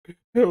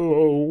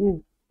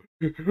Hello.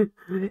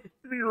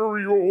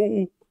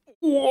 Muriel.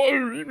 I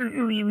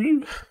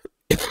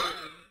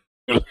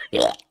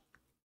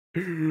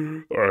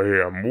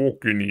am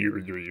walking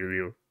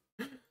here.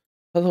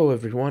 Hello,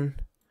 everyone.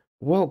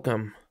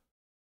 Welcome.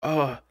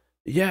 Uh,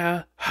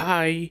 yeah.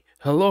 Hi.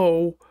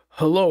 Hello.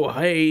 Hello.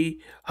 Hey.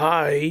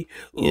 Hi.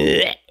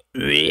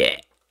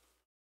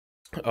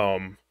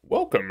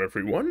 Welcome,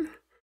 everyone.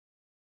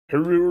 How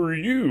are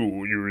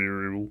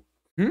you?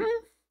 Hmm?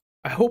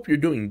 I hope you're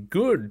doing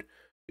good,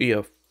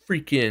 you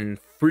freaking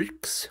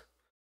freaks.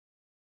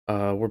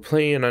 We're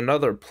playing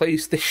another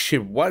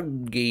PlayStation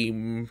 1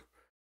 game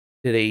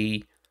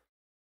today.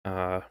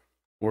 Uh,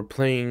 we're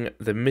playing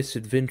The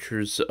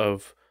Misadventures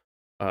of,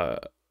 uh,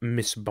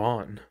 Miss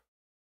Bonne,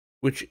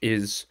 which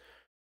is,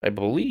 I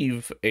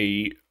believe,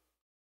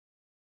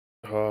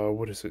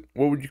 what is it?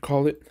 What would you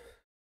call it?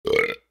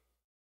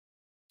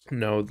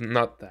 No,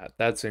 not that.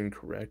 That's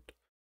incorrect.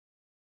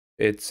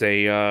 It's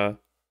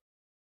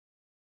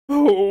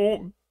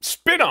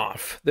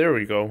spin-off, there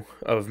we go,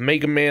 of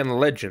Mega Man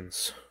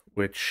Legends,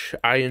 which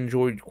I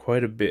enjoyed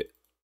quite a bit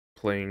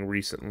playing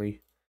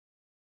recently.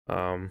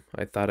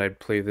 I thought I'd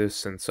play this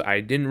since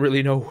I didn't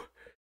really know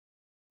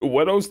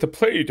what else to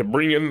play to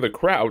bring in the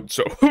crowd,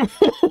 so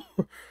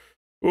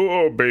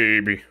oh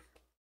baby.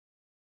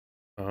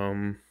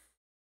 Um,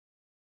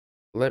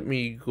 let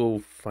me go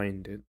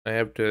find it. I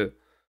have to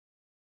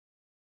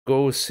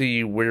go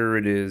see where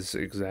it is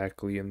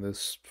exactly in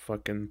this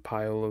fucking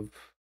pile of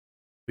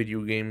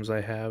video games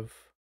I have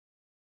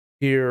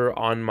here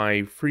on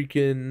my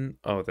freaking,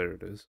 oh, there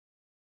it is.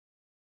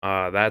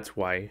 That's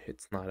why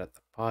it's not at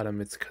the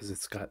bottom. It's because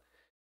it's got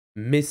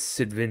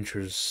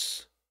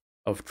Misadventures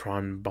of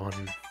Tron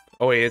Bonne.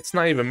 Oh wait, it's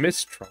not even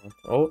Miss Tron.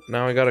 Oh,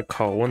 now I got a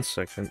call. 1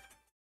 second.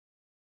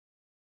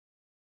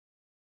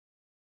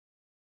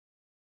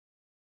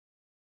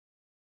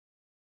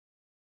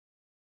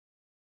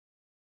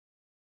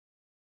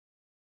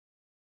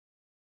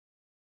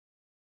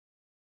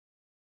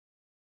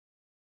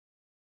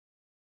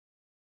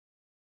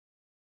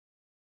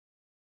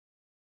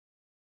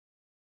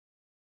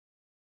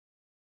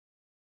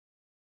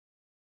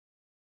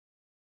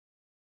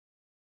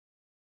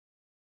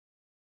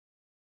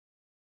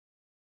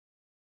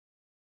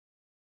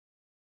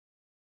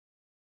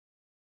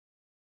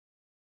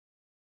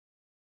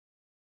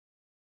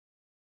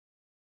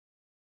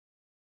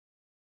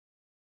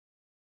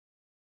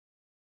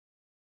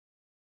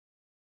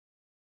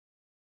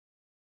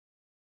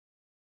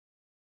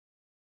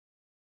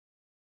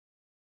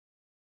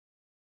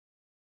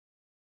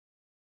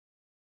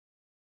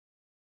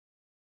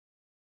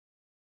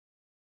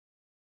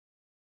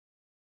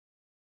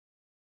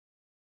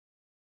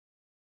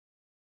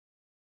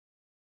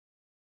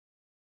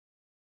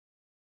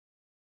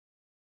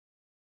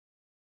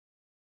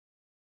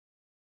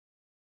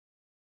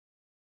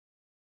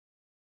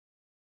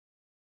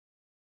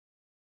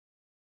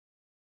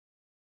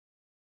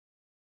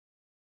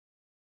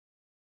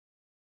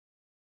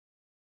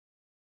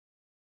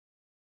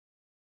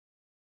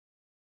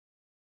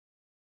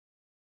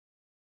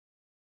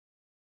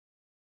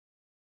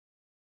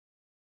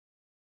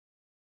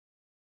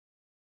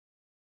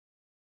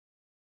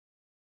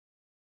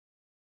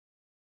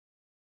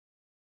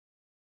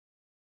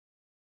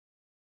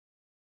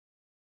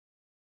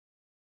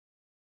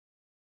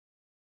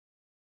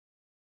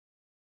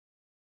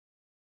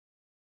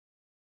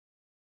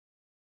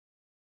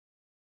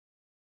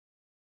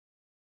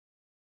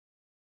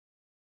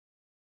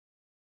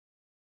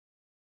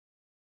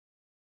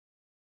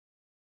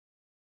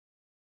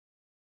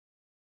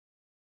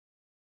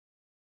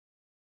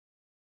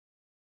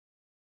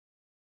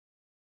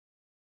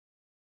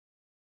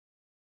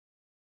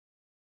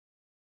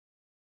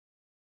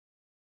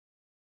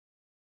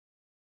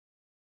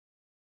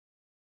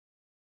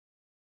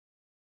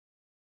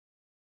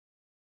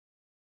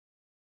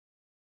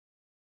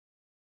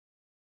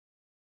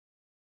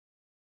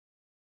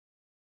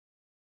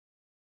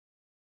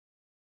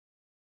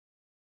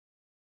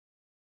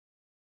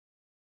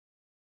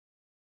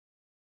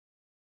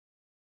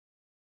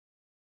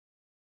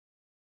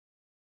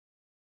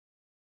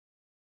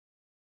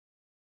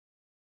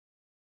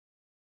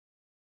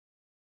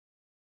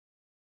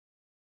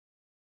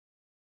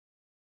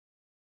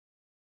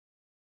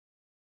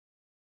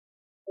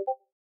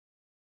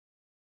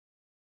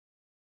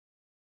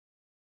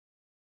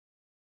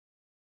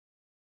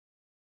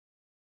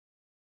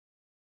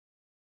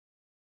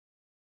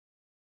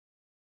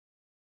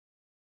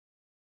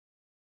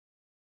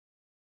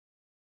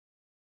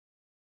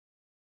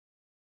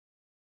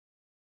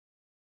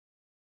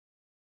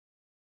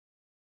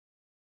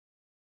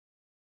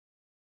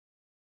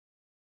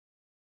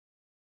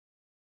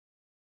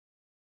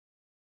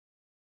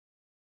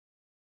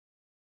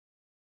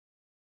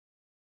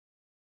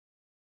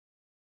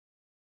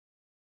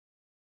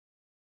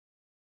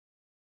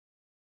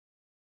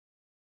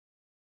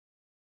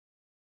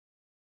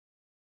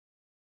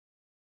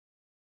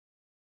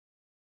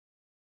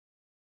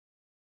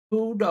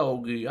 Oh,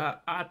 doggy,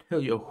 I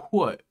tell you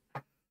what.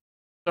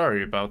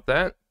 Sorry about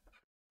that.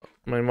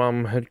 My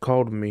mom had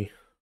called me.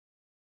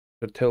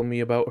 to tell me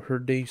about her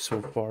day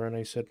so far, and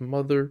I said,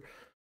 "Mother,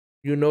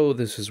 you know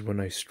this is when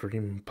I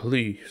stream,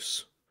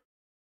 please."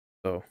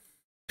 So,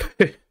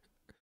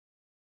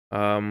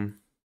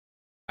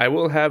 I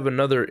will have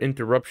another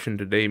interruption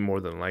today more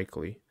than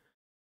likely,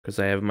 because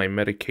I have my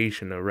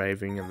medication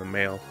arriving in the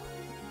mail.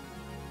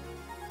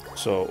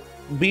 So,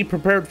 be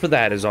prepared for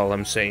that is all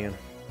I'm saying.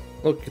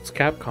 Look, it's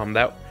Capcom.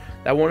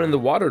 That one in the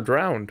water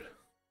drowned.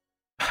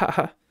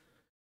 Haha.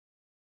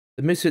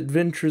 The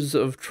Misadventures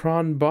of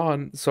Tron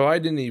Bonne. So I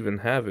didn't even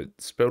have it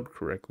spelled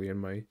correctly in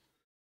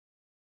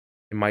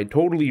my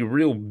totally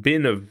real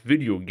bin of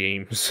video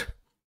games.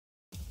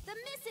 The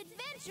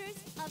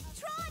Misadventures of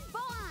Tron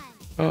Bonne.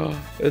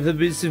 Oh, The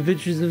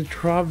Misadventures of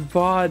Tron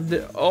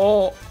Bonne.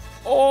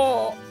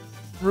 Oh,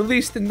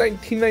 released in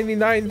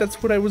 1999.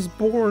 That's when I was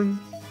born.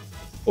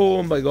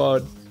 Oh my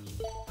god.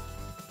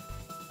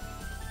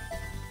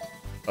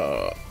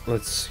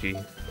 Let's see.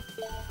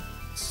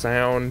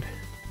 Sound.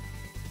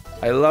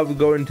 I love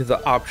going to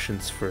the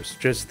options first,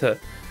 just to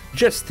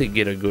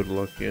get a good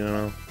look, you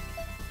know.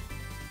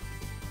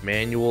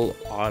 Manual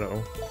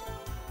auto.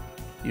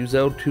 Use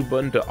L2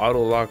 button to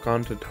auto lock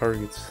onto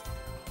targets.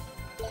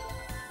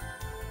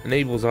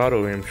 Enables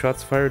auto aim.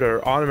 Shots fired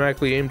are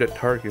automatically aimed at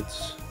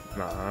targets.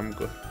 Nah, I'm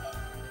good.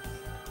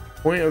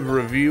 Point of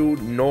review,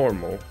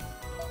 normal.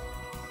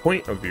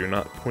 Point of view,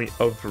 not point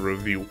of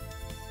review.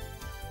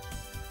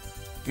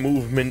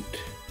 Movement.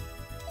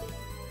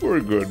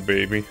 We're good,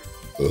 baby.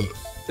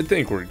 I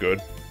think we're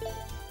good.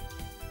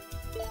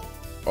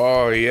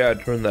 Oh yeah,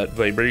 turn that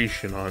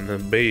vibration on the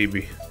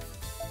baby.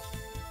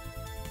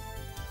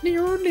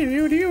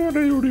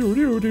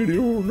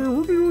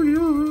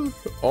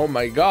 Oh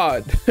my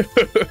god.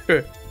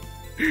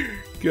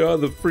 Get out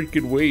of the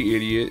freaking way,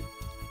 idiot.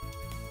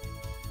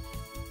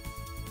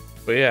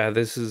 But yeah,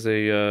 this is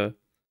a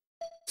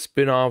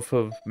spin-off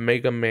of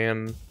Mega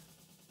Man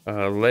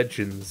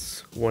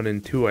Legends 1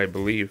 and 2, I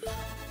believe.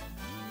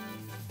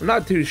 I'm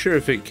not too sure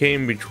if it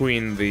came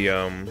between the,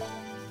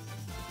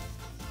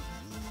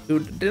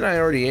 Dude, didn't I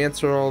already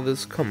answer all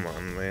this? Come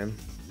on, man.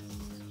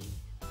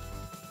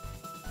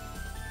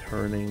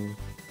 Turning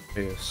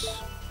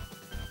this.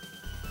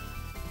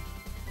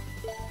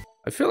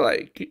 I feel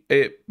like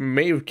it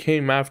may have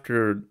came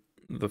after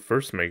the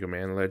first Mega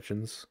Man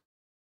Legends.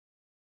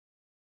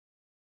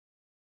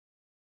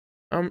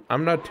 I'm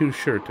not too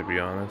sure, to be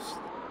honest.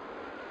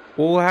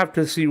 We'll have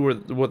to see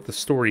what the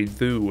story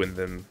do and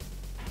then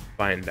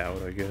find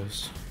out, I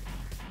guess.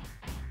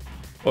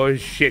 Oh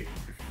shit.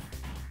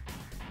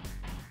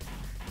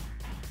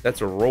 That's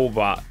a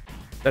robot.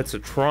 That's a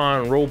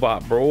Tron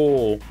robot,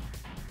 bro.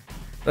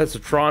 That's a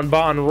Tron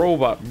Bonne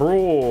robot,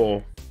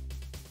 bro.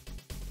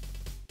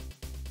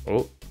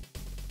 Oh.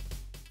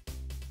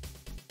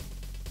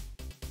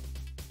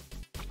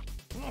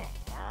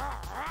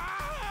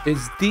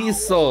 It's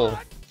Diesel.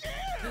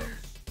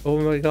 Oh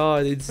my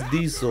god, it's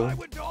Diesel. I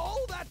went to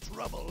all that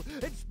trouble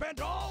and spent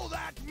all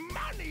that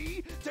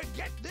money to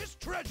get this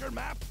treasure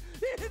map.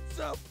 It's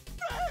a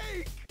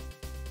fake.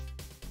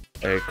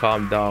 Hey,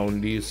 calm down,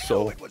 No,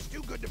 Diesel. it was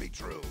too good to be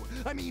true.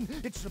 I mean,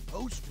 it's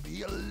supposed to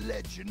be a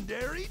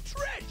legendary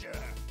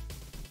treasure.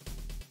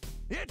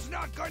 It's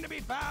not going to be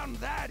found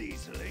that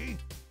easily.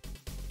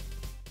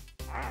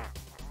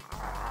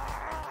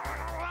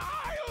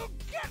 I'll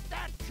get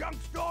that junk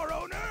store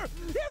owner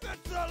if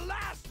it's the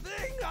last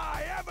thing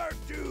I ever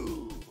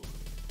do.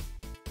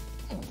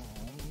 Oh,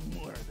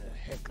 where the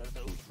heck are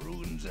those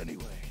ruins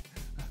anyway?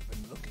 I've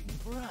been looking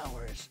for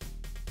hours.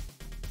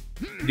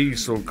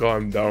 Diesel,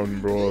 calm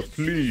down, bro,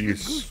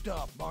 please.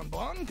 Gustav,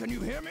 Bonne, can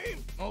you hear me?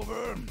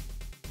 Over.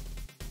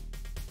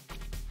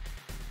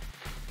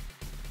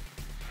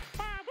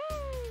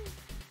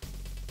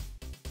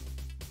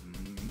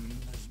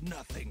 There's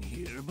nothing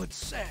here but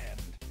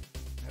sand.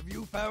 Have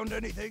you found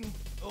anything?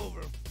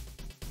 Over.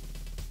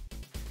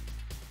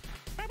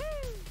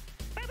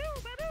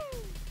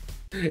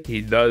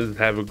 He does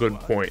have a good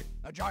point.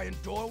 A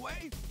giant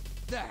doorway?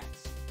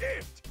 That's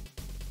it!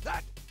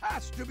 That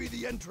has to be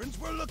the entrance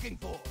we're looking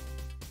for.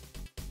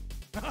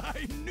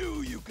 I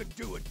knew you could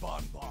do it,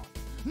 Bonne.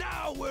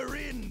 Now we're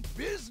in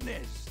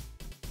business.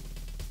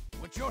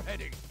 What's your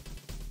heading?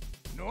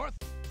 North?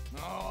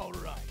 All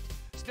right.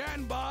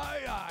 Stand by,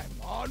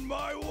 I'm on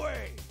my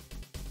way.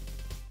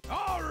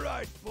 All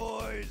right,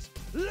 boys,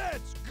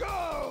 let's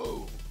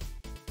go!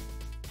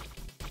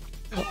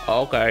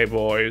 Okay,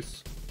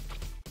 boys.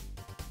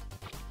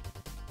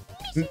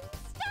 Mission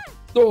start.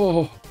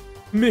 Oh,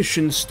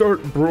 mission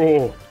start,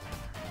 bro.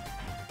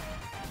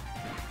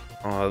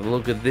 Oh,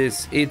 look at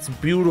this. It's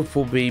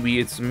beautiful, baby.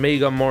 It's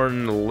Mega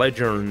Man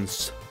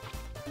Legends.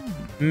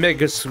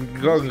 Mega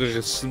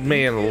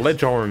Man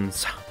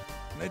Legends.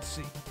 Let's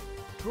see.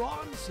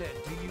 Tron said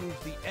to use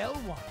the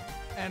L1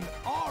 and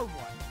R1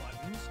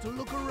 buttons to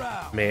look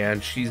around.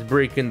 Man, she's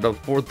breaking the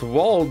fourth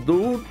wall,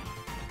 dude.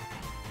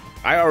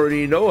 I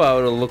already know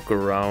how to look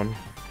around.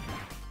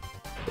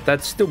 But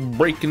that's still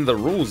breaking the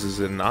rules, is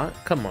it not?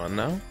 Come on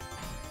now.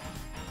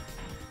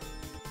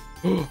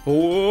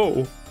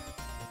 Whoa.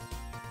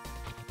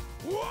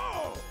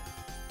 Whoa!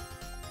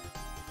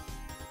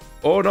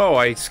 Oh no,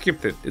 I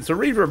skipped it. It's a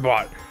Reaver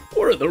bot.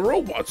 What are the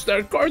robots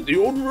that guard the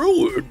old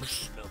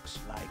ruins? Looks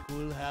like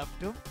we'll have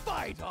to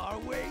fight our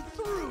way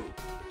through.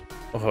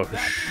 Oh That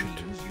shit.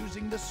 means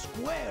using the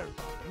square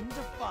button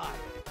to fire.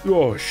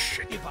 Oh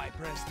shit. If I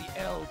press the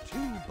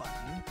L2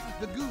 button,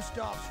 the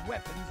Gustav's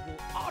weapons will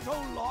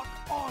auto-lock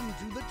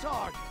onto the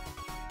target.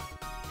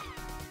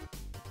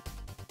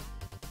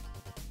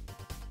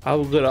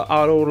 I'm gonna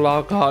auto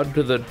lock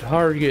onto the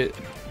target.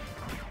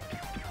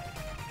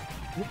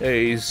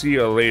 Hey, see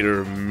ya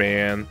later,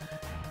 man.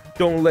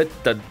 Don't let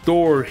the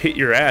door hit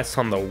your ass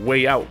on the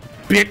way out,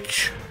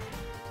 bitch.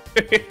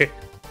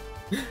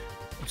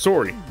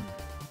 Sorry.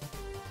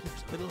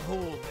 There's a little hole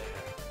there.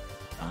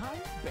 I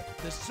bet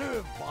the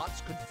serve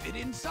bots could fit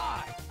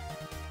inside.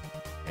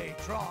 Hey,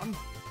 Tron.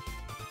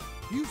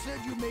 You said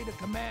you made a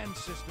command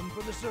system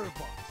for the serve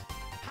bots.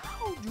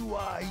 How do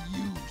I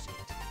use it?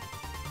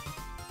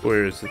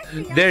 Where is it?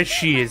 There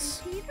she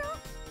is.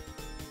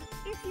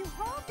 If you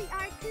hold the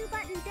R2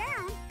 button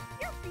down,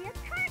 you'll see a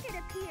target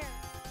appear.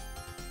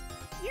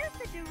 Use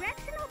the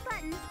directional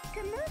button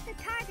to move the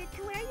target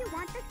to where you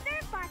want the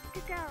serve bots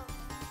to go.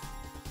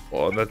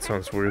 Oh, that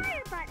sounds weird.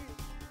 Fire button.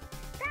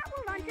 That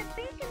will launch a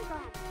beacon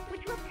bomb,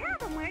 which will tell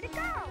them where to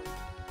go.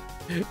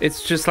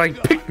 It's just like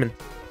Pikmin.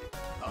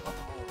 All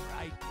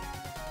right.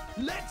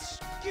 Let's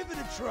give it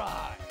a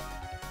try.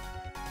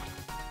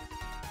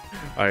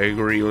 I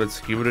agree. Let's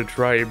give it a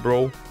try,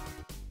 bro.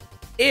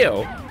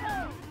 Ew.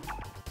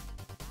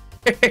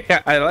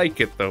 I like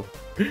it though.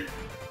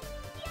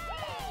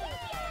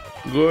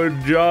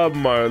 Good job,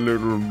 my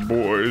little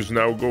boys.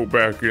 Now go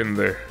back in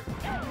there.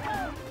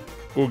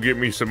 Go get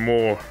me some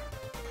more.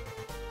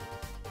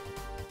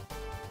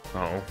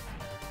 Oh.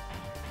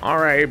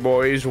 Alright,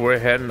 boys. We're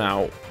heading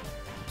out.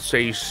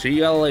 Say see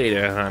ya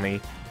later,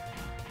 honey.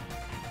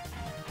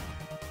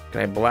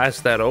 Can I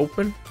blast that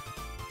open?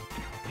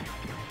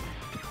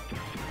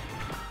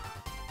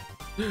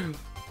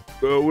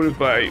 What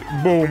if I...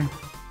 Boom.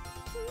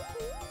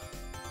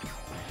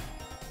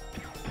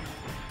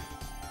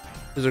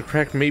 There's a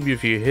crack. Maybe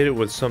if you hit it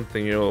with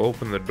something, it'll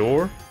open the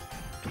door.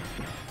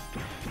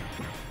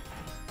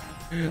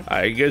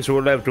 I guess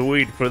we'll have to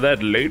wait for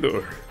that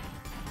later.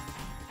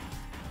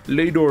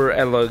 Later,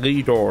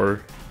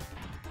 alligator.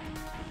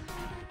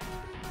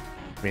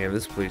 Man,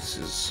 this place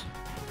is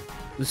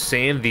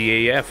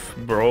sandy AF,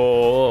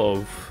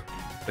 bro.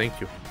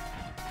 Thank you.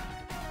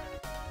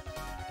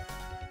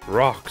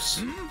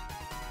 Rocks.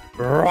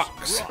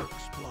 Rocks.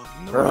 Rocks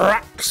blocking the road.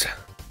 Rocks.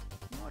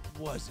 What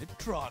was it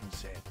Tron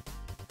said?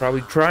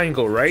 Probably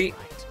triangle, right?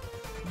 Right.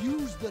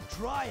 Use the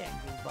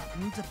triangle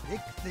button to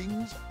pick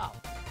things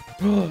up.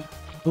 Oh,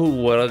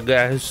 what a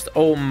guest.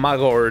 Oh my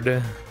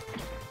god.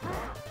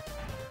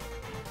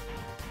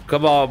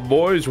 Come on,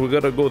 boys. We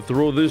gotta go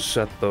throw this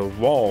at the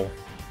wall.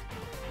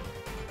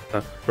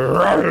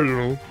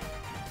 Here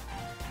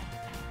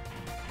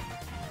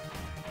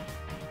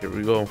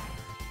we go.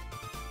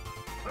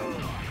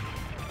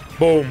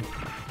 Boom.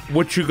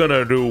 What you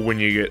gonna do when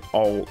you get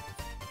all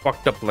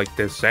fucked up like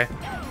this, eh?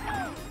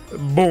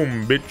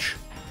 Boom, bitch.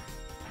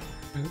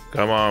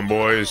 Come on,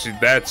 boys.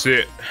 That's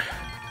it.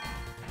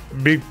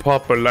 Big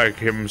Papa like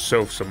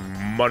himself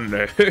some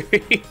money.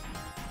 This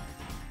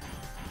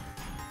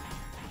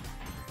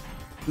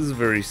is a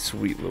very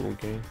sweet little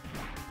game.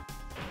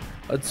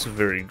 That's a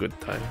very good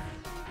time.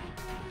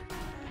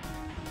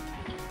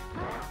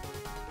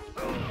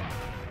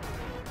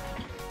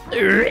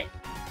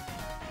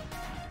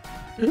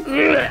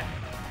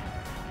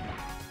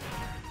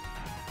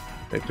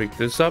 I pick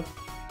this up.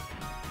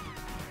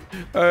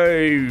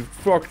 Hey,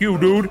 fuck you,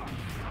 dude.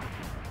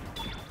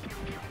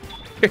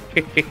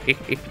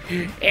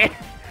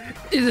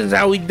 This is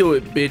how we do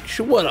it, bitch.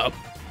 What up?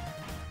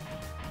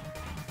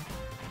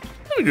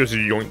 Let me just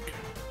yoink.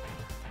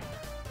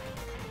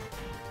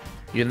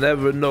 You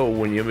never know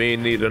when you may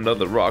need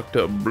another rock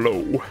to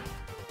blow.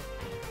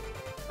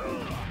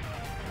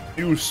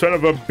 You son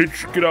of a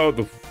bitch, get out of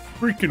the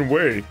freaking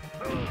way.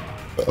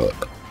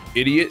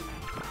 Idiot.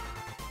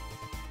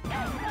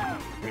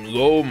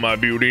 Go, my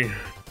beauty.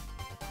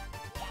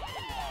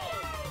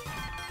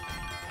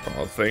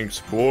 Oh,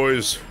 thanks,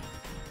 boys.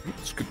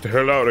 Let's get the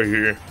hell out of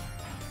here.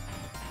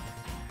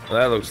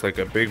 That looks like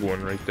a big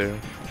one right there.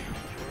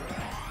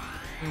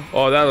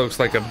 Oh, that looks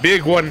like a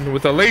big one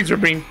with a laser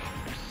beam.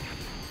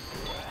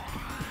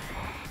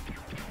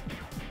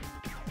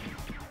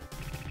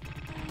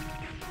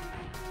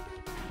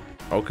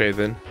 Okay,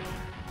 then.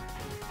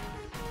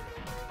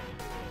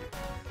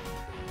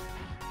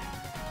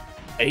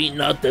 Ain't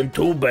nothing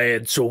too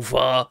bad so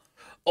far.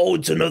 Oh,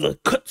 it's another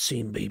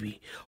cutscene,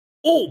 baby.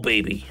 Oh,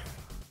 baby.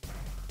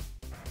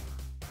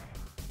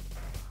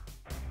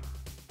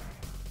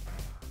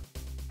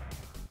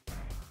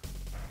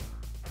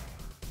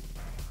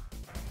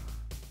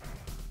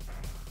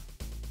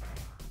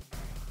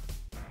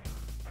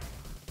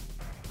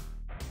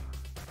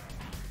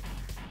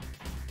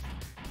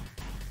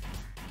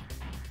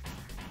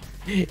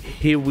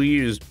 Here we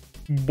is,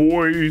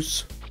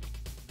 boys.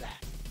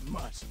 That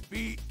must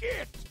be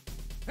it.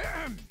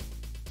 Ahem.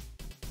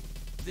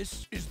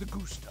 This is the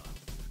Gustav.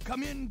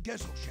 Come in,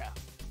 Gesellschaft.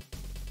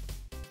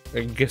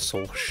 A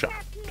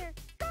Gesellschaft. Here.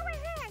 Go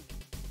ahead.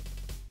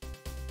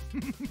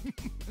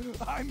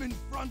 I'm in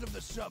front of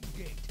the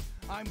sub-gate.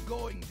 I'm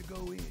going to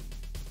go in.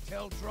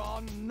 Tell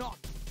Tron not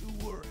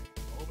to worry.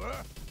 Over.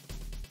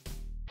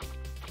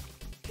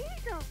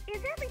 Diesel,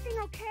 is everything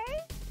okay?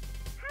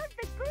 How's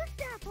the goose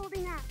staff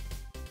holding up?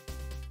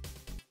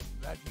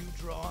 That you,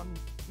 Tron?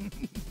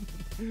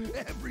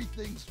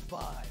 Everything's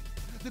fine.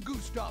 The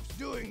Gustav's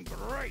doing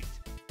great.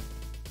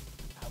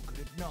 How could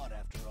it not,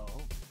 after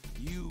all?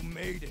 You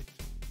made it.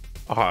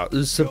 Ah,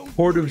 the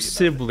supportive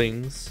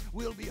siblings.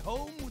 We'll be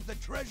home with the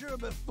treasure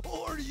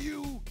before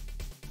you...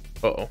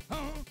 Uh-oh. Huh?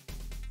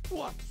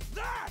 What's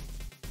that?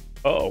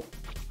 Uh-oh.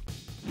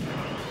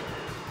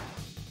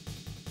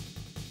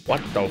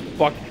 What the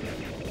fuck?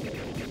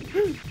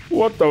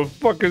 What the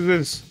fuck is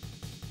this?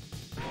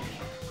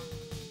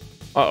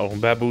 Uh-oh,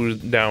 Babu's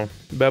down.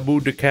 Babu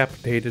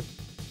decapitated.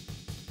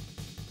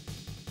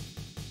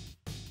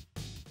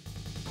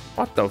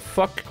 What the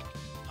fuck?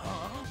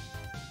 Huh?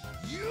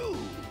 You!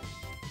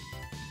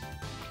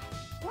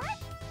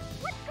 What?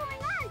 What's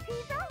going on,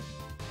 Diesel?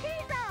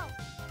 Diesel!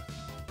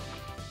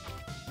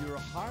 You're a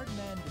hard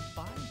man to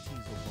find,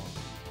 Teasel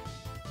Bonne.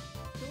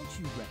 Don't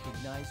you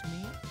recognize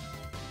me?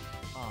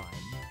 I'm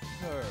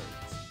Hurt.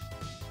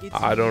 It's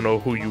I don't know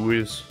who me, you Bonne.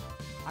 is.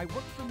 I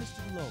work for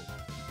Mr. Lowe,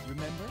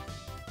 remember?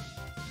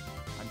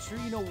 I'm sure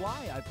you know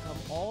why I've come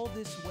all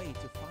this way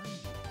to find you.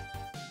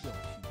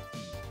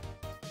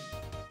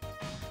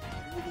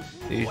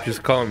 Don't you, You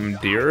just call him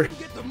Deer? I can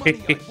get the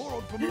money I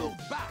borrowed from Lowe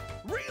back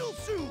real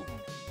soon.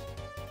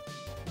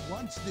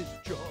 Once this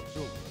job's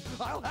over,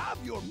 I'll have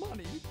your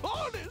money,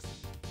 honest.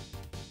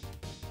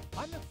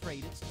 I'm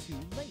afraid it's too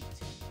late.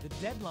 The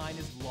deadline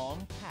is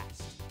long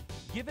past.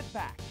 Give it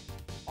back.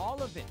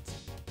 All of it.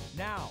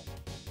 Now.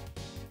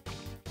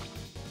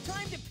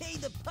 Time to pay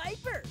the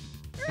piper.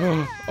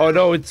 Oh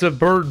no, it's a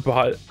bird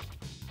bot.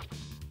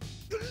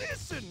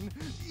 Listen,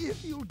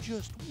 if you'll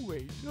just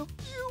wait a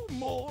few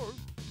more.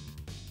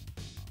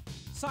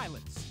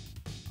 Silence.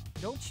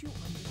 Don't you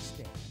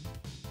understand?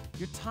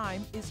 Your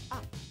time is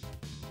up.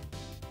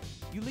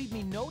 You leave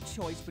me no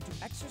choice but to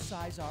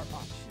exercise our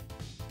option.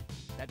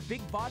 That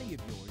big body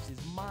of yours is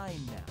mine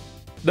now.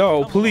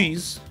 No, Come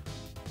please.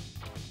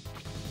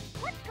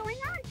 What's going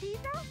on,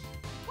 Diesel?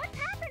 What's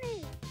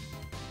happening?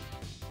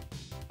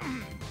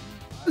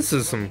 This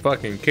is some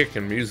fucking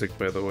kicking music,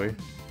 by the way.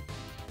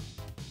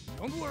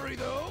 Don't worry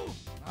though,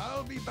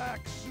 I'll be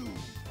back soon.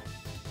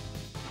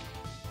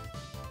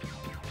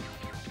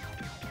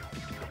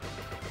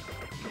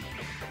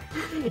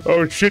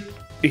 Oh shit,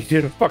 he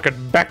did a fucking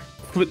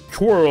backflip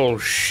twirl.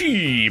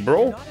 She,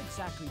 bro. Not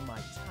exactly my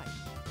type,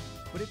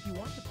 but if you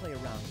want to play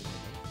around a little,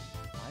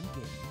 I'm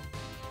game.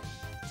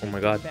 Oh Take my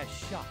your god.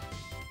 best shot.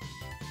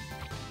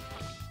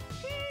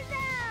 Diesel!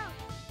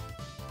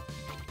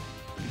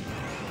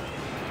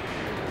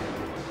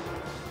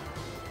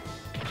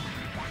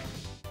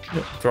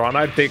 Tron,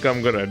 I think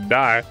I'm gonna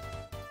die.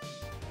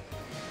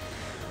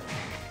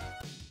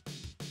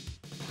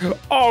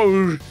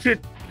 Oh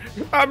shit,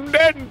 I'm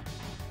dead.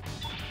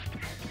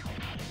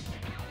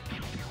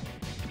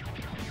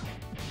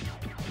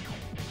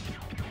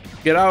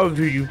 Get out of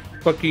here, you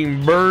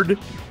fucking bird.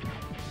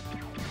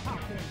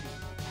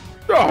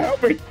 Oh,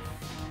 help me.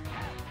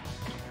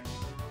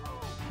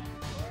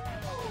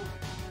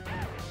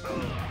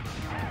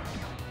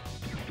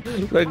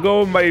 Let go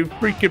of my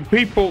freaking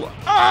people.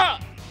 Ah!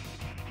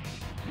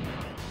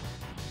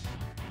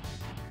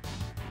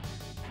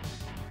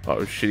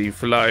 Oh shit, he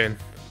flying.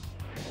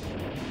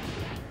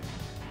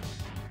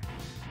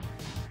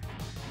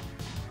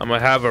 I'm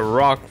gonna have a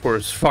rock for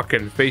his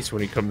fucking face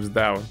when he comes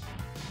down.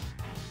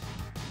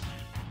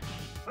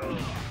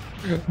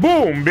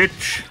 Boom,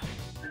 bitch.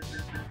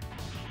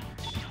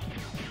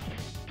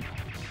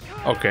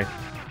 Okay.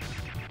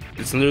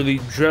 It's literally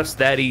just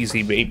that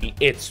easy, baby.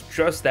 It's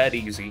just that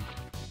easy.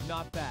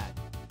 Not bad.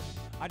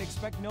 I'd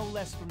expect no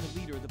less from the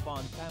leader of the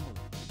Bonne family,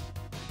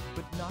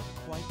 but not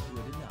quite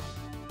good enough.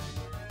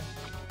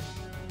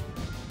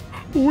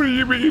 What do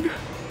you mean?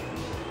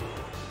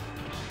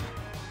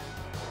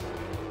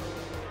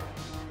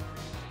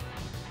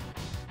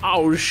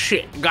 Oh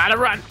shit, gotta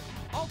run.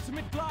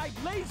 Ultimate glide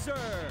laser!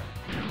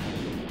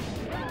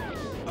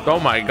 Oh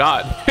my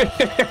god.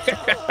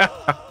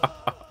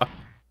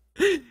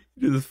 You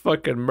just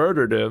fucking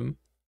murdered him.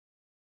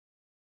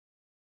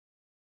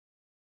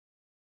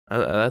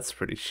 That's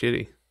pretty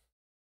shitty.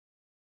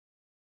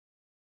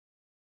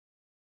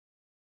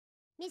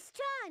 Miss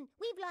Tron,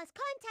 we've lost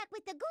contact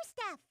with the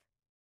Gustav.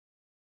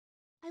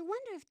 I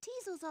wonder if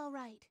Teasel's all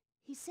right.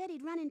 He said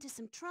he'd run into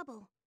some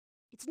trouble.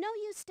 It's no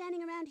use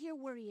standing around here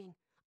worrying.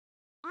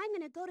 I'm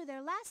gonna go to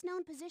their last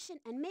known position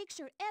and make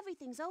sure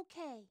everything's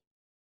okay.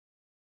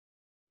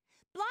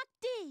 Block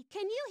D,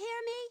 can you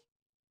hear me?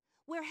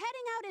 We're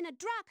heading out in a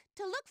truck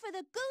to look for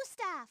the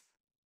Gustav.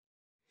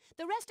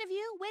 The rest of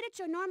you, wait at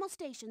your normal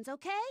stations,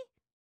 okay?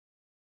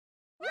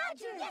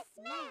 Roger! Yes,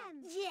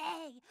 ma'am!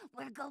 Yay!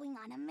 We're going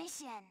on a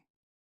mission.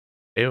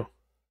 Ew.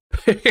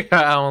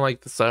 I don't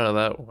like the sound of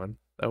that one.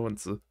 That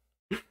one's a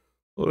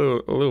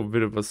A little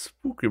bit of a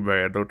spooky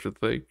man, don't you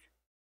think?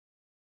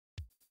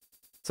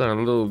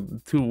 Sounded a little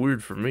too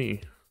weird for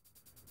me.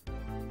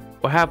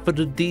 What happened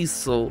to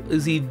Diesel?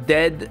 Is he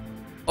dead?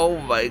 Oh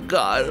my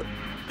god.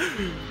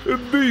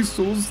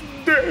 Diesel's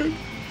dead.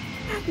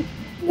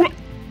 What?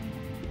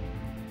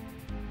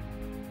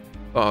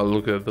 Oh,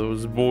 look at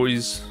those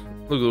boys.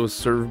 Look at those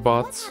serve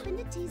bots. What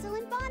happened to Teasel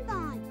and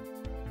Bonne?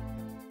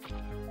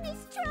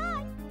 Miss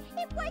Tron,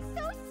 it was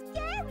so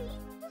scary.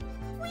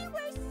 We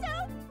were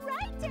so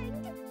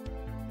frightened.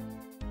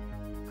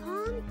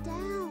 Calm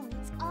down.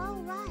 It's all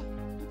right.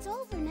 It's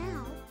over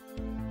now.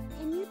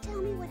 Can you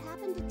tell me what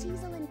happened to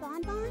Teasel and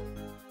Bonne?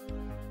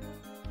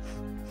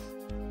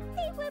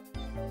 They were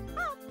beaten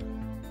up.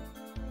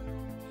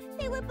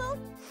 They were both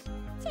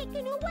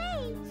taken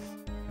away.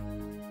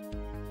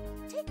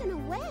 Taken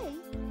away?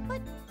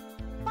 But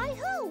by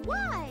who?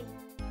 Why?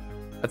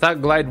 I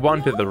thought Glide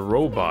wanted the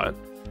robot.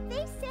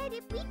 They said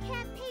if we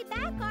can't pay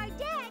back our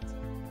debt,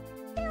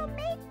 they'll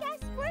make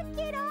us work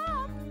it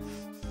off.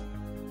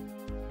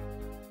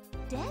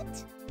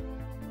 Debt?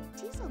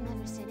 Teasel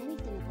never said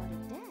anything about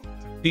a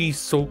debt.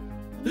 Diesel.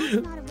 He must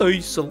not have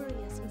Diesel. wanted to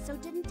worry us and so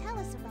didn't tell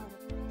us about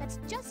it. That's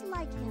just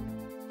like him.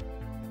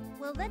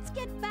 Well, let's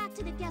get back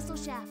to the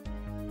Gesellschaft.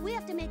 We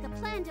have to make a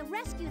plan to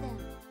rescue them.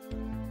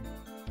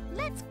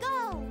 Let's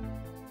go!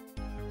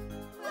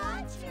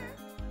 Roger.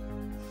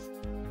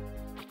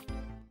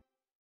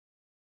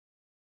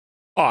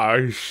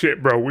 Oh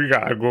shit, bro, we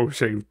gotta go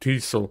save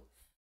Diesel.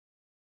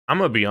 I'm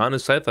gonna be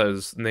honest, I thought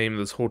his name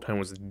this whole time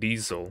was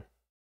Diesel.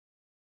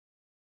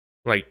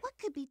 Like, What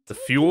could be the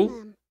taking fuel?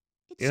 them?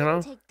 It You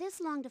shouldn't know? take this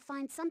long to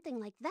find something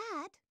like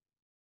that.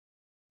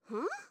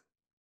 Huh?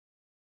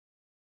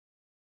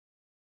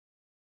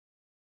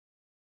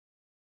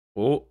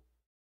 oh,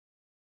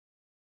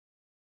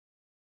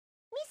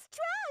 Miss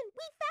Tron,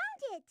 we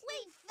found it! We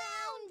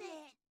found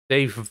it!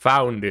 they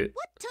found it.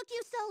 What took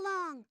you so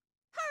long?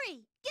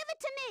 Hurry, give it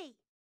to me!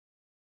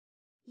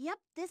 Yep,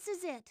 this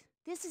is it.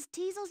 This is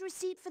Teasel's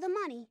receipt for the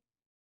money.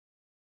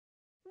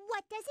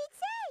 What does it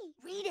say?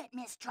 Read it,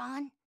 Miss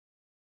Tron.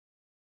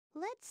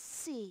 Let's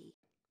see.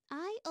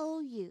 I owe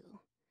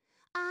you.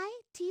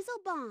 I, Teasel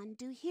Bonne,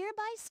 do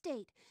hereby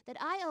state that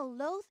I owe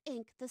Loath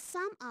Inc. the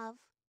sum of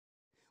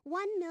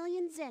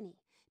 1,000,000 zenny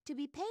to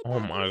be paid Oh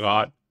back my in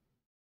god.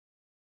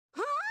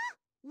 Huh?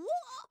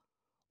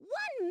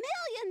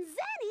 1,000,000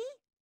 zenny?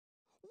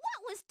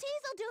 What was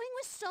Teasel doing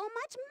with so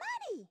much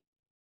money?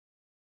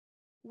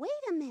 Wait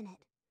a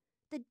minute.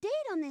 The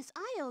date on this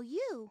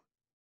IOU.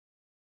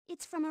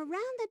 It's from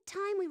around the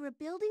time we were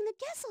building the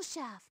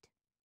Gesellschaft.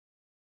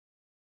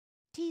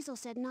 Teasel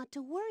said not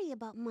to worry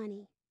about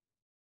money.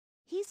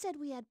 He said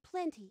we had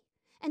plenty,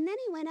 and then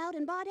he went out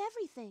and bought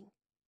everything.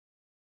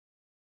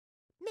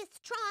 Miss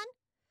Tron,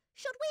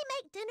 should we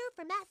make dinner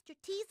for Master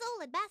Teasel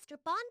and Master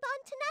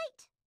Bonbon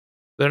tonight?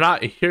 They're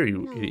not here, you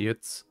No.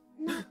 idiots.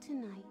 Not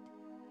tonight.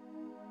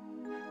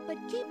 But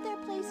keep their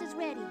places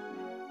ready.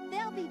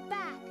 They'll be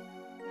back.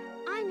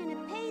 I'm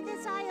gonna pay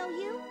this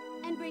IOU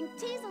and bring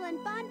Teasel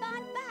and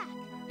Bonbon back.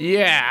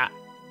 Yeah.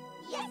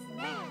 Yes,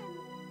 ma'am.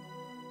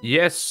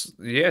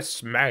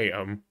 Yes,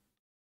 ma'am.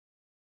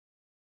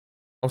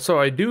 Also,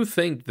 I do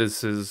think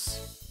this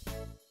is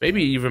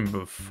maybe even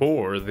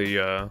before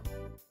the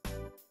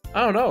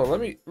I don't know.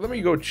 Let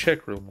me go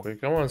check real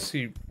quick. I want to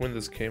see when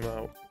this came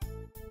out.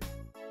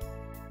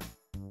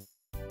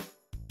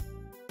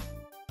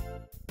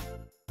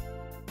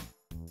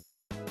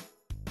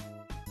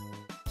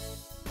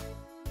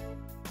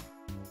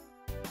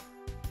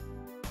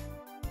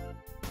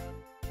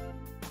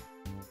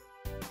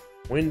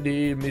 When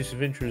did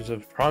Misadventures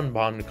of Tron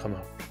Bonne come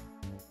out?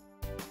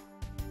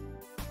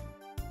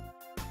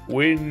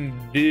 When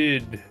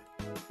did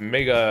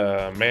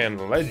Mega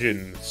Man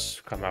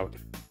Legends come out?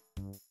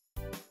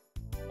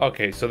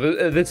 Okay, so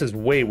this is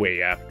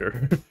way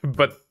after,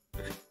 but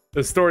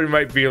the story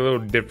might be a little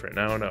different.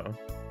 I don't know.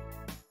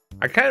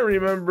 I kind of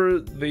remember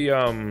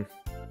the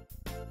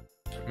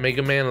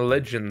Mega Man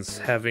Legends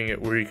having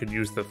it where you could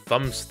use the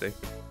thumbstick,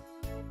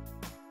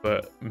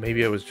 but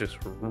maybe I was just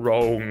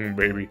wrong,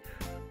 baby.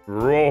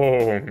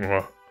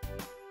 Wrong.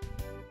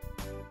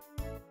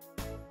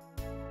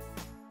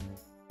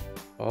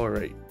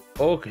 Alright.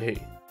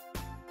 Okay.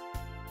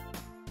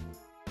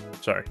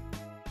 Sorry.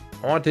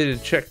 I wanted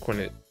to check when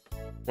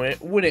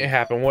it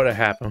happened, what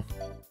happened.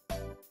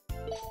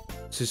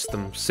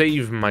 System,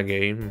 save my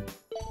game.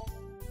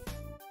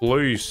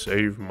 Please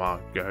save my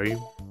game.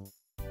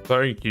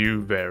 Thank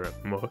you very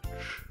much.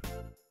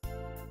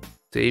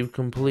 Save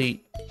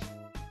complete.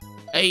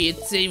 Hey,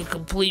 it's save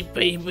complete,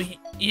 baby.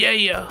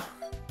 Yeah.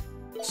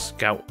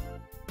 Scout.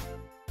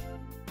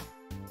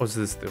 What's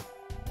this do?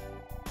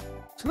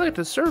 Select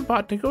a serve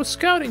bot to go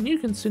scouting. You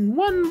can send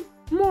one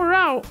more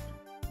out.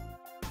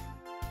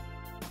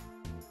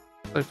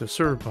 Select a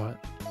serve bot.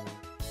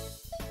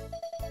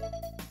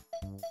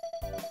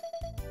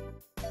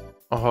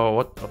 Oh,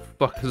 what the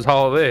fuck is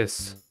all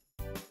this?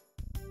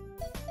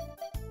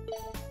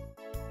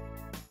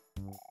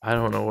 I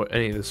don't know what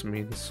any of this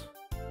means.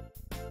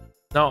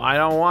 No, I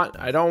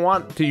don't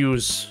want to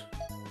use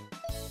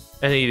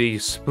any of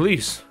these,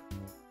 please.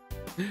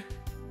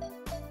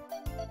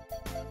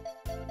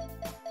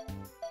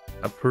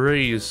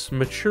 Appraise,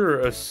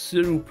 mature, a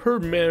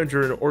superb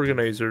manager and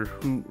organizer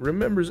who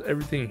remembers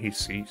everything he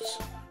sees.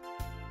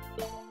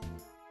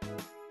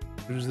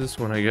 Choose this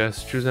one, I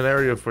guess. Choose an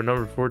area for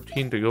number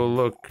 14 to go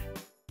look.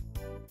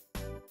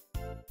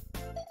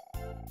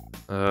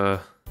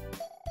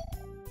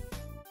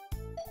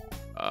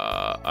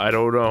 I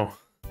don't know.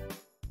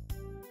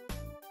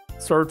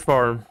 Start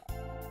farm.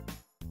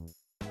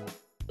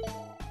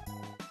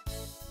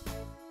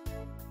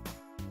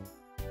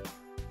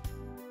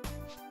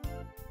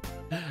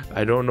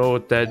 I don't know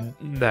what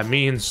that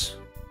means.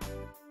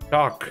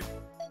 Talk.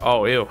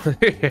 Oh, ew.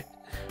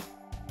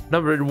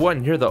 Number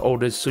 1, you're the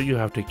oldest, so you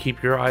have to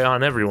keep your eye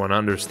on everyone,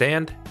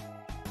 understand?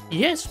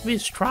 Yes,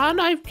 Miss Tron,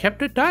 I've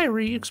kept a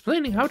diary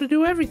explaining how to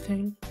do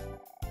everything.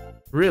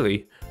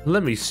 Really?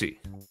 Let me see.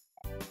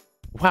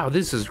 Wow,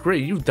 this is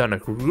great. You've done a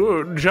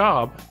good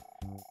job.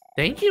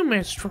 Thank you,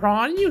 Miss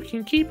Tron. You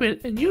can keep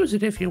it and use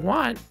it if you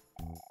want.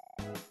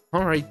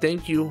 Alright,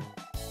 thank you.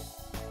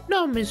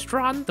 No, Miss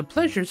Tron, the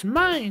pleasure's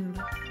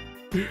mine.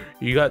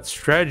 You got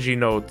strategy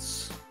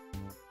notes.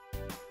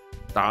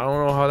 I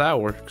don't know how that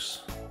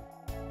works.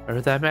 I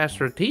heard that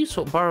Master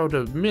Teasel borrowed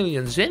 $1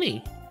 million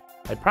zenny.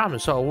 I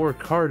promise I'll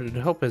work hard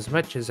to help as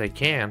much as I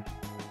can.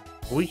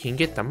 We can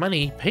get the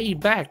money paid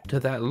back to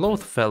that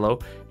Loth fellow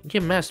and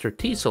get Master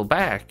Teasel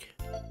back.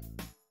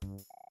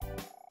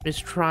 Miss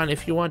Tron,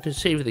 if you want to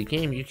save the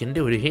game, you can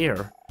do it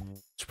here.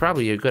 It's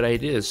probably a good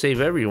idea to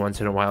save every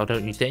once in a while,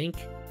 don't you think?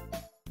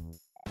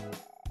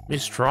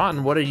 Miss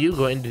Tron, what are you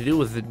going to do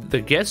with the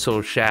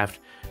Gesso shaft,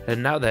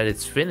 and now that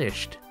it's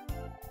finished?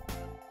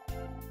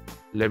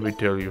 Let me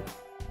tell you.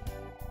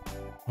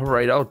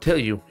 Alright, I'll tell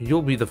you.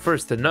 You'll be the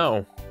first to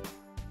know.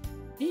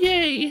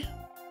 Yay!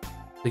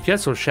 The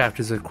Gesso shaft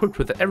is equipped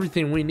with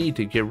everything we need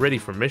to get ready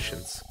for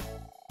missions.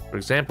 For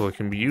example, it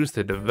can be used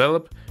to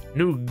develop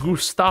new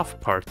Gustav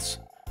parts.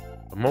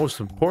 But most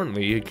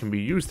importantly, it can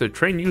be used to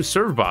train you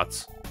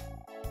servbots.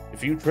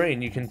 If you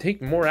train, you can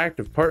take more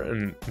active part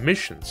in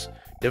missions,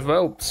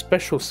 develop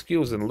special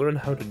skills, and learn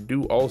how to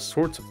do all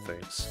sorts of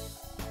things.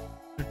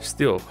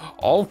 Still,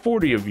 all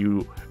 40 of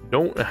you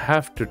don't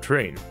have to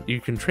train. You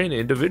can train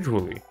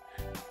individually.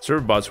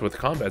 Servbots with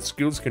combat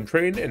skills can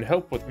train and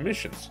help with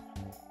missions.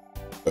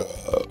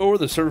 Or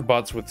the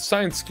servbots with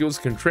science skills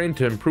can train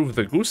to improve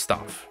the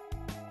Gustav.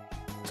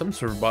 Some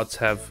servbots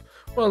have,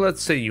 well,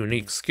 let's say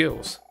unique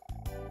skills.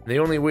 The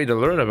only way to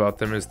learn about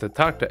them is to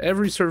talk to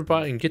every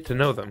servbot and get to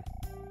know them.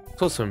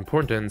 It's also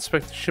important to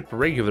inspect the ship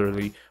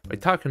regularly by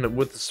talking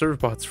with the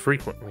servbots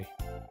frequently.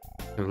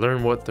 You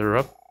learn what they're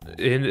up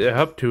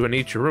to in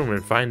each room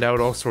and find out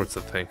all sorts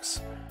of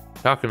things.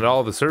 Talking to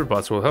all the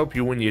servbots will help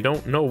you when you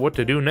don't know what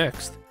to do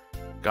next.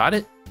 Got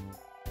it?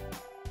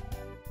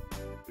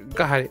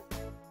 Got it.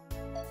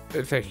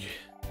 Thank you.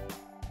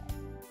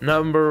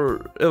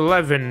 Number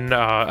 11,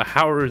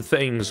 how are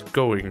things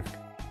going?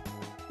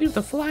 Leave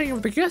the flying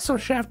of the Gesso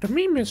shaft to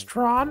me, Miss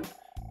Tron.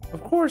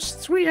 Of course,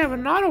 since we have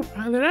an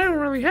autopilot, I don't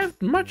really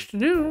have much to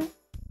do.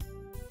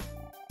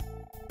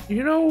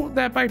 You know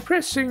that by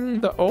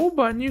pressing the O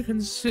button, you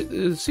can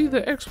see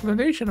the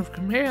explanation of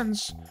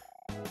commands.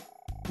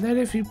 And that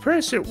if you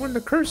press it when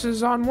the cursor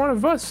is on one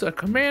of us, a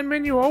command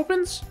menu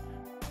opens.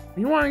 If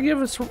you want to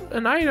give us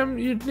an item,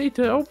 you need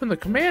to open the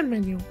command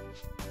menu.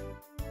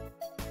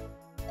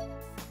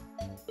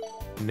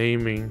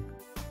 Naming.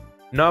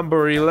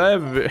 Number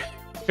 11.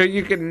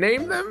 You can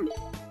name them?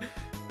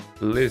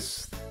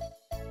 List.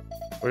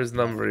 Where's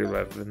number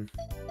 11?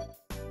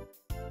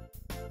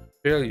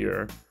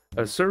 Failure.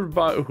 A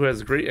servbot who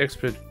has great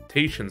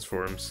expectations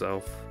for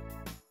himself.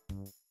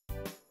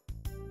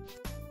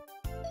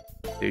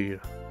 Yeah.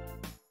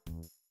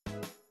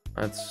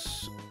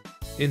 That's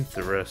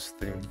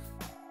interesting.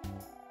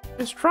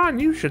 Miss Tron,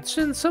 you should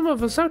send some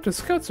of us out to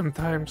scout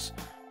sometimes.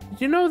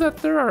 Did you know that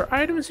there are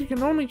items you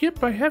can only get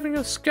by having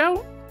a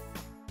scout?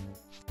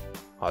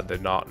 I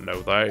did not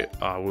know that,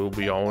 I will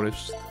be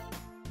honest.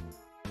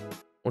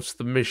 What's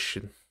the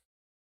mission?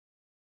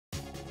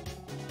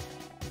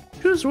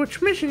 Choose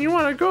which mission you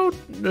want to go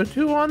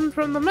to on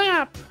from the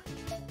map.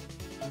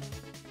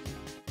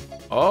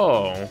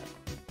 Oh.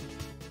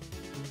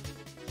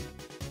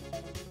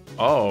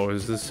 Oh,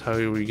 is this how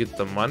we get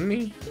the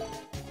money?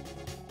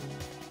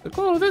 The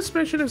goal of this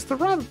mission is to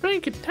rob a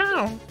bank in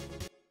town.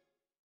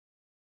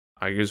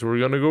 I guess we're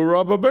gonna go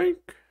rob a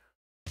bank.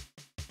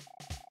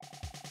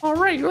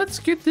 Alright, let's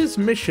get this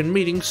mission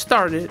meeting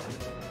started.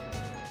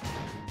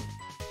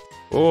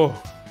 Oh.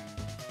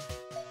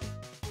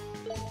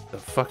 The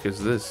fuck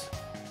is this?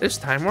 This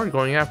time we're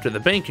going after the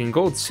bank in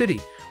Gold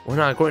City. We're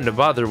not going to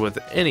bother with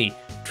any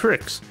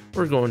tricks.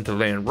 We're going to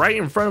land right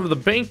in front of the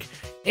bank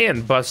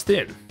and bust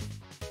in.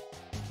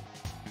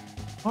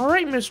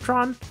 Alright, Miss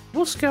Tron.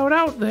 We'll scout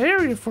out the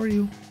area for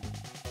you.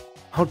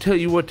 I'll tell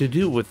you what to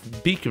do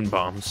with beacon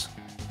bombs.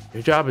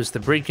 Your job is to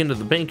break into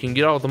the bank and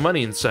get all the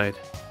money inside.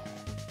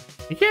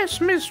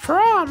 Yes, Miss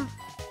Tron!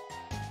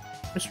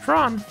 Miss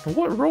Tron,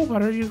 what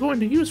robot are you going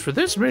to use for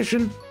this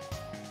mission?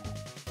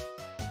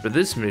 For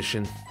this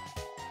mission,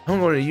 I'm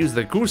going to use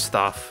the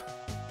Gustav.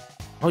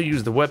 I'll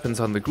use the weapons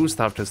on the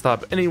Gustav to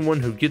stop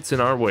anyone who gets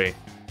in our way.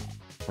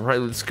 Alright,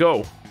 let's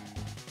go.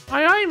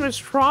 Aye, aye, Miss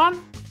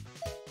Tron.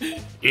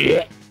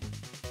 Yeah.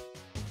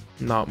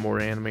 Not more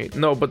anime.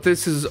 No, but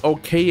this is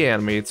okay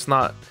anime. It's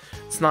not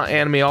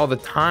anime all the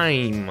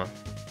time.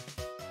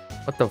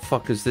 What the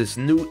fuck is this?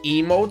 New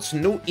emotes?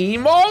 New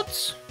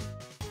emotes?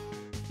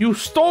 You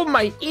stole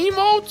my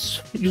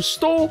emotes? You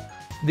stole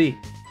the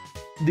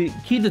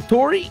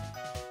Kidatori?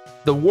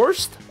 The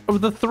worst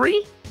of the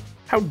three?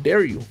 How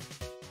dare you?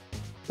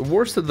 The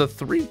worst of the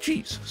three?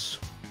 Jesus.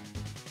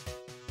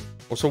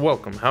 Also,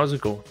 welcome. How's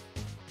it going?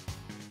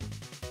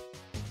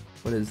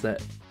 What is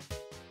that?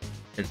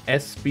 An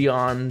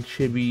Espeon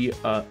chibi,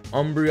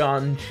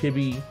 Umbreon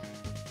chibi,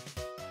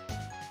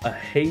 a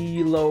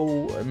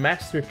Halo, a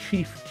Master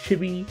Chief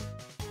chibi,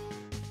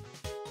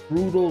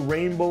 Brutal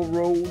Rainbow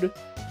Road,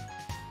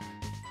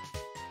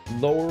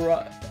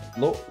 Laura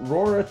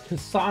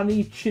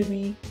Tasani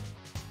chibi,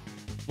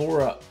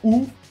 Laura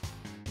Oof,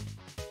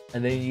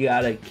 and then you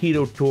got a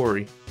Keto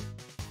Tori.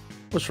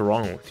 What's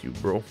wrong with you,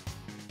 bro?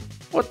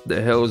 What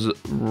the hell is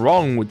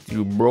wrong with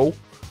you, bro?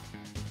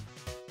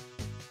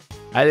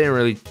 I didn't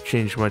really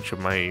change much of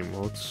my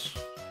emotes.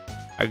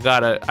 I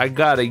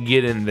gotta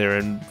get in there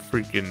and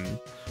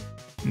freaking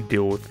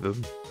deal with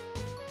them.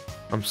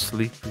 I'm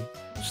sleepy.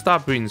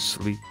 Stop being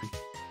sleepy.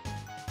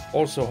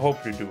 Also,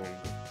 hope you're doing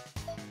good.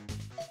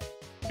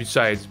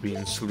 Besides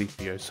being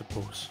sleepy, I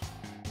suppose.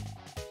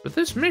 But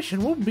this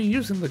mission, we'll be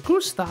using the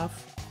Gustav.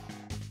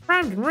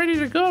 Primed and ready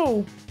to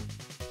go.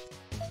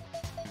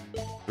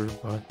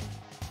 Surbot.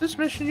 This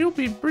mission, you'll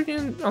be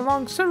bringing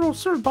along several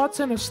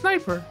Surbots and a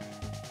sniper.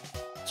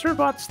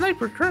 Surbot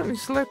Sniper currently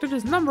selected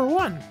as number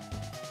 1.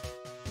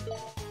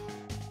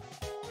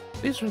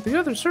 These are the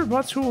other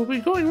Surbots who will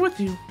be going with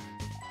you.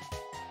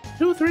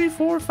 2, 3,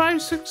 4,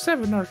 5, 6,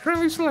 7 are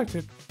currently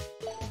selected.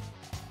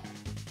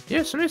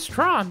 Yes, Miss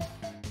Tron.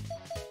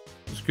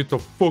 Let's get the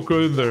fuck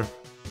in there.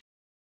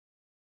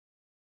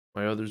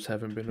 My others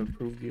haven't been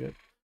approved yet.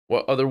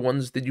 What other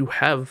ones did you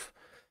have?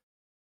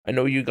 I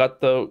know you got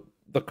the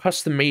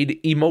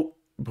custom-made emote.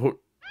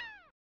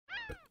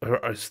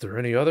 Is there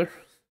any other?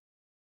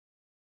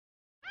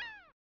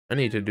 I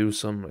need to do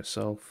some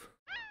myself.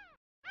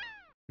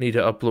 Need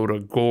to upload a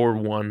gore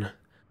one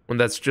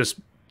that's just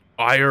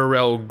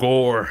IRL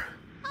gore.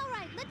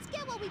 Alright, let's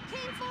get what we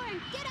came for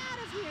and get out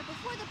of here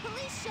before the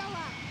police show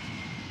up.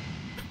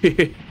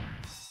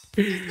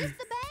 Is this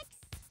the bank?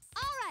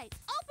 Alright,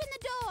 open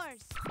the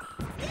doors.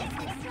 This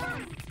is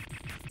Tron.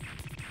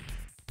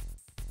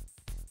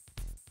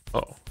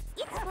 Oh.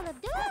 It's full of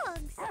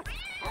dogs.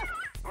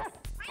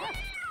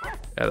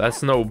 Yeah,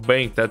 that's no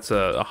bank, that's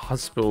a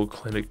hospital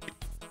clinic.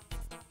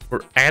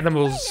 For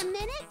animals. Wait a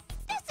minute!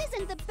 This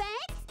isn't the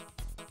bank!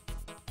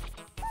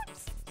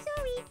 Oops,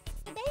 sorry.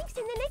 The bank's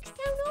in the next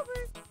town over.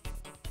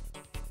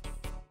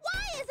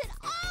 Why is it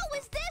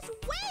always this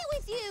way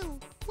with you?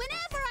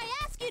 Whenever I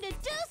ask you to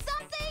do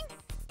something?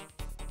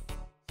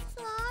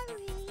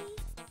 Sorry.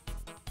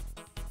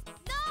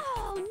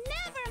 No,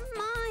 never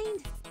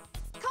mind.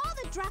 Call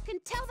the truck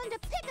and tell them to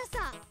pick us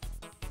up.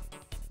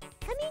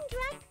 Come in,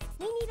 truck.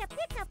 We need a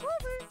pickup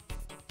over.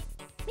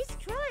 Miss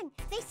Tron,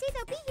 they say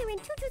they'll be here in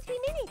 2 to 3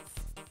 minutes.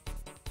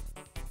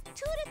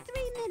 2 to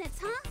 3 minutes,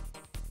 huh?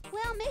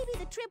 Well, maybe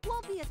the trip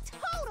won't be a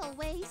total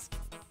waste.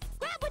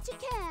 Grab what you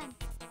can.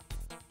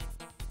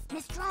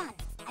 Miss Tron,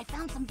 I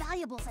found some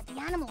valuables at the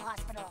animal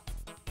hospital.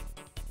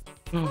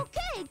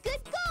 Okay,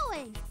 good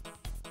going.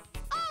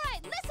 All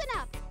right, listen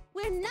up.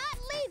 We're not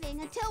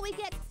leaving until we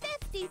get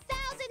 50,000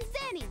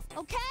 zenny,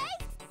 okay?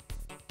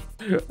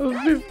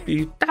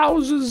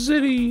 50,000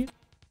 zenny.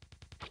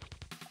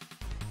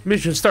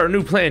 Mission start,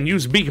 new plan.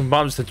 Use beacon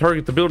bombs to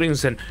target the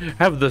buildings and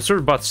have the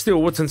Surbots steal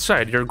what's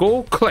inside. Your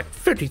goal, collect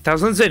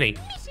 50,000 zenny.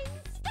 Mission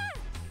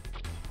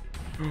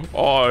start.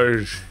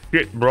 Oh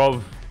shit,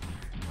 bro.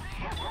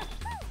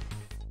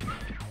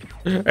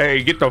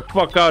 Hey, get the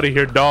fuck out of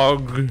here,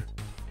 dog.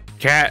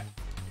 Cat.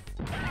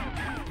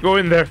 Go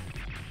in there.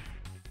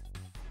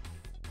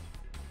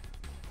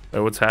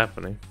 Hey, what's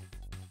happening?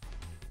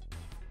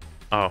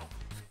 Oh,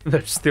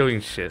 they're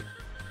stealing shit.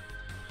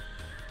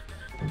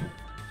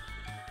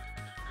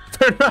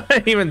 They're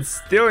not even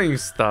stealing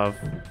stuff.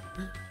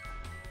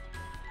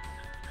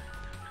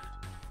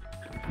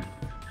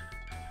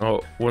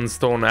 Oh, one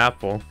stolen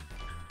apple.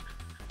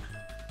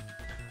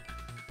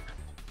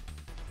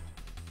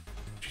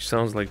 She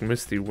sounds like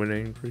Misty when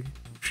angry.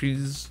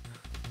 She's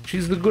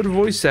the good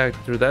voice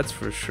actor, that's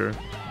for sure.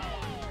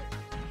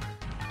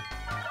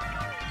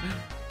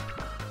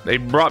 They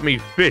brought me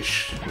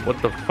fish.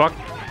 What the fuck?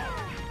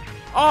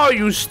 Oh,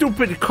 you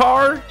stupid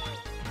car!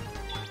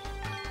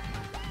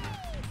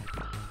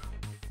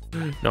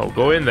 No,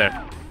 go in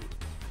there.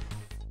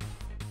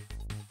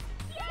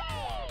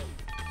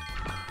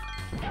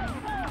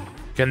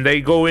 Can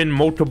they go in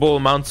multiple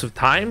amounts of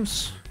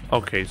times?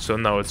 Okay, so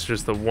no, it's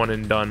just a one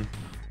and done.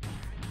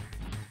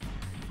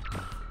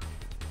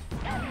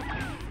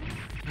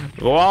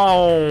 Go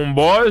on,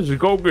 boys,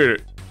 go get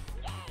it.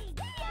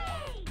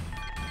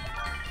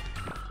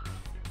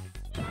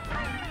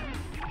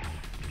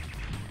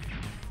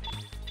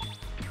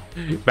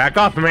 Back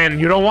off, man.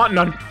 You don't want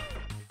none.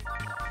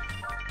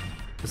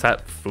 Is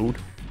that food?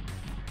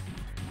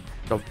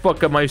 The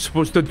fuck am I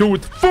supposed to do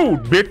with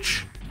food,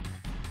 bitch?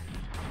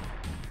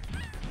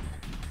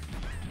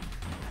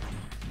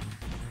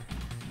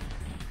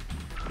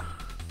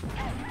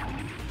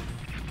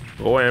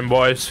 Go in,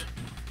 boys.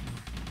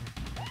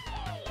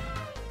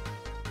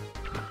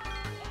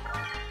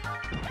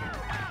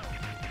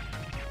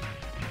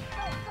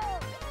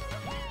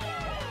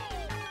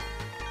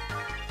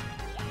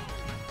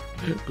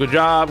 Good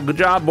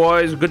job,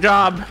 boys. Good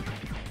job.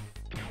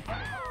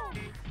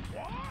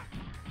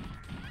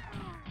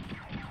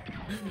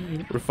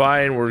 We're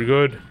fine. We're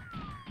good.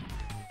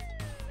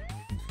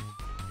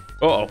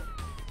 Uh-oh.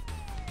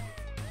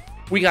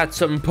 We got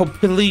some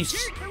police.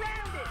 You're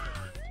surrounded.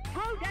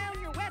 Throw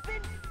down your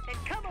weapons and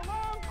come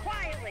along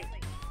quietly.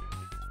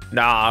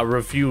 Nah, I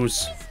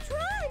refuse. Miss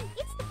Tron,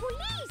 it's the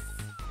police.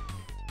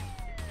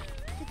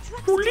 The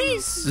truck's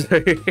Police! Looks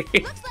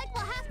like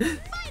we'll have to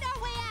fight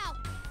our way out.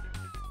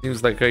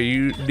 Seems like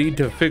you need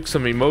to fix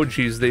some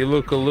emojis. They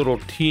look a little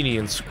teeny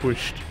and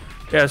squished.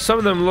 Yeah, some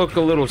of them look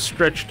a little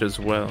stretched as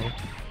well.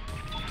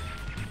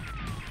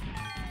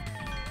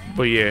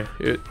 But yeah,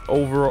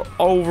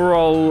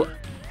 overall,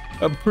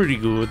 pretty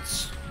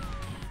goods.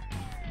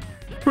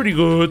 Pretty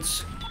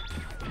goods.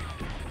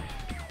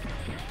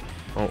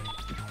 Oh,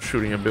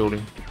 shooting a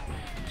building.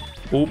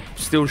 Oh,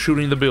 still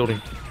shooting the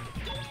building.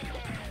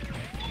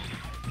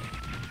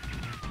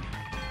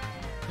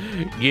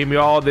 Give me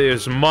all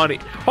this money.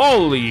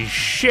 Holy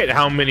shit,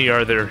 how many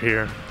are there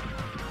here?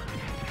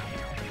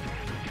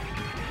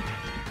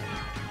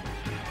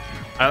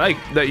 I like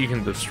that you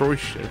can destroy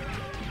shit.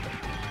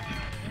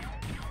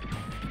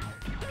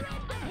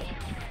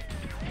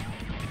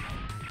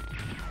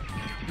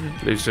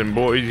 Listen,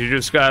 boys, you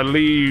just gotta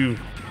leave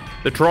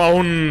the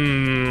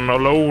Tron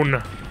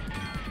alone.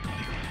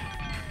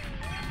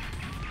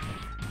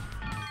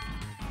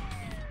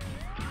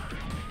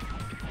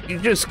 You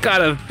just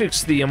gotta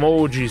fix the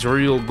emojis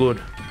real good.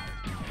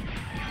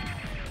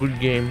 Good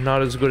game,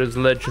 not as good as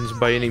Legends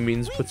by any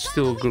means, but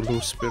still a good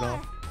little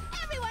spin-off.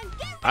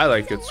 I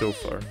like it so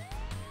far.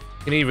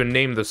 You can even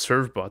name the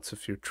serve bots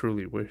if you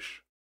truly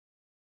wish.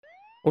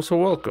 Also,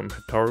 welcome,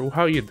 Hitaru.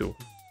 How you do?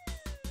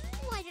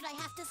 Why did I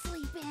have to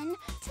sleep in?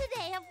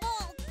 Today of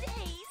all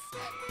days.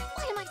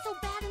 Why am I so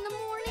bad in the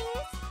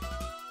mornings?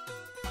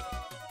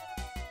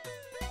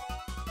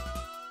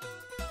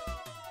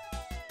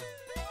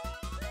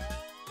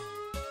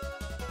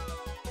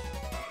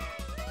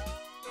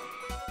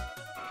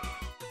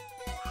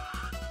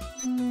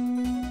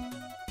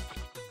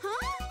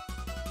 Huh?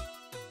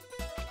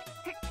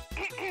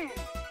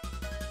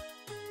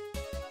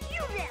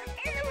 You there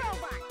in the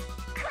robot.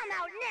 Come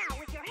out now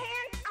with your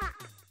hands up.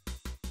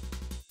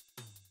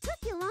 Took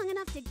you long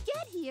enough to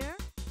get here.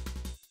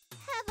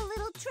 Have a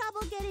little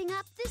trouble getting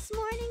up this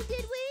morning,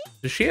 did we?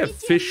 Does she have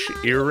Did your fish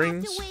mommy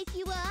earrings? have to wake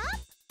you up?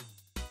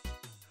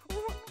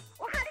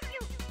 Well, how did you...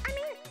 I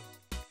mean...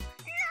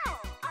 No,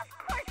 of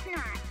course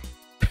not.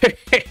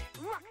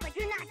 Looks like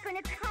you're not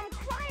gonna come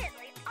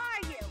quietly,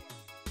 are you?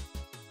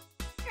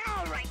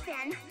 All right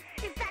then,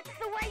 if that's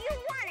the way you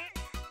want it.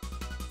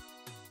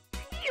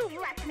 You've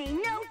left me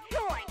no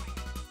choice.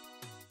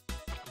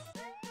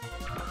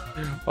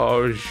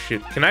 Oh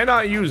shit, can I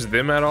not use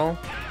them at all?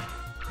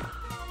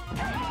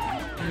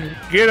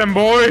 Get them,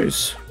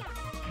 boys!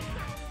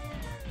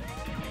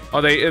 Oh,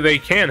 they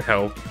can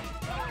help.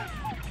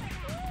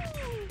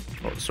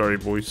 Oh, sorry,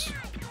 boys.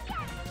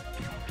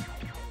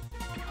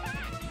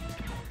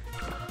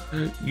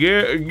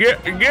 Get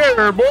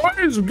her,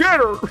 boys! Get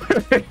her!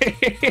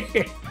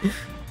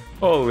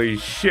 Holy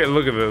shit,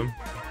 look at them.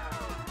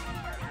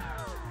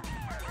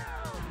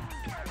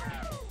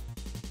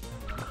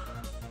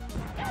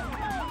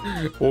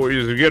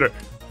 Boys, get her.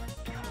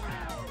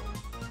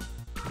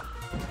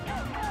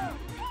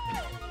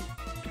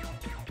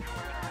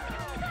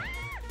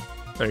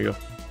 There you go.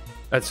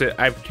 That's it.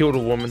 I've killed a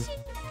woman.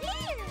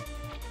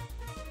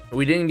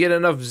 We didn't get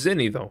enough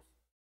Zinni, though.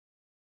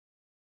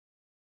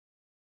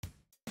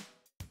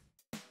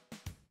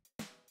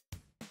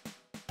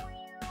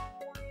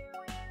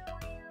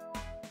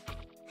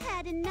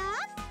 Had enough?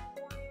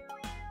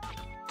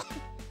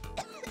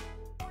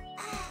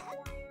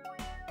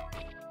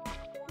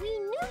 We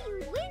knew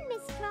you'd win,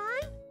 Miss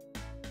Tron.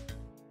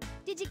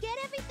 Did you get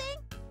everything?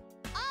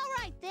 All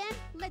right, then.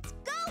 Let's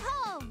go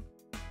home.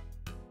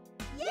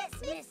 Yes,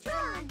 Miss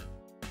Tron.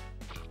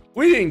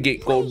 We didn't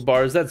get gold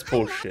bars. That's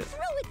bullshit. I'm not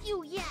through with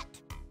you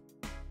yet.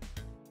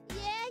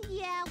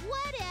 Yeah,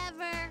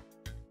 whatever.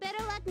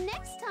 Better luck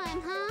next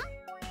time, huh?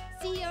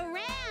 See you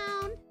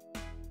around.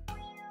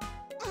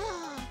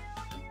 Ugh,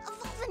 of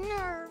all the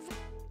nerve.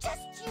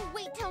 Just you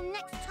wait till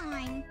next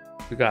time.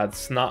 We got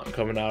snot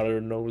coming out of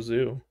her nose,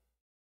 ew.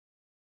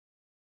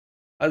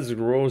 That's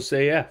gross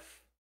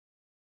AF.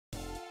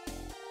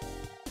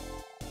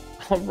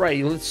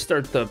 Alright, let's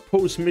start the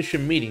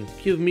post-mission meeting.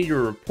 Give me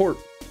your report,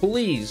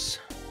 please.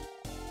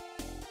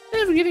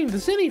 After getting the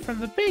Zinni from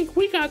the bank,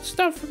 we got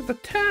stuff from the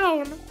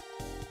town.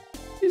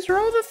 These are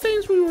all the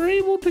things we were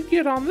able to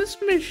get on this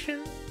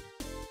mission.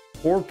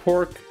 4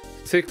 pork,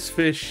 6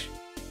 fish,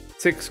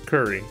 6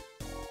 curry.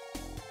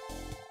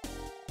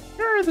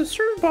 Here are the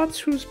Servbots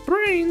whose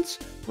brains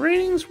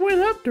ratings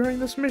went up during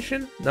this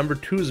mission. Number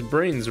 2's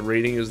brains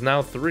rating is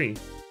now 3.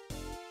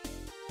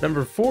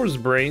 Number 4's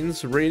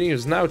brains rating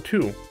is now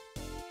 2.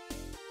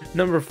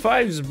 Number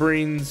 5's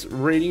brains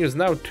rating is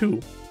now 2.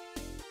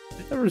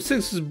 Number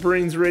 6's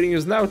brains rating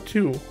is now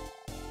 2. Here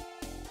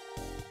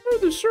are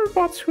the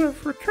Servbots who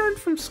have returned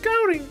from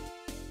scouting.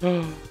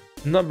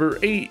 Number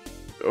 8,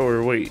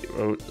 or wait,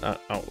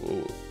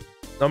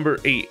 number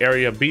 8,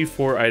 area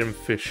B4 item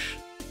fish.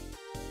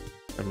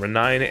 Number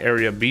 9,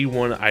 area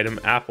B1 item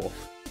apple.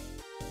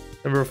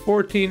 Number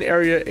 14,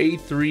 area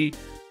A3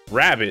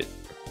 rabbit.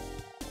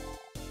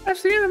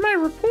 That's the end of my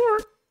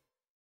report.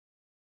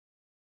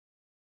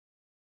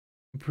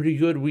 Pretty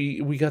good.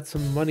 We got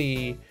some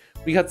money.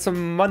 We got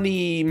some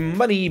money,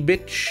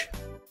 bitch.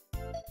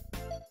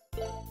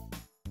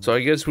 So I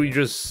guess we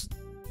just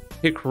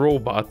pick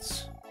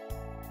robots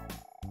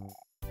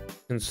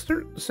and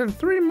send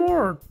 3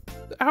 more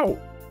out.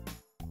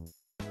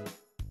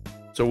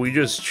 So we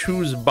just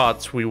choose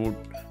bots we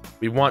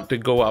want to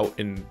go out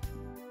and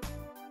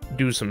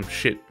do some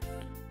shit.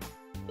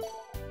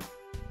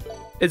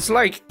 It's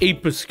like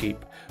Ape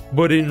Escape,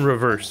 but in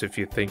reverse if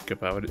you think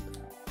about it.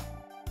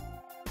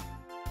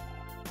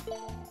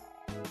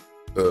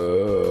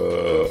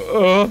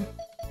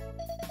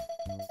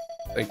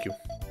 Thank you.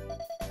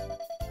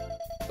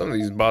 Some of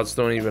these bots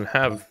don't even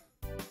have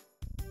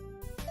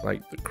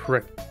like the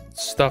correct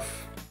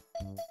stuff.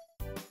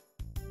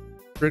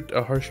 Strict,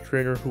 a harsh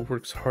trainer who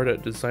works hard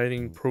at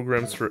designing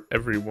programs for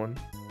everyone.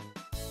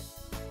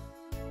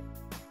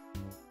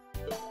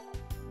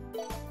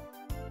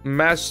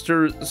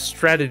 Master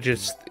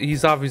strategist.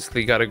 He's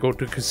obviously got to go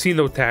to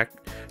Casino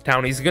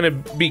Town. He's gonna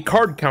be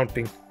card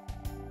counting.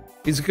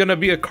 He's gonna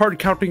be a card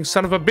counting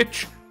son of a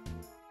bitch.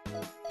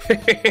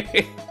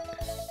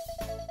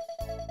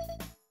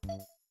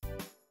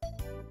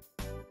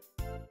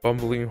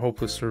 Bumbling,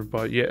 hopeless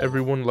Servbot. Yeah,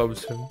 everyone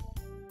loves him.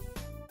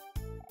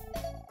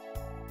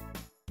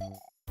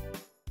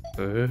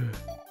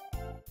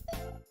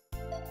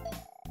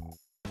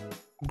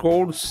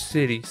 Gold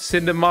City.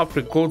 Send him off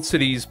to Gold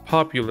City. He's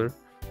popular.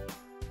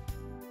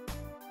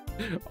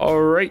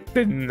 Alright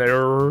then,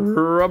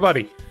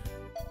 everybody.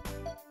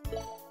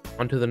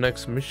 On to the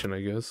next mission,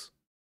 I guess.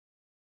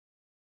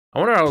 I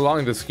wonder how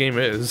long this game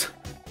is.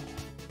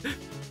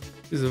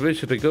 There's a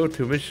mission to go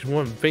to. Mission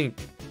 1, Bank.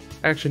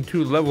 Action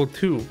 2, Level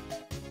 2.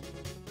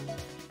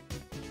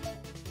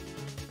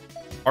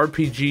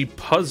 RPG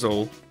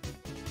Puzzle.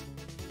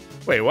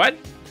 Wait, what?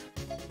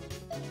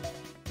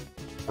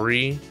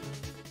 3.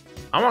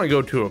 I want to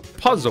go to a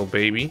puzzle,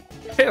 baby.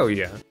 Hell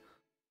yeah.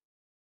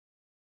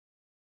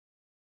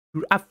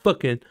 Dude, I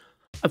fucking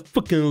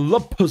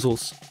love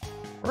puzzles.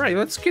 Alright,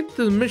 let's get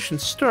the mission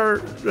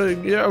started.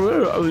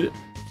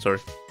 Sorry.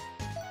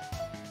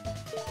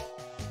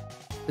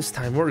 This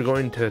time we're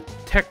going to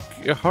Tech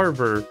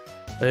Harbor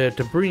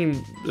to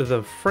bring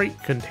the freight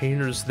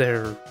containers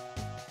there.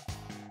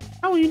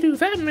 How will you do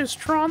that, Miss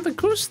Tron? The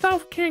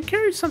Gustav can't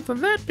carry something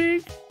that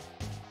big.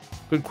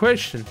 Good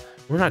question.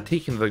 We're not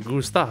taking the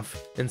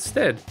Gustav.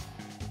 Instead,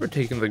 we're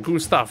taking the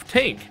Gustav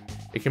tank.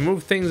 It can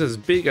move things as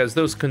big as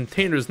those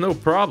containers, no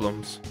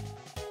problems.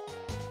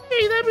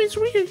 Hey, that means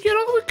we can get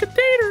all the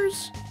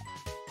containers.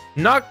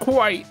 Not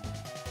quite.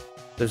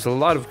 There's a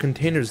lot of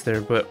containers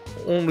there, but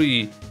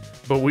we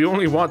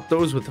only want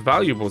those with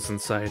valuables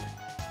inside.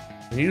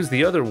 And use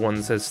the other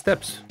ones as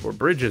steps or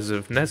bridges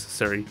if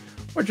necessary,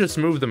 or just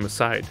move them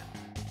aside.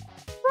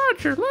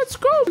 Roger, let's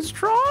go, Miss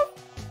Tron.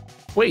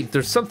 Wait,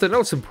 there's something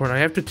else important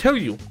I have to tell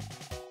you.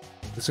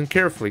 Listen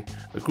carefully.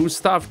 The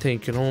Gustav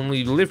tank can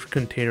only lift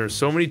containers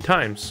so many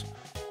times.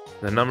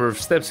 The number of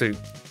steps it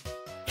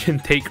can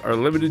take are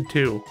limited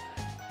too.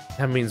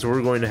 That means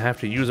we're going to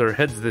have to use our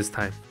heads this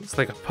time. It's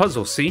like a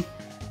puzzle, see?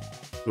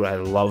 Do I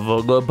love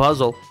a good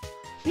puzzle?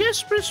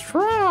 Yes, Miss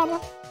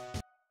Tron.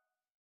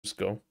 Let's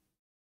go.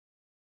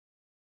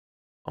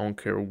 I don't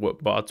care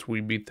what bots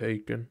we be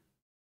taking.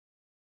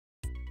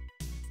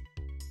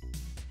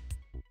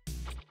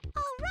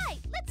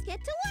 Alright, let's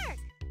get to work.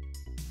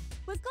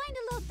 We're going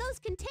to load those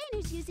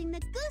containers using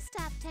the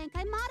Gustav tank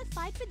I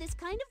modified for this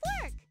kind of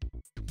work.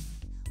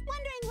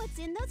 Wondering what's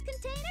in those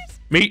containers?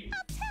 Meat.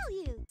 I'll tell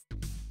you.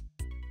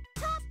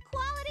 Top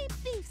quality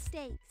beef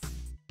steaks.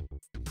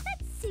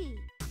 Let's see.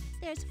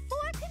 There's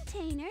 4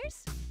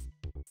 containers.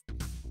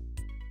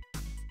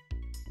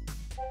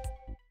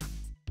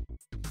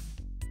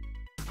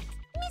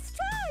 Miss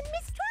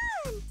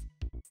Tron!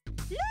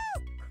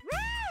 Look,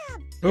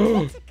 crab!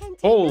 It's a container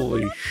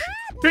Holy full of shit,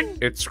 crab meat.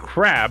 it's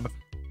crab.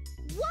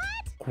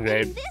 What?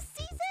 Crab. In this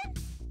season?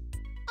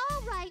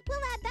 All right,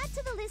 we'll add that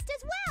to the list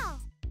as well.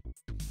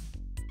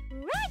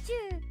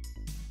 Roger.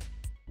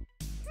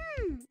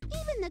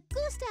 Even the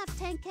Gustav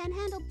tank can't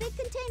handle big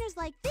containers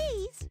like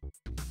these.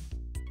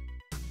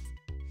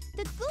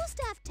 The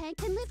Gustav tank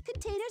can lift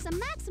containers a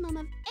maximum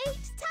of 8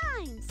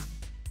 times.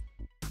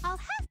 I'll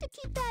have to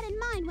keep that in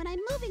mind when I'm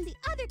moving the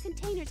other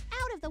containers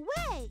out of the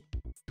way.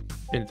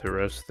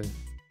 Interesting.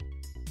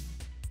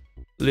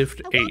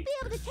 Lift I 8. won't be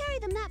able to carry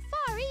them that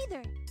far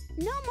either.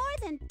 No more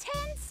than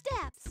 10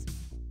 steps.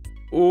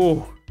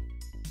 Oh.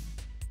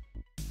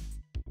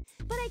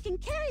 But I can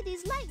carry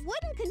these light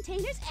wooden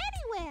containers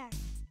anywhere.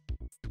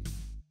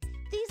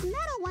 These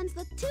metal ones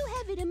look too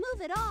heavy to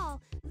move at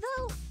all,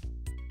 though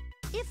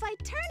if I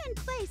turn in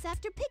place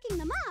after picking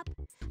them up,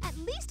 at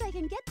least I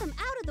can get them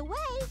out of the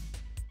way.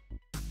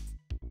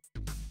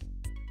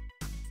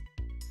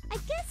 I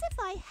guess if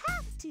I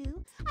have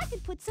to, I can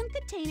put some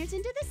containers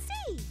into the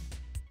sea.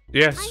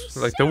 Yes,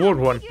 I'm like sure the wood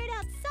I'll one. figure it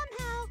out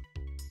somehow.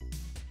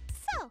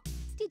 So,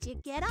 did you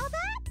get all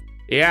that?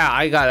 Yeah,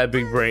 I got a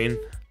big brain.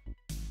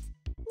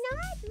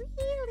 Not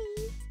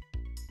really.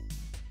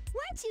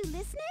 Weren't you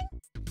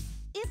listening?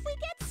 If we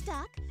get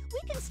stuck, we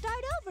can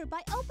start over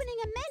by opening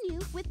a menu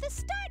with the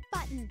start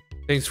button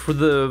Thanks for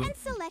the and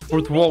selecting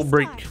fourth wall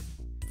break. restart.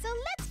 So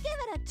let's give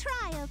it a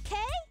try,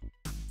 okay?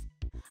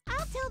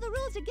 I'll tell the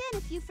rules again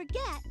if you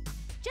forget.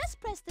 Just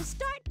press the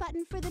start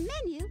button for the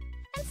menu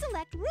and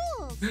select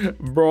rules.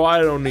 Bro,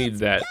 I don't need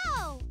that.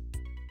 Go!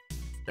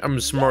 I'm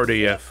smart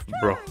AF,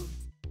 bro.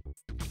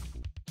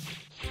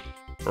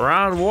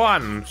 Round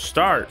 1,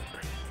 start.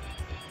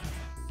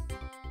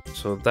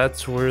 So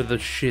that's where the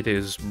shit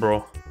is,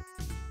 bro.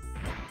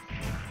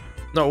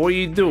 No, what are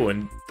you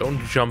doing? Don't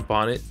jump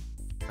on it.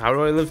 How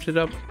do I lift it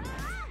up?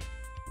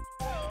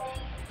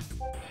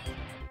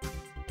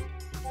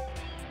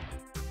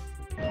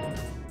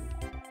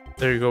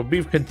 There you go.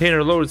 Beef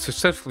container loaded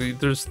successfully.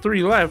 There's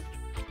 3 left.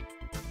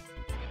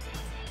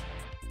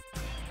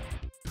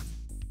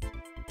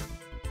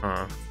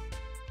 Huh.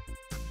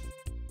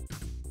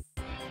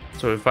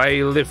 So if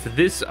I lift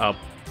this up,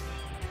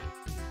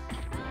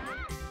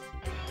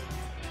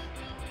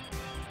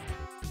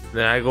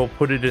 then I go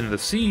put it in the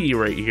sea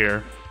right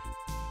here.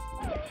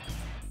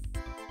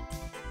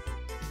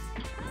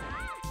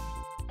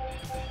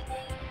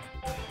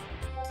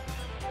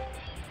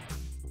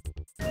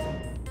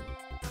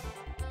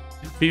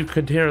 Beef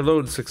container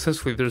loaded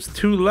successfully. There's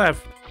 2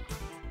 left.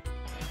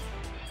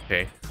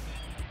 Okay.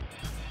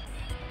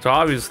 So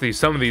obviously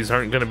some of these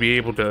aren't going to be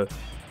able to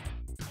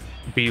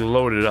be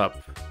loaded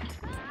up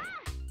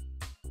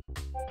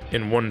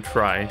in one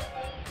try.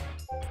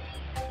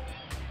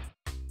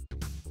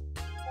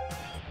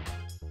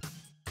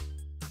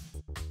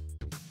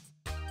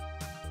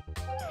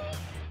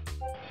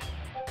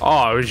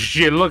 Oh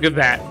shit, look at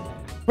that.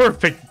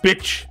 Perfect,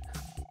 bitch.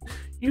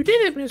 You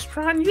did it, Miss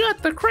Tron. You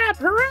got the crab,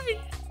 hooray.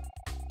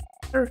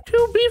 There are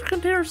 2 beef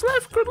containers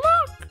left, good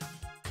luck.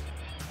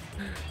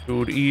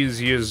 Dude,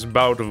 easiest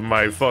bout of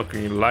my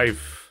fucking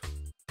life.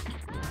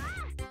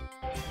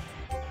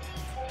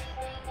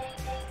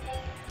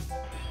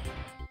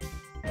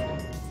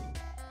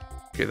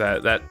 Okay,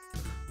 that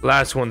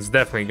last one's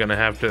definitely gonna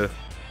have to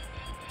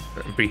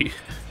be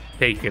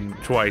taken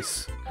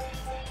twice.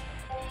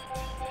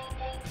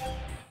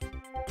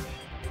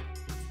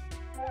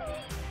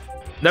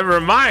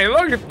 Never mind,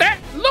 look at that!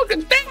 Look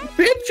at that,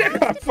 bitch! I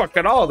got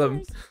fucking all of them.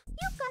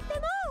 You got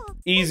them all.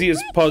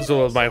 Easiest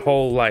puzzle of my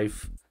whole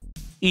life.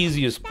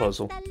 Easiest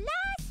puzzle. The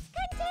last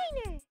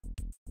container.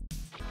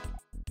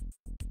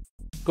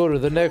 Go to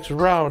the next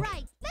round.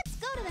 Right, let's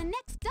go to the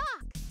next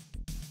dock.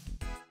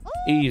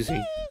 Easy.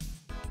 Okay.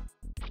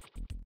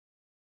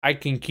 I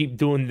can keep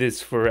doing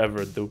this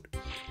forever, dude.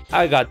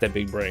 I got the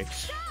big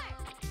brains.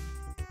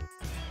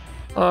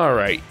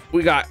 Alright,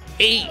 we got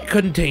 8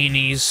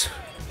 containers.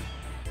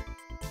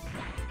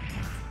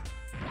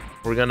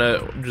 We're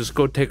gonna just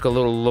go take a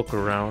little look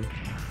around.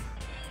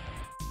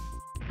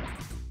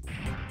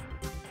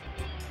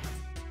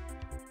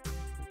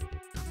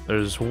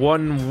 There's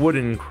 1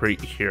 wooden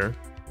crate here.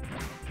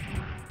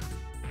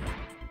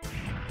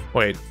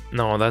 Wait,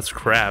 no, that's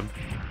crab.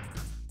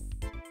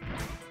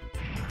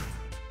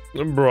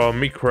 Bro,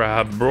 me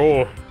crab,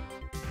 bro.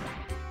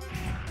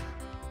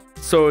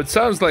 So it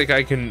sounds like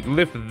I can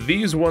lift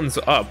these ones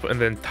up and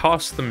then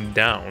toss them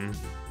down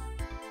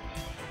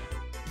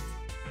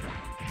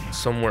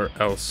somewhere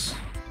else.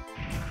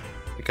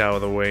 Like out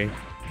of the way.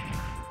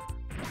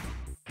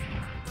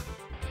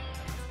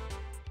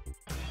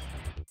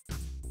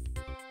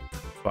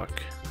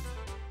 Fuck.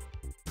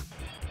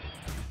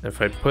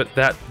 If I put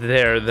that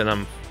there, then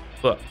I'm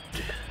fucked.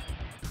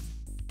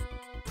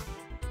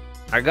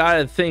 I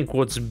gotta think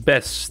what's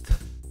best.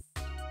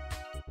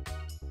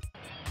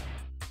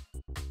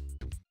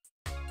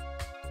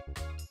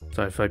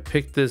 So if I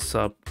pick this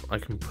up, I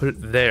can put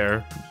it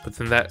there, but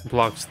then that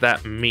blocks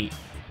that meat.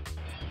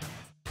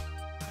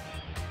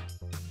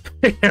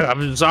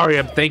 I'm sorry,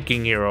 I'm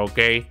thinking here,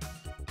 okay?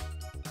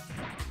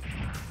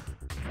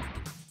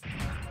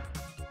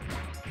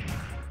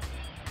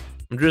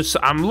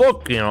 I'm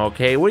looking,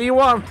 okay? What do you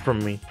want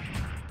from me?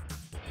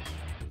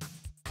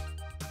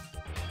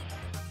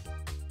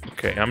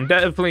 Okay, I'm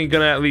definitely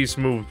gonna at least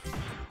move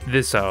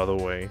this out of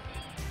the way.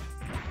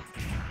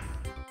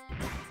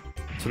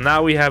 So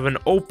now we have an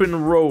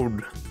open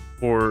road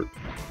for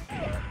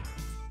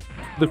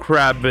the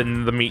crab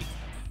and the meat.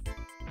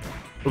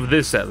 Of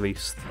this, at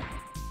least.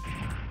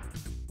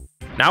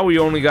 Now we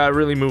only gotta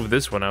really move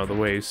this one out of the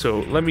way, so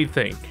let me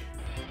think.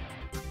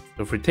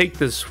 So if we take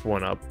this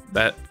one up,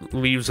 that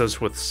leaves us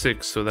with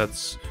 6. So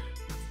that's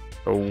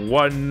a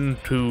 1,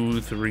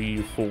 2,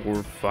 3,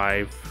 4,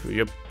 5.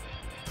 Yep.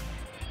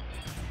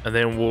 And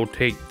then we'll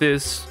take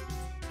this,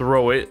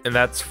 throw it, and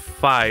that's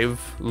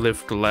 5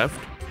 lift left.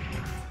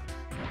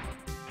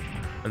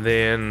 And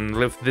then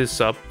lift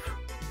this up.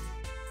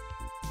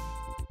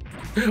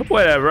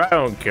 Whatever, I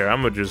don't care.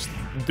 I'm gonna just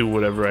do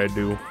whatever I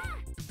do.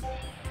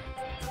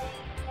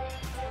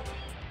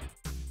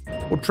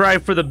 We'll try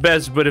for the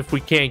best, but if we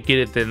can't get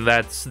it, then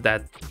that's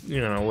that, you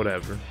know,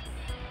 whatever.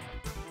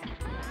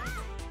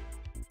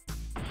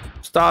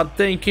 Stop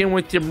thinking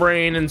with your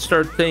brain and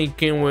start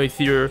thinking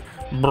with your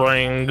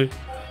brain.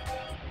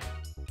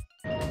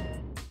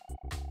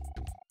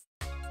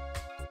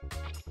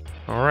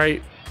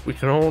 Alright, we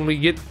can only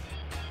get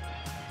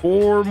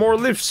 4 more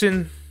lifts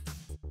in.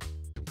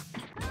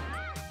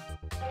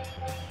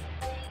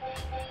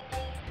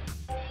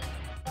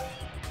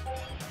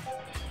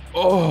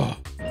 Oh,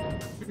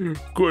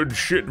 good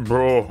shit,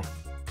 bro.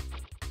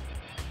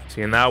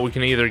 See, now we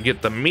can either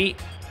get the meat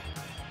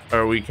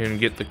or we can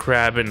get the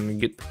crab and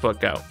get the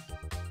fuck out.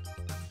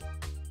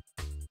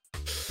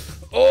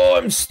 Oh,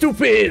 I'm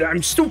stupid.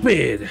 I'm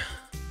stupid.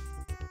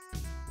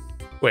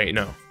 Wait,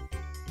 no.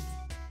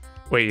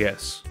 Wait,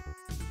 yes.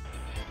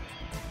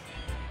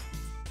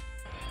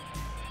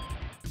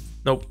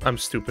 Nope, I'm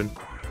stupid.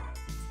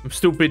 I'm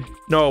stupid.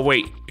 No,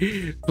 wait.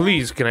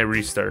 Please, can I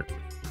restart?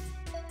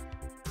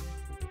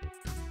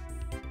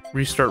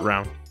 Restart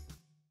round.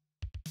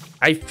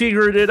 I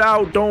figured it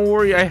out. Don't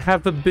worry, I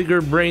have a bigger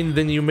brain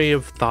than you may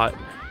have thought.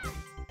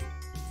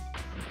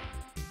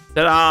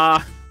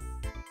 Ta-da!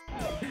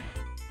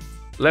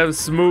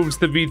 Less moves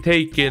to be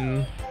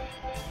taken.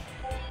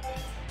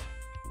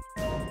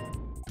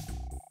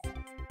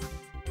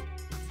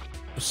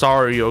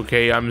 Sorry,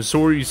 okay? I'm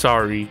sorry.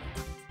 Stop.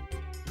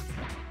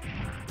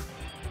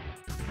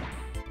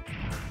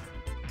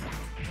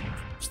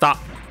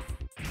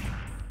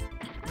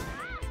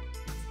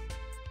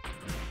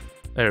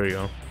 There we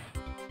go.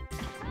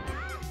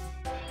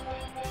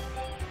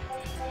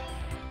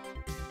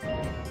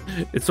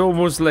 It's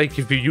almost like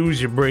if you use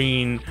your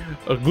brain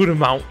a good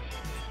amount,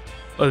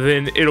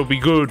 then it'll be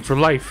good for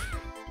life.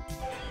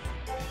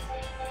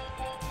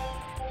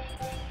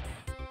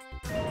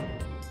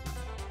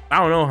 I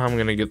don't know how I'm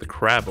gonna get the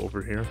crab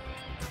over here.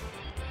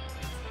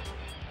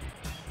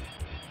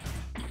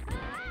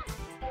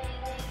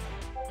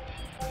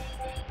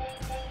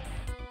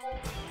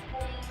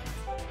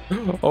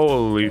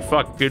 Holy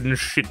fucking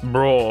shit,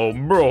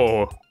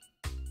 bro.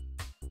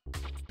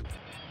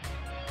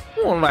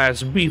 One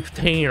last beef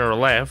tainer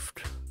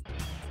left.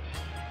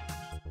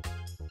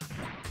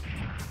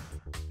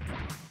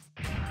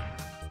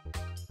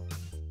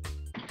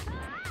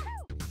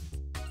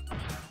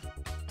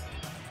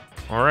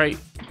 Alright,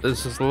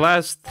 this is the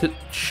last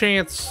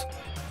chance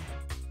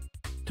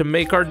to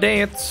make our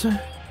dance.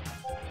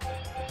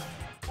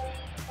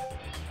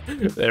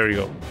 There we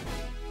go.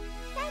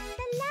 That's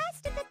the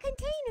last of the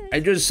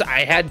containers.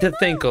 I had to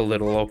think a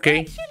little,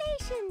 okay?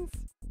 Congratulations.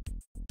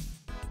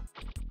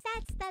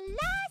 That's the last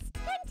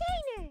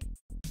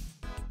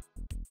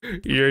container.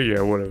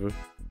 Yeah, whatever.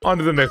 On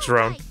to the next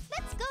round. Right,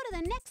 let's go to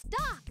the next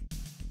dock.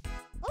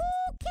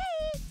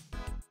 Okay.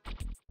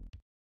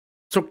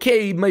 It's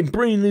okay, my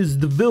brain is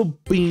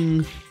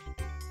developing.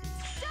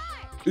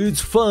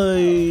 It's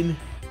fine.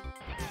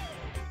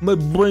 My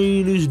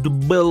brain is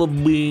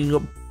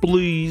developing,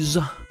 please.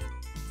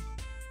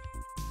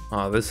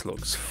 Oh, this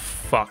looks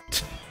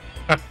fucked.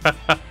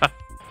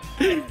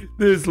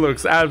 This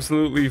looks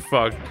absolutely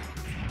fucked.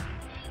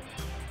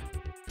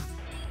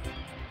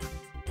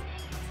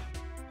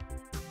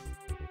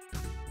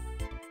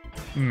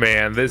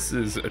 Man, this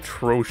is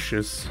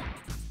atrocious.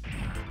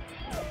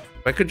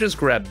 If I could just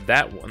grab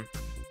that one,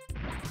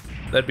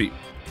 that'd be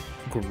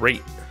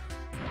great.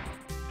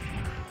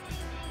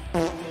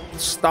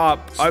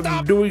 Stop.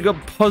 I'm doing a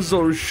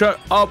puzzle. Shut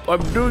up.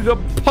 I'm doing a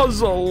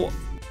puzzle.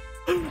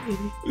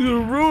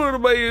 You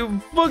ruined my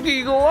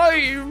fucking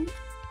life.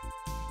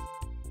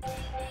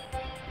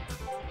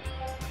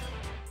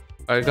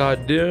 I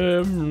got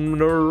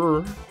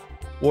dinner.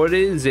 What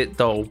is it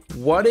though?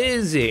 What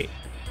is it?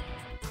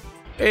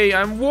 Hey,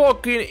 I'm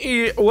walking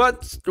in.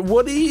 What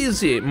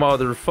is it,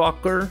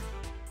 motherfucker?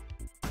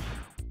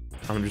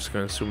 I'm just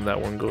gonna assume that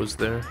one goes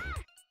there.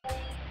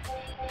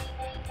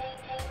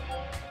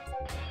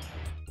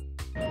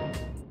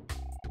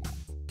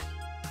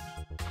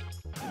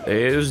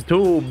 There's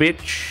 2,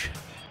 bitch.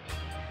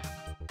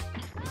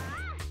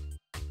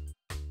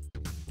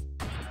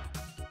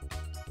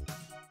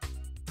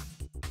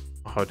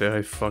 Oh, did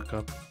I fuck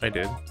up? I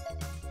did.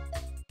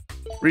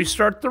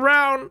 Restart the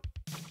round.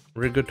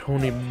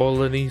 Rigatoni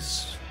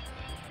bolognese.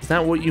 Is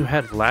that what you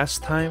had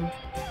last time?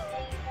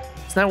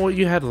 Is that what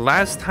you had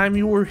last time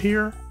you were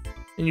here?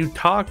 And you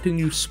talked and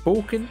you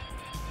spoken?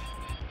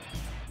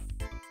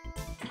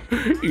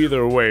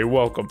 Either way,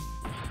 welcome.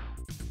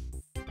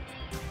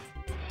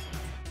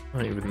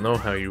 I don't even know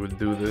how you would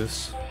do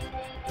this.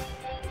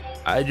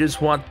 I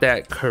just want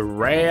that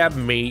crab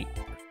meat.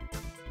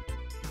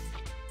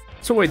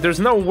 So wait, there's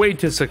no way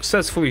to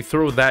successfully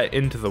throw that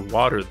into the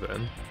water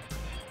then?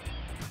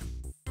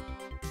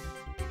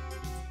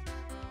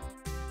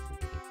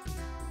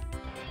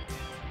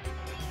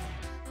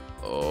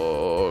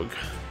 Og.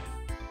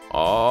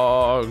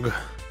 Og.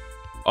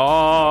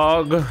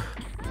 Og.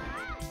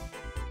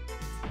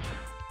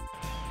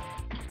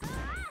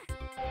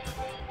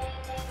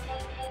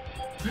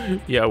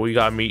 Yeah, we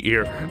got meat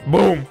here.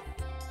 Boom!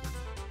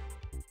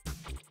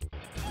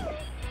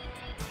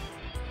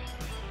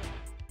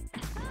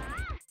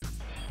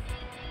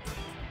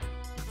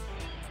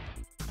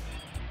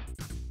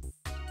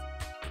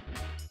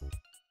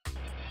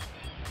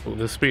 Will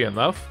this be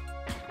enough?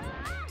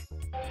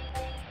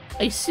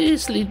 I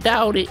seriously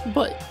doubt it,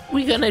 but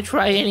we're gonna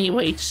try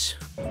anyways.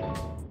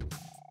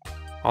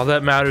 All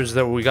that matters is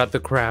that we got the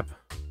crab.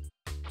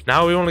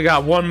 Now we only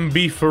got one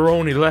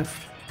beefaroni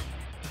left.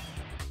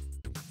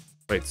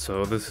 Wait,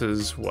 so this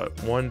is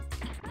what, one?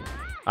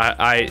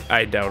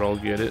 I doubt I'll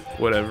get it.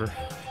 Whatever.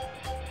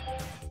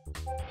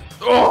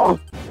 Oh!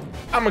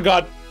 Oh my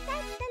god!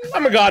 Oh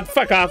my god,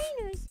 fuck off!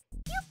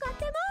 You've got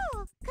them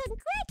all!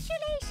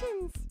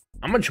 Congratulations!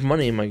 How much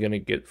money am I gonna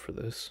get for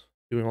this?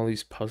 Doing all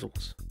these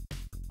puzzles.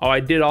 Oh, I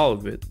did all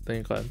of it,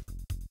 thank god.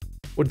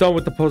 We're done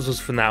with the puzzles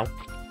for now.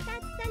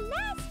 That's the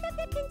last of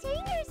the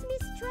containers,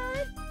 Miss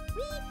Tron.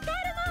 We've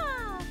got them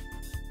all!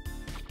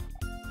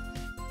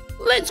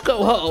 Let's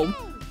go home. Hey,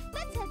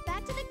 let's head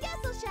back to the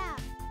castle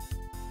shaft.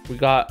 We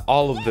got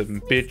all of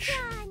them, bitch.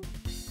 Tron.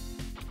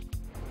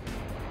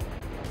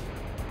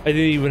 I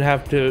didn't even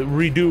have to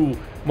redo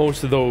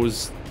most of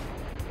those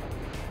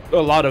a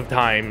lot of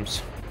times.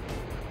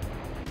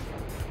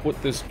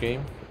 What this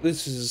game?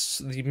 This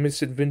is the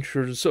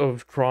Misadventures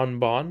of Tron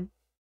Bonne.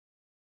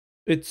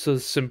 It's a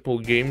simple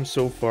game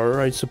so far,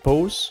 I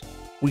suppose.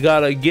 We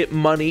gotta get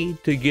money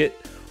to get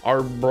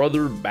our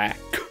brother back.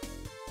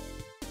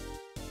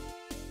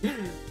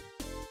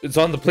 It's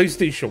on the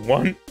PlayStation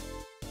 1.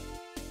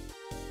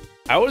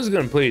 I was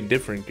gonna play a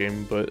different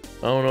game, but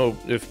I don't know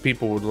if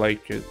people would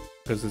like it.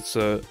 Because it's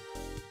a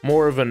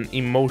more of an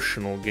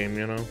emotional game,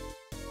 you know?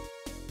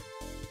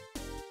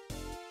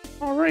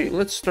 Alright,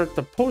 let's start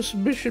the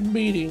post-mission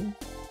meeting.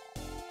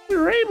 We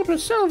were able to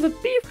sell the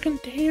beef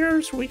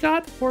containers we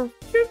got for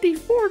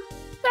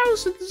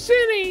 54,000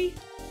 zenny.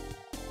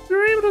 We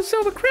were able to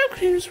sell the crab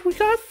containers we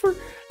got for an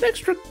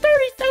extra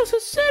 30,000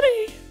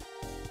 zenny.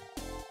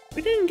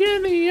 We didn't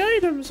get any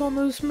items on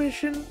this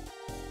mission.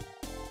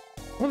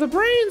 Well, the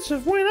brains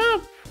have went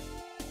up.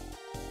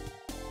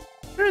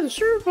 They're the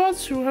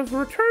survivors who have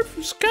returned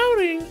from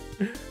scouting.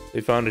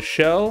 They found a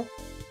shell.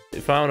 They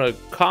found a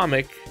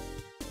comic.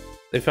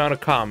 They found a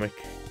comic.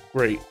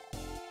 Great.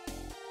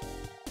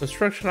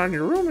 Construction on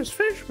your room is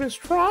finished, Miss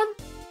Tron.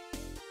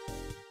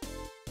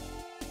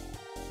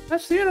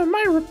 That's the end of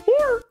my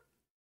report.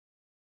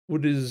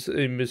 What is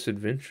a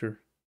misadventure?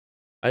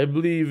 I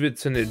believe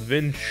it's an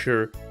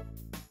adventure.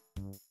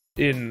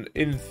 In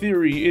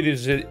theory, it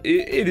is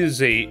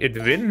a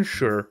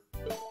adventure.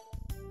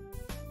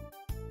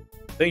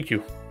 Thank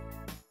you.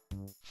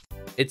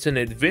 It's an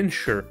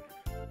adventure,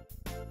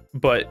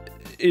 but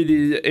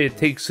it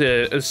takes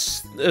a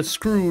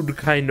screwed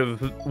kind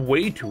of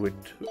way to it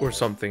or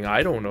something.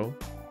 I don't know.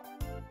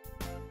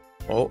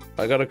 Oh,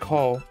 I got a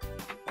call.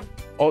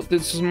 Oh,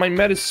 this is my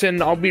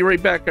medicine. I'll be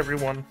right back,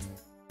 everyone.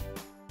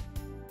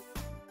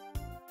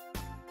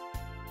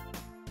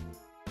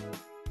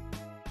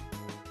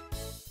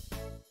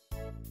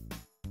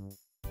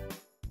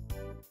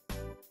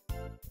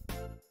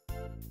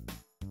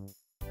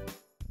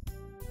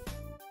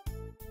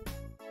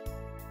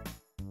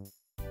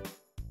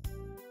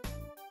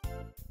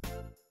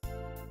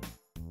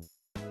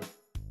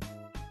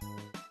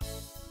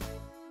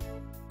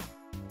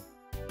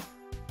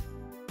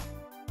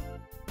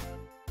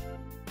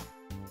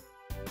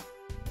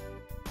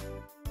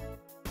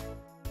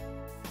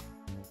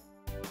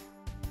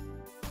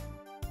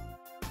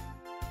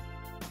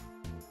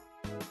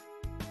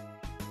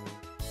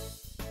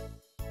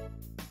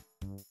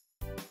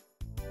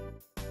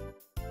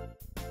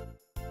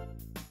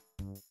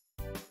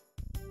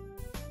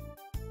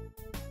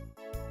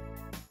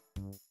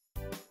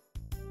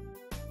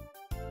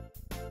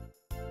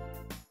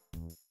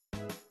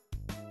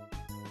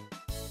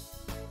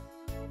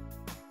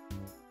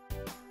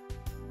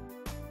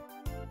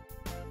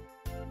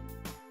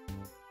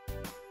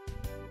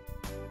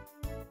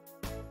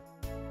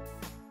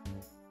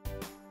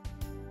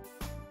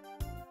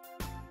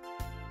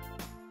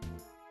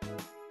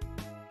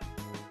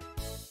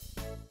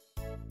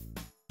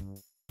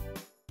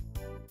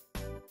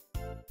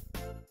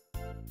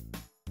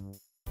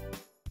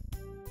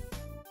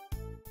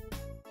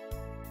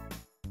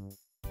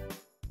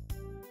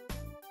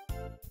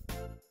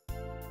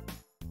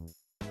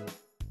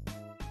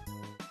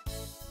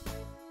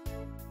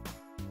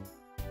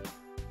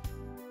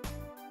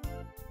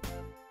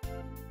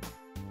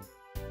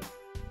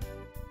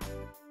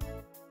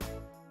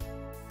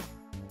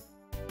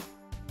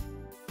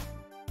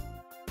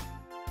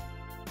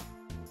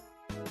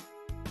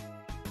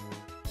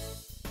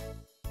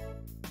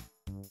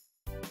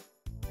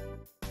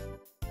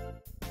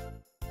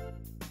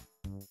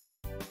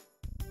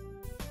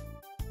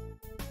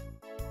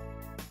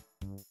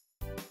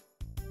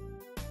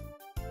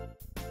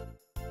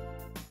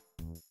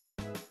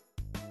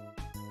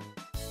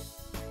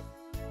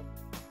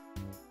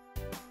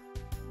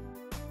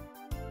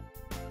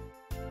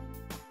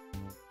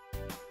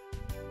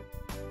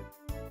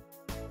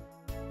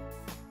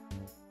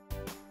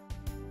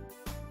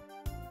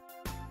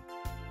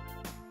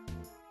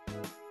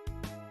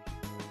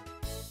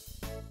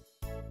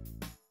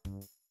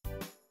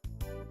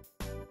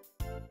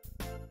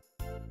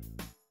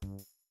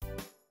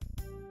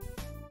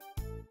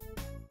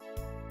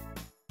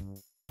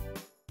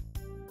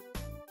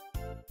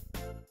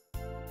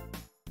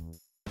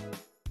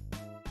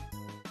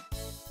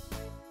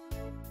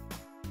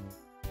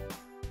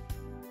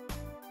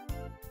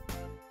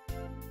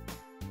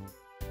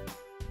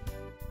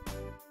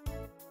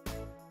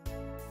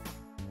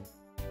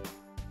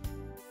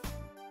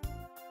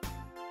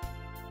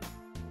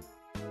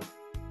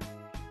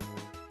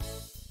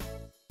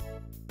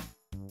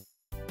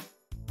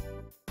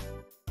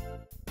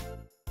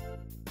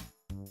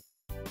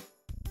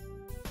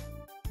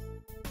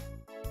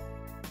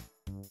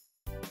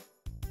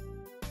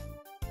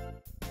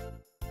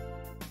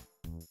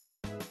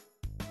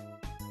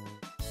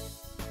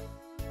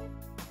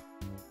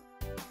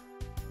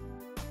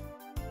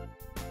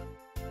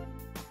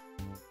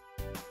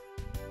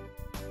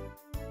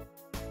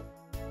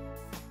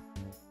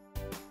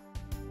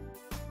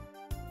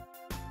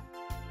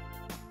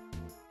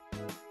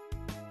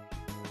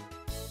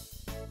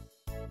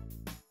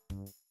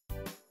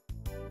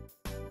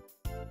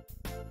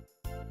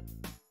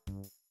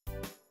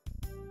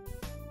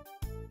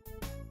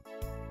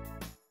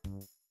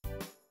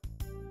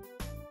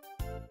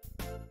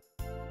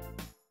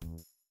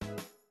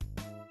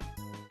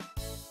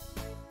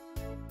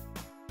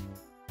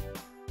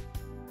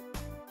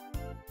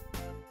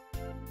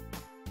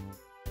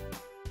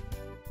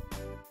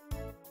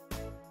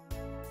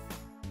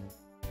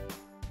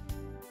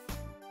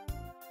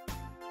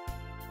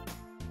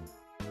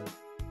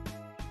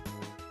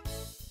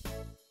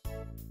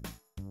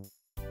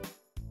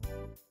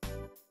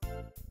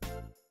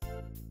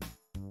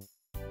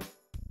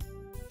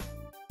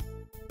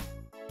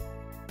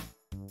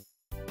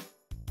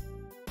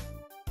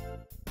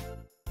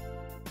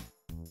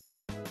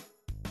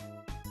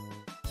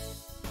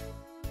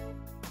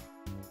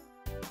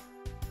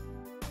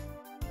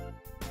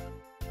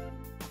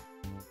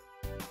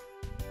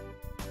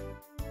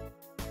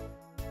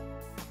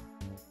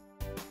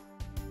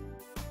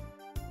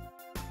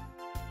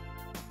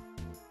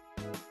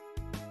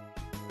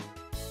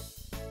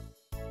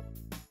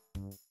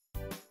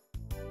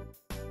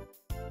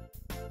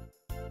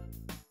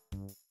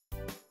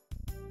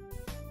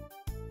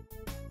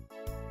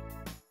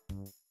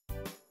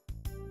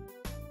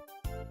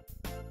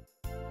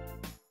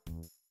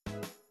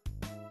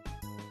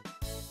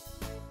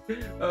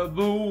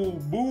 Boo,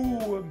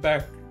 boo, I'm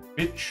back,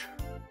 bitch.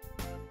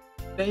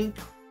 Thank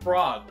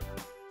Frog.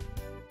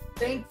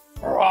 Thank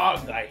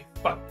Frog I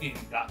fucking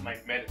got my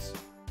medicine.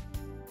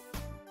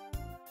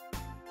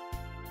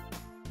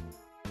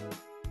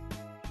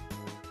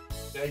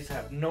 You guys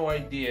have no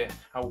idea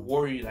how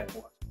worried I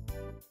was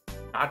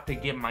not to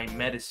get my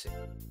medicine.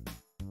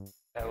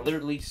 That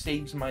literally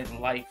saves my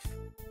life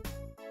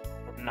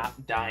from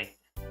not dying.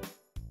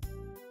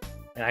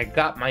 And I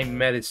got my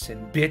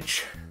medicine,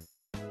 bitch.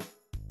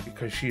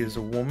 Because she is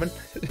a woman.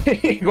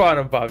 Go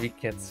on, Bob, you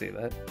can't say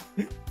that.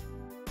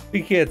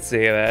 You can't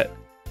say that.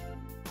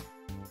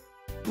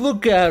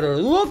 Look at her,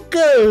 look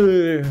at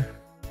her!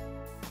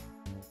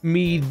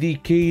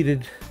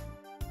 Medicated.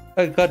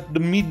 I got the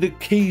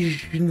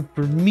medication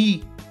for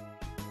me.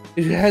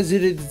 It has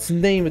it in its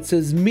name, it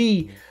says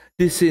me.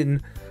 This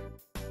in.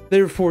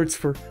 Therefore, it's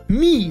for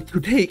me to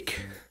take.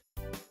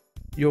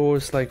 Yo,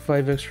 it's like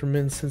 5 extra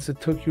minutes since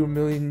it took you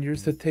 1,000,000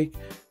 years to take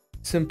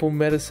simple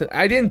medicine.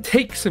 I didn't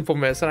take simple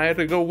medicine. I had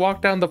to go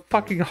walk down the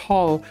fucking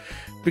hall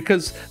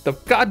because the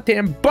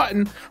goddamn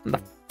button on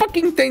the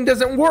fucking thing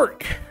doesn't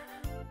work.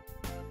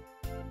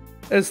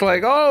 It's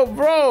like, oh,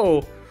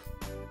 bro,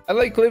 I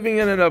like living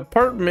in an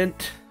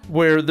apartment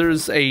where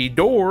there's a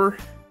door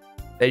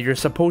that you're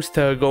supposed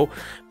to go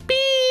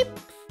beep.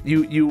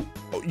 You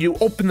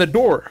open the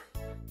door.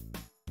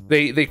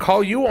 They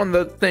call you on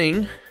the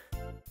thing,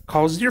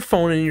 calls your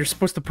phone, and you're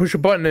supposed to push a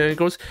button and it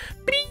goes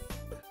beep.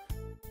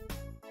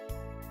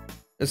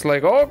 It's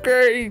like,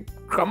 okay,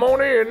 come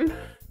on in.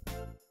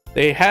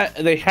 They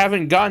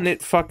haven't gotten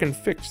it fucking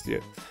fixed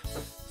yet.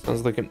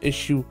 Sounds like an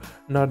issue,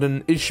 not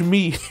an issue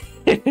me.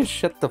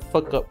 Shut the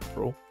fuck up,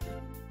 bro.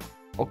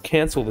 I'll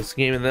cancel this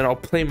game and then I'll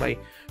play my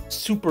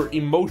super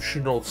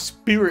emotional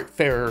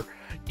Spiritfarer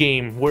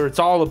game where it's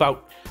all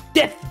about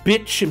death,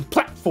 bitch, and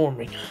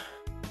platforming.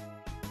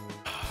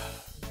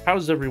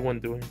 How's everyone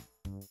doing?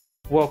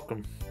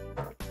 Welcome.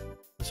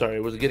 Sorry, I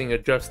was getting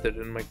adjusted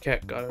and my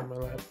cat got in my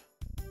lap.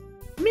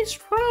 Miss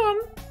Tron,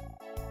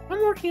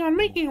 I'm working on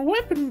making a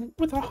weapon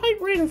with a high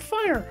rate of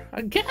fire.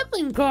 A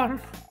Gatling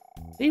gun.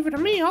 Leave it to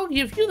me, I'll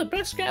give you the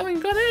best Gatling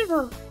gun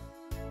ever.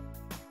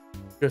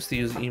 Just to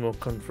use emo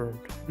confirmed.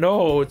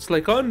 No, it's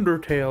like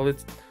Undertale.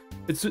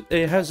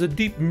 It has a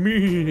deep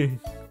meaning.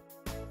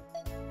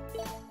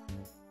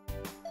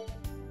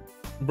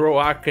 Bro,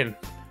 I can.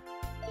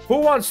 Who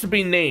wants to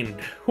be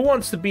named? Who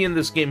wants to be in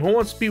this game? Who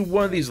wants to be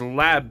one of these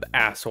lab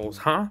assholes,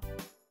 huh?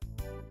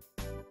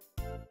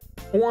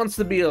 Who wants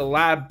to be a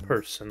lab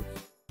person?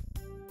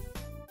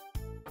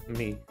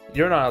 Me.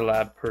 You're not a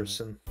lab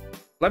person.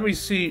 Let me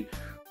see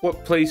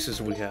what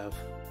places we have.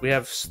 We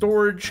have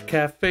storage,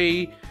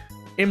 cafe,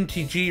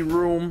 MTG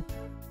room,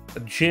 a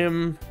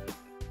gym,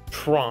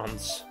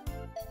 Trons.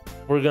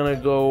 We're gonna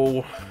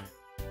go.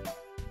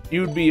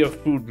 You'd be a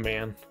food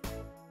man.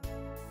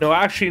 No,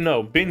 actually,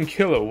 no. Bin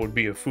Killer would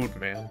be a food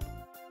man.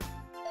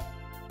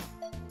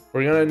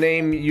 We're gonna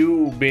name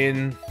you,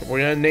 Bin. We're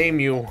gonna name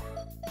you.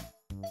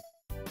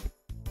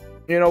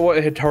 You know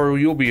what, Hitaru?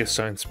 You'll be a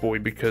science boy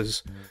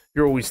because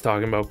you're always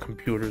talking about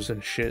computers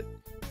and shit.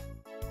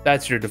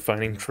 That's your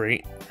defining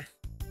trait.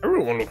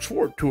 Everyone looks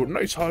forward to a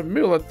nice hot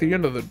meal at the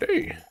end of the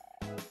day.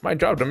 My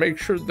job to make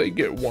sure they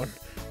get one.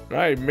 And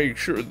I make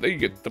sure they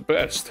get the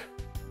best.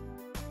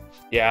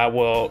 Yeah,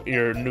 well,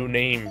 your new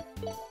name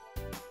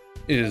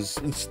is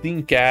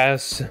Stink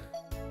Ass.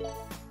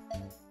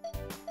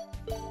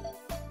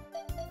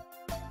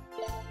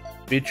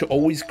 Bitch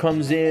always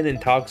comes in and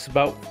talks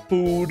about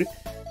food.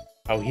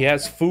 How he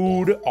has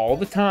food all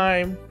the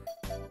time.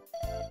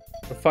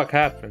 What the fuck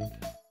happened?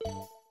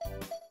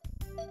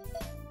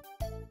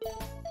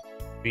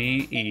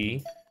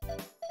 BE.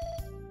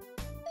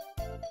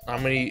 How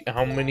many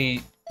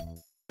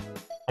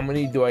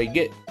do I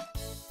get?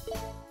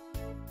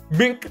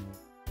 Bink.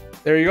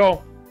 There you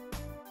go.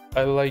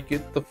 I like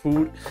it, the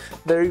food.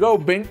 There you go,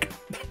 Bink.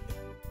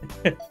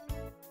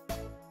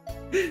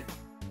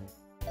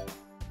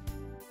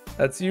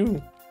 That's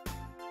you.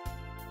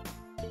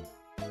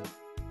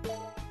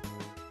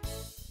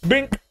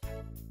 Bink.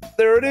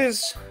 There it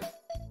is.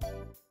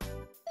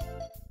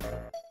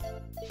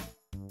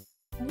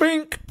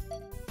 Bink.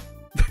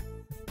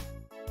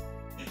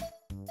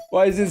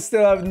 Why does it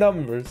still have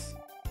numbers?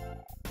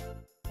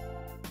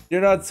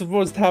 You're not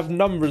supposed to have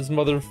numbers,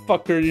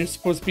 motherfucker. You're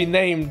supposed to be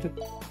named.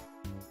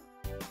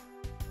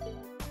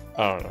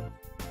 I don't know.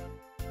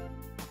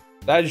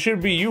 That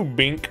should be you,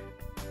 Bink.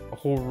 A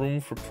whole room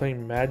for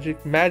playing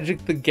Magic?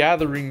 Magic the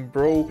Gathering,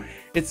 bro.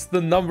 It's the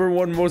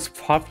 #1 most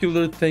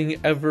popular thing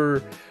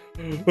ever.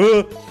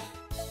 You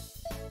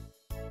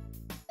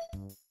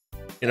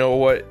know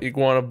what,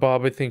 Iguana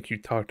Bob? I think you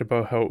talked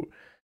about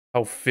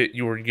how fit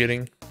you were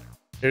getting.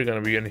 You're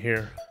gonna be in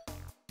here.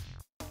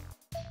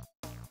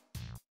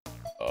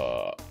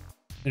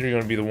 You're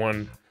gonna be the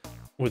one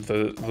with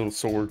the little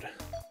sword.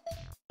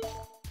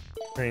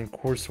 Train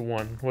course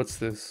 1. What's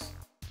this?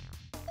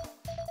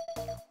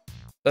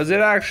 Does it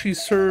actually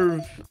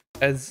serve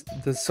as...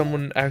 Does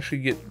someone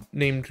actually get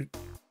named...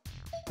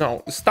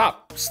 No,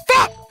 stop!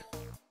 Stop!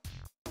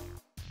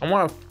 I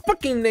want to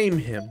fucking name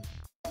him.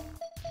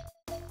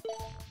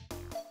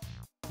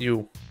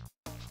 You.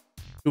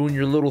 Doing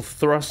your little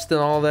thrust and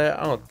all that?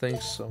 I don't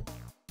think so.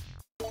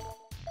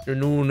 Your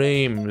new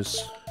name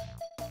is...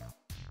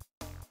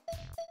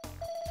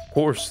 Of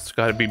course, it's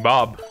gotta be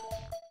Bob.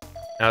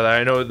 Now that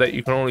I know that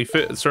you can only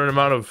fit a certain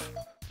amount of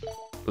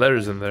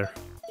letters in there.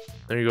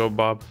 There you go,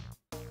 Bob.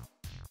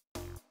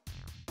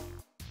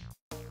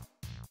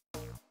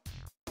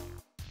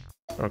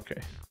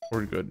 Okay,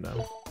 we're good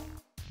now.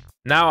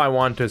 Now I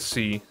want to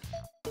see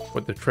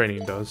what the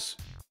training does.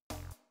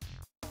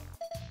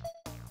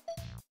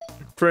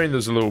 Train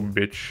this little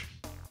bitch.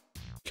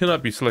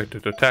 Cannot be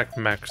selected. Attack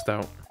maxed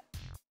out.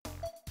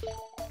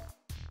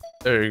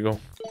 There you go.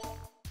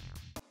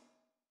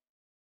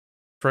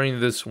 Train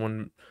this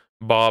one,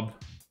 Bob.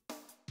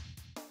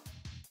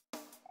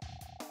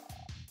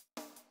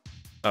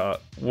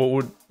 What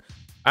would...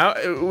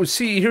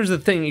 see, here's the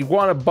thing.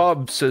 Iguana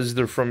Bob says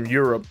they're from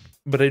Europe,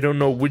 but I don't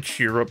know which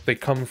Europe they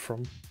come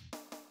from.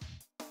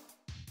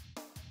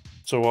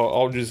 So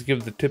I'll just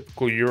give the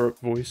typical Europe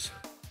voice.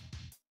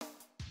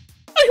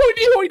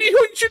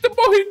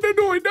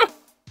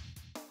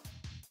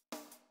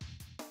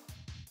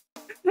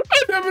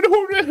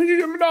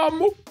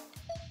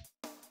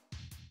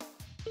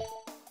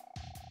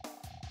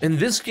 In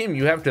this game,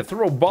 you have to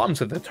throw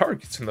bombs at the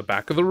targets in the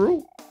back of the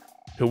room.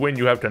 To win,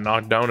 you have to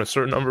knock down a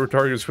certain number of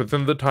targets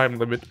within the time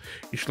limit.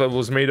 Each level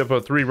is made up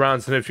of 3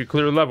 rounds, and if you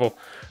clear a level,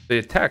 the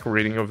attack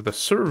rating of the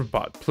serve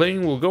bot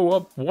playing will go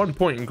up 1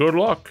 point. Good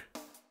luck.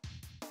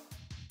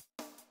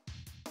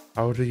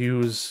 How to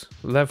use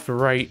left,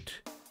 right,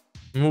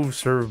 move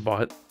serve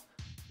bot.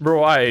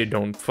 Bro, I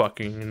don't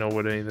fucking know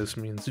what any of this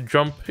means.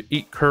 Jump,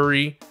 eat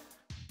curry.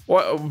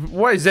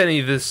 Why is any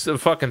of this a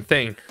fucking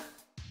thing?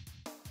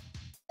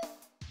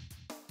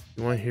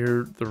 You want to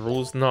hear the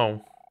rules?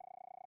 No.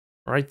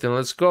 Alright then,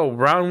 let's go.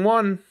 Round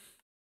 1.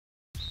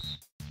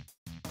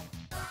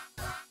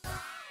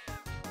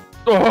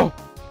 Oh!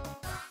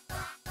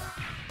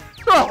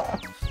 Oh!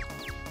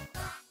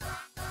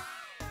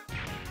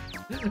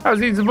 How's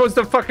he supposed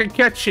to fucking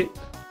catch it?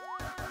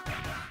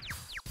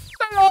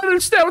 I don't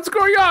understand what's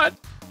going on.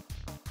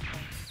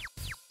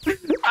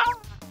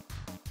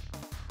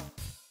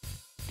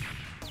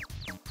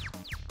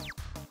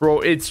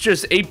 Bro, it's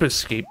just Ape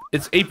Escape.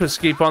 It's Ape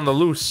Escape on the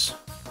loose.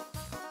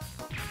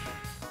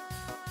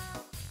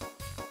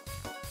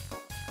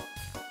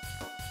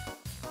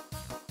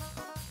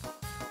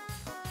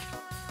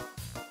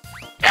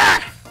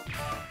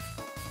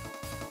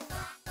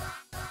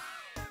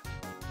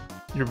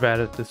 You're bad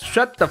at this.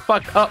 Shut the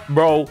fuck up,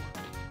 bro.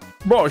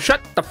 Bro, shut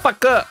the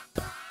fuck up.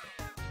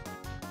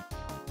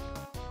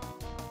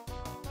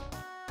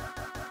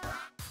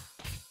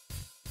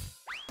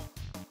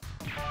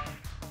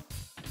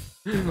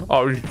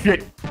 Oh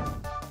shit.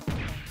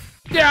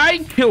 Yeah, I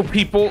kill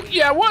people.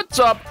 Yeah, what's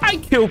up? I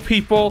kill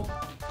people.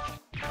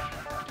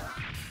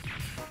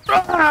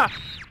 Ah!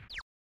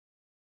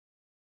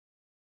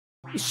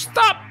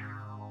 Stop.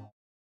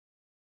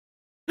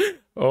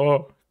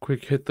 Oh,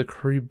 quick hit the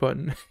curry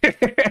button.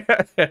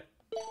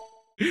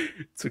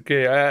 It's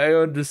okay. I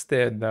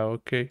understand now,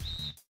 okay?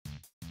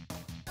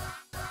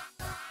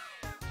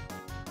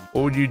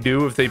 What would you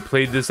do if they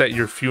played this at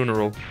your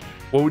funeral?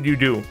 What would you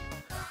do?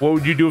 What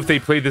would you do if they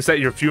played this at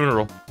your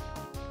funeral?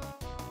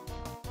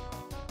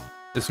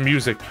 This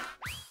music.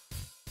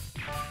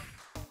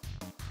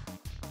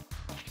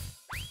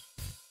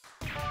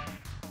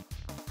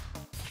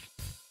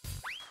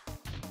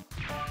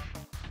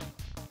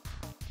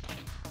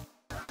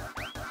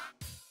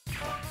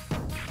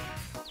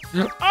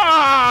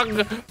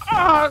 Ugh!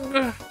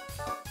 Ugh!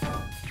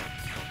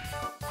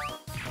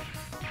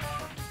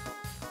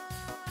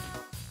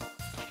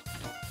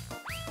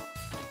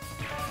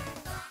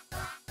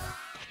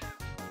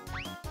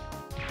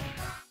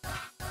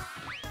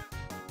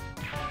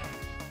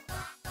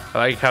 I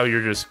like how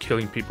you're just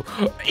killing people.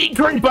 Eat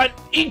curry, butt!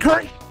 Eat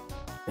curry!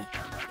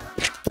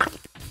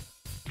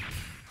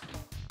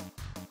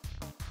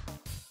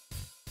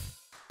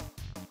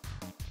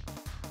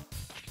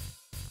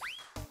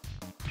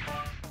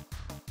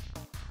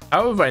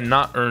 How have I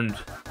not earned...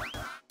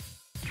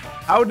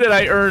 How did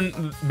I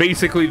earn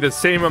basically the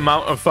same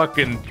amount of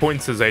fucking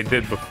points as I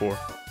did before?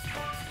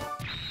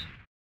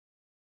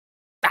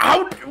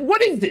 How...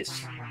 What is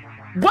this?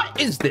 What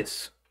is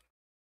this?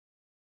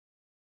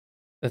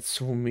 That's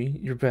so me.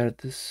 You're bad at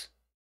this.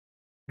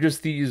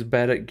 Just these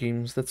bad at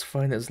games. That's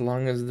fine as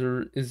long as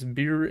there is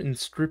beer and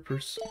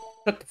strippers.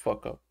 Shut the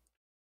fuck up.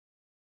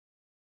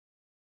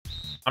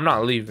 I'm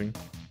not leaving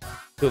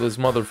till this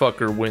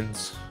motherfucker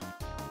wins.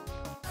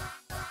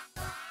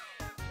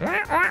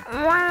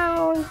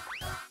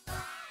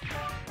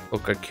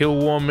 Look, a kill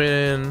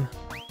woman.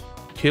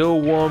 Kill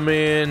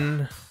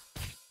woman.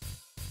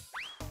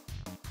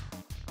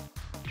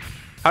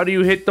 How do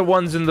you hit the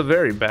ones in the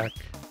very back?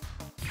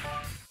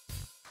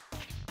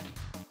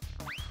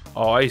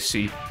 Oh, I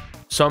see.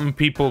 Some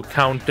people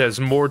count as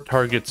more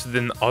targets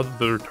than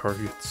other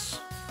targets.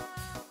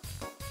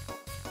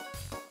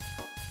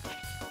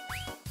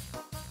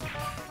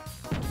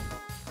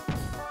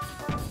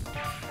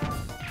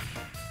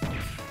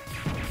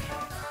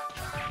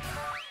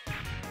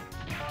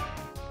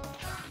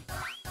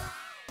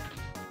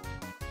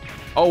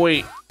 Oh,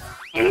 wait.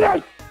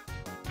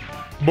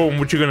 Boom,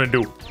 what you gonna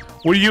do?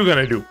 What are you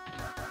gonna do?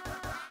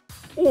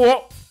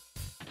 Whoa!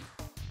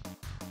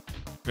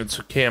 It's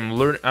okay, I'm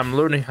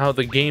learning how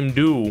the game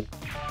do.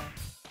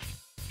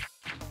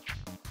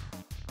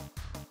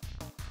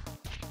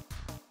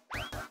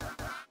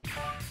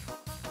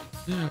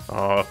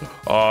 Og.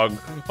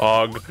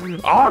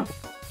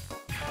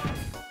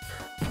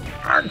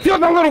 Kill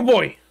the little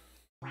boy!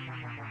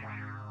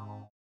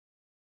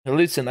 Now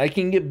listen, I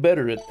can get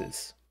better at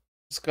this.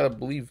 Just gotta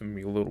believe in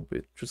me a little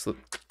bit. Just a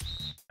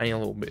tiny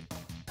little bit.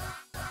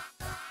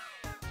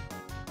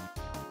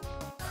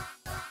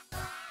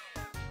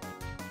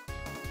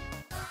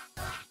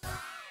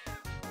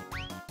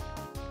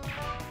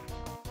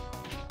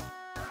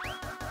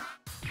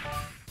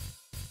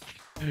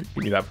 Give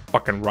me that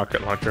fucking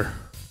rocket launcher.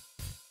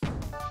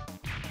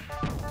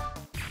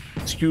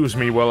 Excuse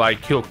me while I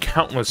kill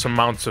countless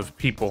amounts of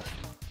people.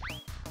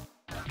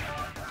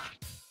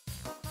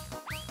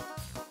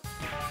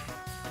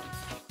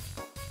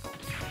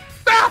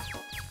 Ah!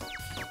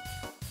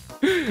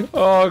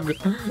 Og!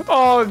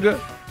 Og!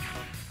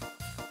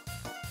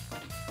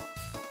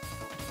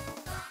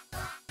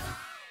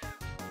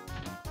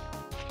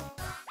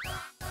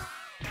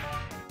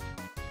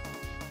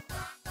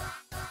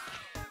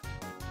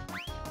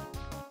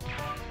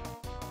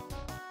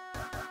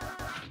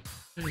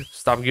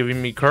 Stop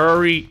giving me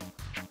curry.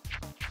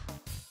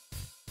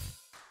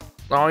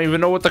 I don't even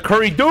know what the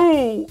curry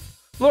do.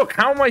 Look,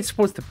 how am I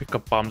supposed to pick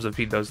up bombs if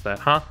he does that,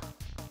 huh?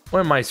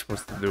 What am I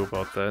supposed to do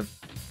about that?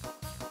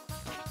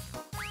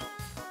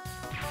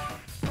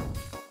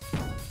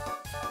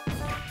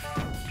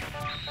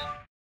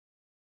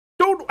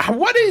 Dude,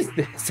 what is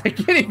this? I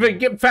can't even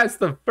get past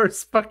the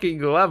first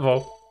fucking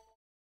level.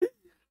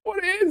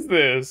 What is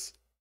this?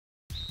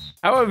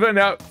 How have I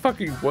not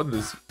fucking won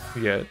this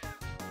yet?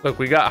 Look,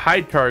 we got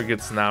high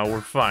targets now. We're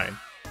fine.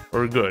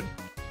 We're good.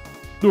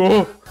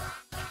 Oh!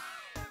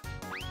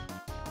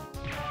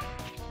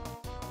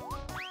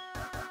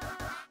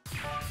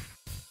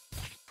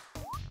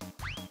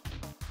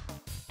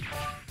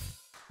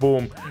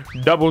 Boom.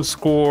 Double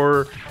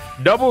score.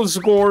 Double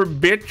score,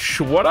 bitch.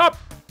 What up?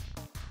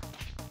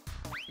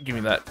 Give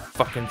me that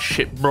fucking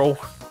shit, bro.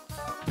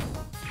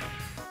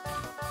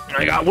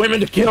 I got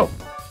women to kill.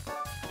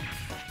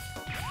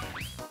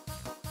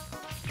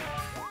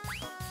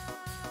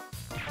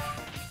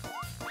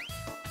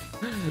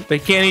 They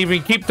can't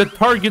even keep the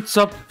targets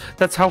up.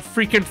 That's how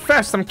freaking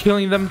fast I'm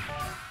killing them.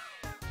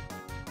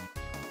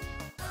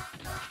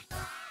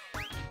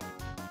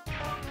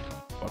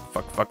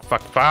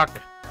 Fuck.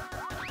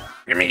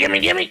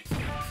 Gimme.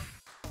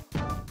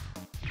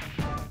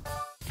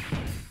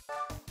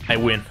 I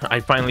win.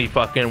 I finally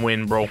fucking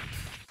win, bro.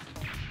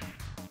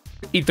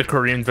 Eat the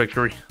Korean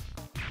victory.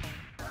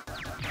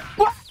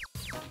 What?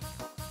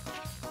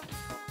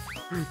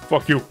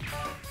 Fuck you.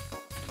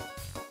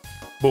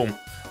 Boom.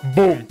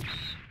 Boom.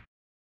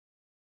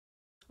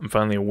 I'm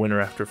finally a winner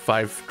after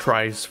 5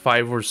 tries.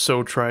 5 or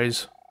so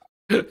tries.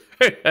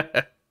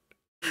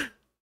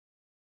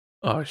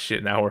 Oh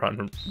shit, now we're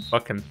on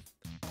fucking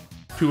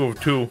 2 of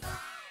 2.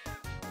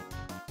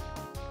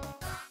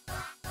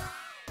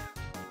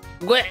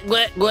 Gwah.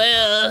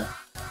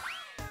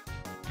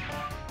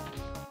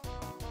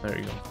 There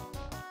you go.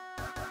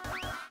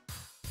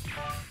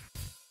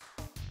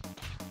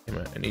 Damn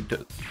it, I need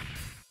to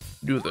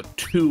do the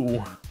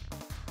 2.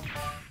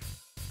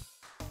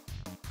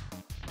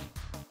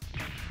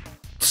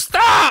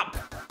 Stop!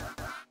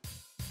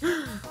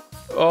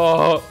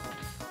 Oh,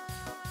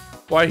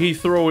 why he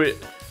throw it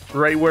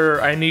right where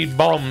I need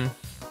bomb?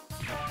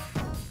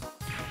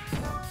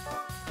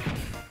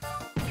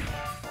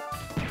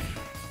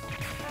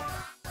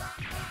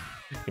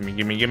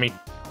 Gimme.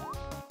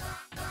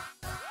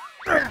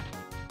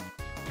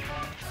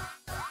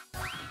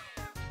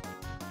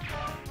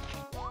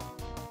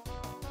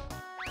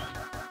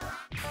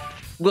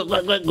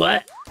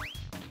 What?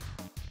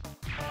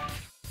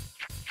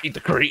 Eat the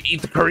curry.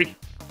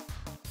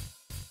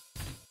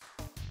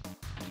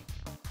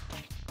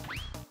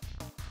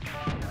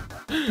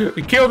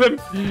 Kill them!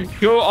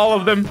 Kill all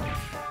of them!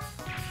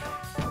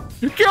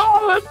 Kill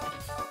all of them!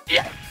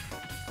 Yeah!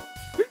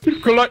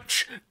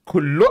 Clutch!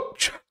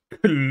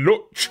 I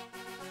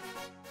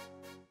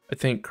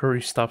think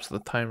curry stops the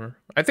timer.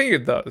 I think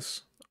it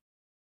does.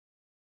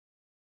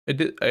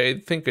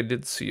 I think I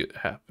did see it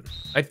happen.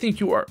 I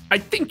think you are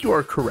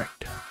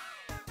correct.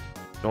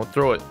 Don't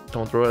throw it.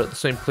 Don't throw it at the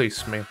same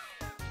place, man.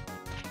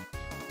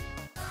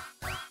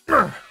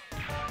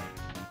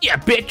 Yeah,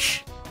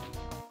 bitch!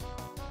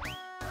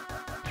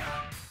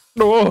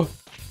 Oh!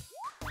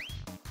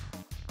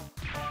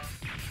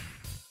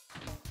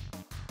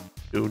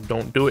 Dude,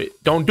 don't do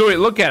it. Don't do it.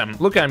 Look at him.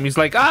 He's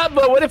like,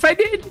 but what if I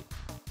did?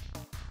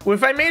 What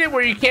if I made it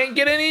where you can't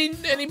get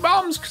any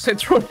bombs because I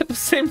throw it at the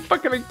same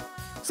fucking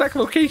exact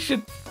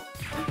location?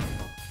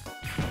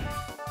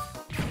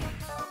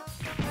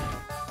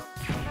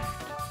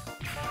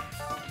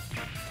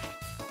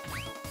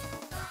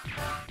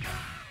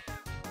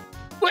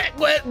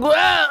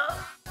 What?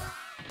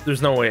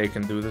 There's no way I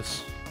can do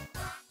this.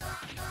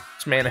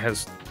 This man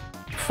has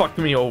fucked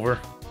me over.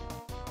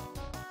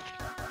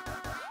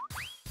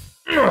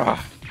 Ugh.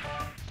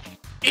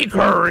 Eat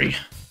curry.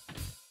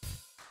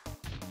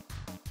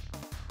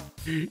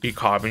 Eat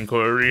common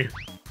curry.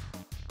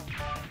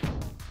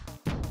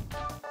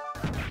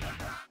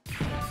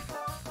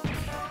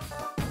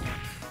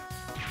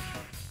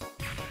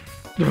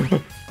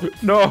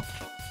 No.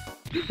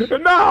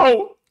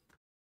 No.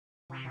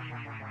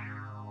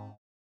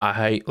 I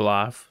hate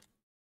life.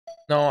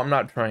 No, I'm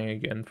not trying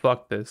again.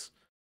 Fuck this.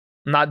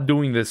 I'm not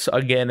doing this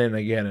again and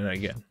again and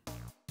again.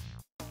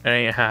 It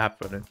ain't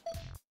happening.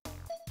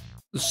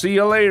 See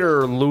you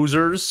later,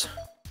 losers.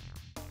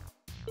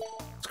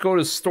 Let's go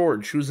to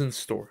storage. Who's in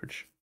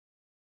storage?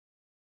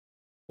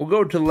 We'll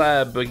go to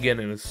lab again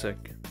in a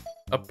second.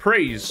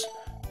 Appraise.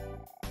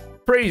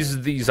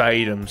 Appraise these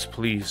items,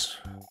 please.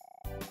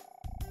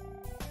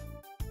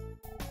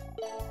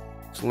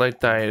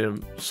 Select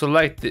item.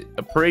 Select it.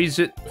 Appraise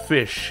it.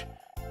 Fish.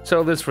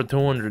 Sell this for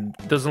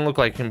 200. Doesn't look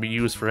like it can be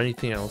used for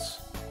anything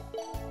else.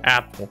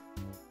 Apple.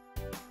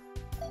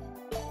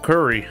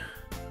 Curry.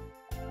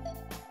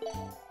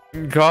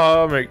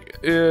 Comic.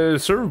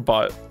 Serve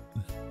bot.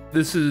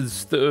 This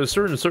is the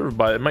certain serve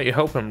bot. It might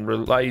help him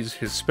realize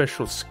his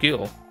special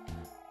skill.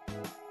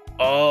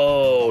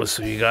 Oh,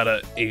 so you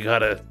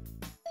gotta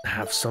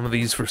have some of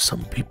these for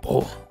some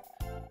people.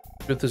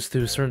 With this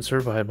to a certain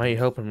serve bot, it might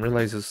help him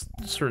realize his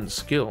certain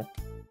skill.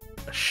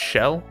 A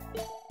shell?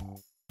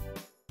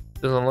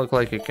 Doesn't look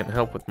like it can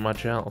help with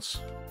much else.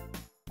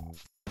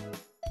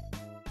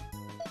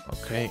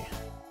 Okay.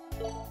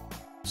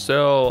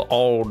 Sell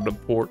all the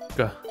pork.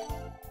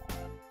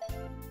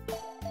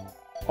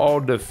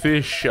 All the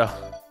fish.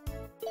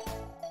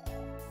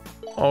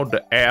 All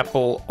the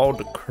apple. All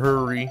the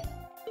curry.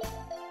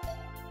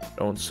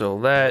 Don't sell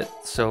that.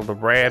 Sell the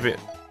rabbit.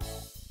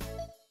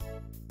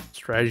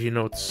 Strategy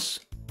notes.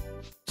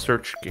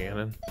 Search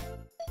Ganon.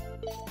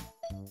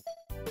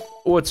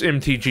 What's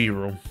MTG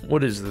room?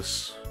 What is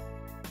this?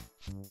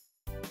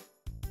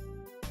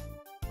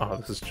 Oh,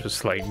 this is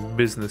just like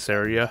business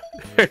area.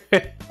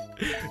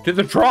 To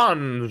the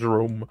Tron's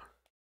room.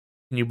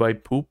 Can you buy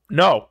poop?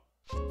 No.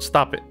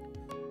 Stop it.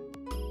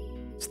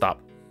 Stop.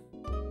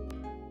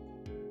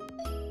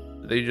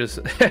 They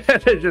just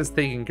they're just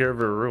taking care of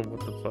her room.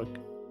 What the fuck?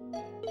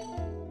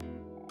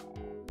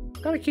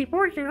 Gotta keep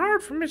working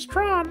hard for Miss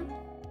Tron.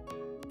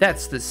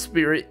 That's the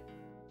spirit.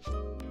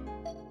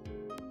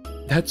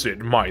 That's it,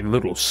 my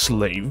little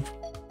slave.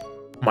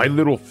 My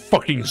little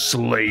fucking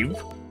slave.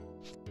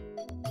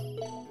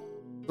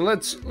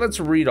 Let's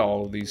read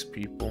all of these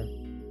people.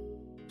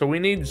 So we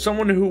need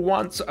someone who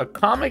wants a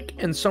comic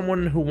and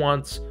someone who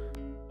wants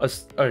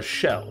a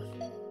shell.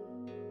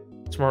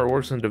 Smart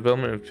works in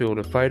development field,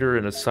 a fighter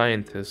and a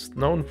scientist,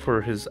 known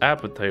for his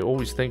appetite,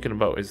 always thinking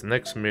about his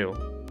next meal.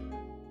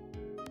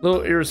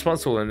 Little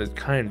irresponsible and his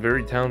kind,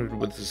 very talented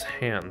with his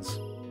hands.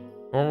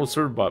 Normal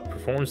Servbot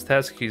performs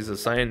tasks he's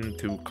assigned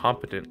to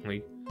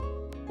competently.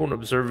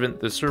 Unobservant,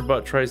 the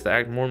Servbot tries to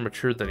act more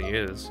mature than he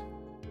is.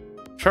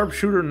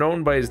 Sharpshooter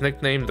known by his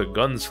nickname the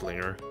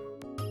Gunslinger.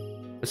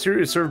 A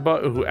serious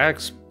Servbot who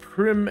acts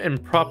prim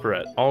and proper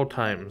at all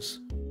times.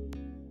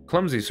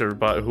 Clumsy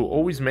Servbot who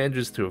always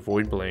manages to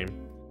avoid blame.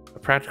 A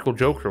practical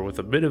joker with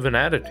a bit of an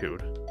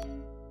attitude.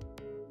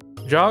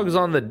 Jogs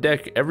on the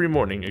deck every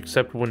morning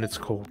except when it's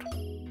cold.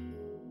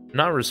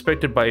 Not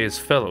respected by his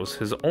fellows,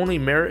 his only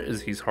merit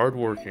is he's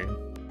hardworking.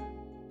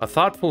 A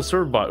thoughtful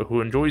Servbot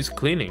who enjoys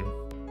cleaning.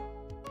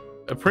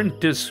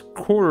 Apprentice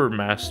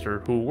quartermaster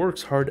who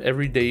works hard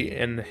every day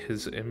and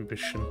has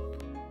ambition.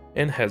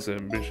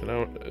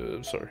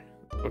 Sorry,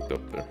 fucked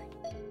up there.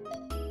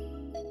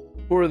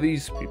 Who are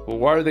these people?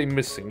 Why are they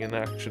missing in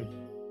action?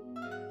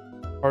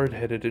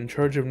 Hard-headed, in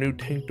charge of new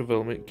tank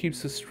development,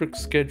 keeps a strict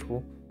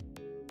schedule.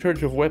 In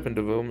charge of weapon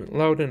development,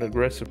 loud and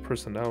aggressive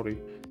personality.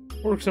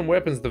 Works in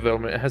weapons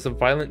development, has a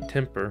violent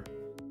temper.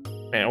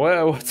 Man,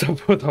 what's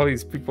up with all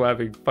these people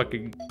having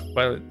fucking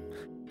violent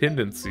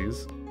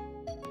tendencies?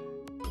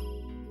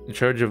 In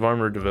charge of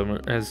armor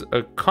development, has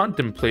a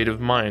contemplative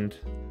mind.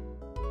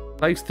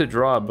 Likes to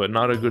draw, but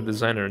not a good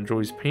designer.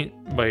 Enjoys paint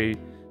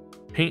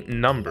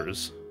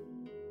numbers.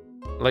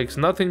 Likes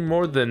nothing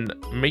more than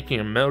making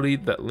a melody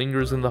that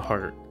lingers in the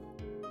heart.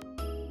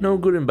 No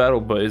good in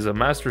battle, but is a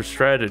master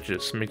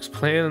strategist. Makes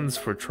plans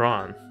for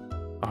Tron.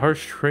 A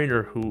harsh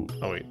trainer who...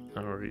 Oh wait,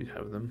 I already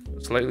have them.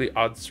 A slightly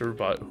odd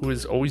Servbot who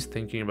is always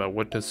thinking about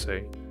what to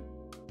say.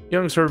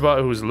 Young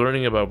Servbot who is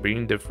learning about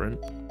being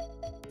different.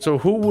 So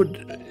who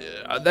would...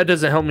 that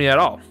doesn't help me at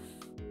all.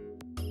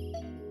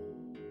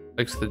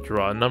 Likes to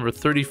draw. Number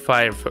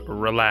 35,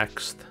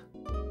 relaxed.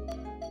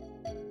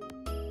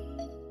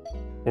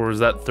 Or is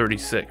that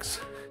 36?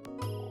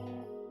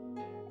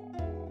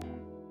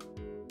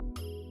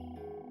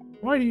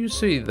 Why do you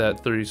say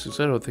that 36?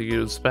 I don't think it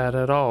was bad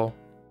at all.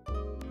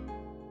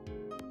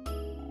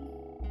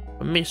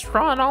 Miss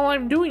Tron, all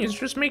I'm doing is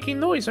just making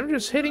noise. I'm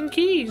just hitting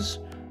keys.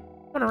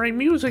 I want to write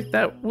music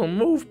that will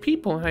move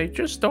people, and I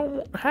just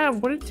don't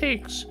have what it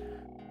takes.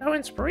 No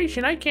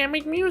inspiration, I can't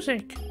make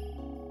music.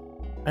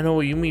 I know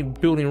what you mean.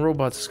 Building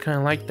robots is kind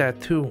of like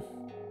that, too.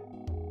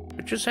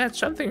 I just had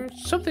something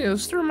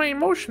that's through my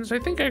emotions. I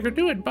think I could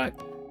do it, but...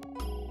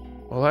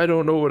 Well, I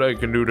don't know what I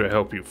can do to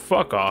help you.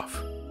 Fuck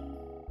off.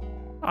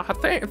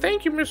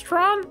 Thank you, Miss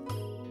Tron.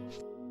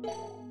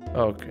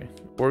 Okay,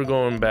 we're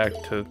going back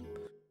to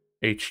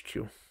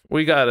HQ.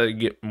 We gotta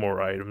get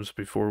more items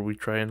before we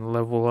try and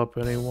level up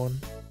anyone.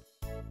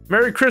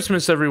 Merry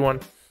Christmas, everyone.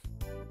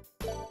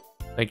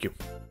 Thank you.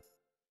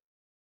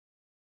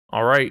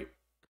 Alright.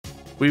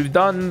 We've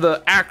done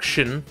the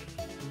action.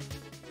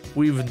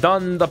 We've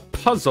done the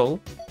puzzle.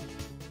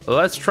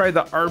 Let's try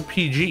the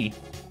RPG.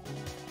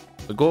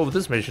 The goal of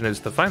this mission is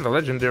to find the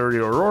legendary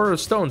Aurora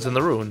stones in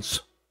the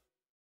ruins.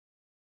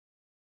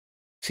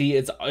 See,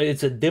 it's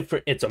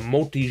a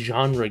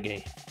multi-genre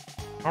game.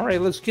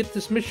 Alright, let's get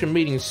this mission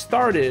meeting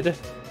started.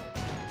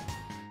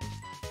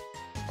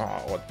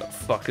 Oh, what the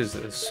fuck is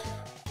this?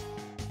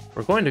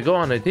 We're going to go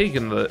on a dig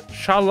in the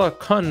Shala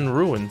Kun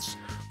ruins,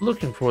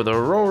 looking for the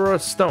Aurora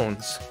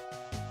stones.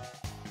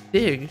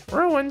 Dig?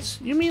 Ruins?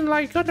 You mean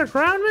like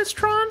underground, Miss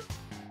Tron?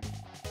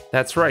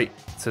 That's right.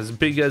 It's as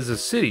big as a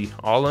city,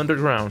 all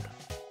underground.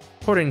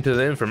 According to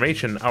the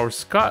information our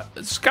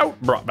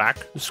scout brought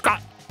back,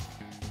 Scott.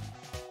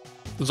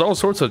 There's all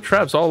sorts of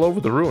traps all over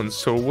the ruins,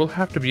 so we'll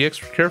have to be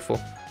extra careful.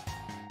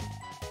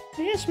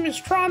 Yes, Miss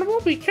Tron,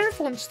 we'll be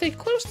careful and stay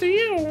close to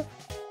you.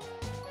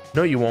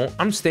 No, you won't.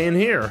 I'm staying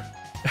here.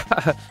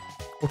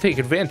 We'll take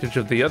advantage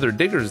of the other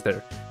diggers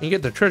there and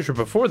get the treasure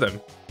before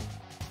them.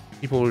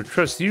 People will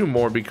trust you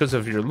more because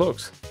of your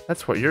looks.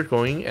 That's why you're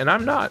going, and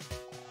I'm not.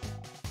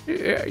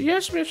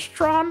 Yes, Miss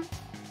Tron.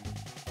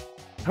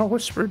 Now,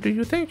 Whisper, do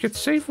you think it's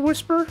safe,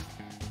 Whisper?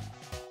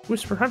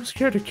 Whisper, I'm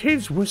scared of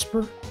caves,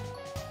 Whisper.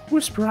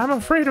 Whisper, I'm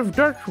afraid of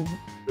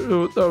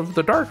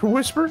the dark,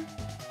 Whisper.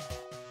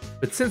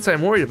 But since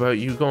I'm worried about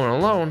you going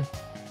alone,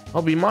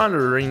 I'll be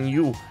monitoring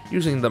you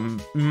using the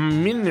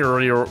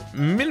mineral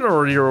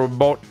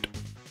bot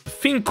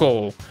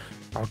Finkel.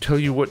 I'll tell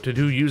you what to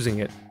do using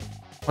it.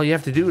 All you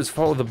have to do is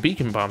follow the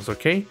beacon bombs,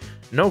 okay?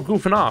 No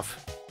goofing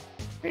off.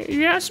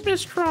 Yes,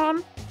 Miss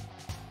Tron.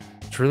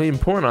 It's really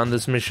important on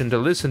this mission to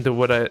listen to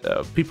what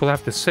people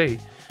have to say.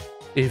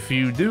 If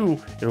you do,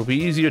 it'll be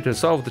easier to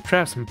solve the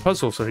traps and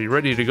puzzles. Are you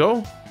ready to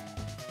go?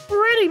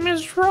 Ready,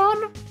 Miss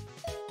Tron.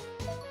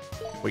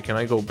 Wait, can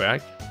I go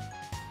back?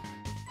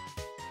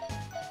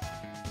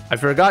 I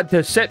forgot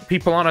to set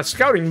people on a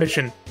scouting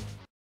mission.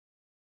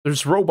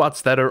 There's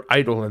robots that are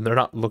idle and they're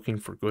not looking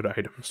for good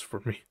items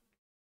for me.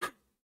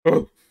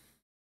 Oh.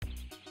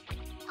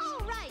 All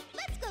right,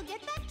 let's go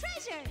get that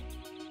treasure.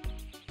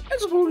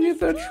 Let's go get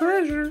that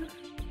treasure.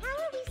 How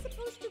are we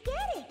supposed to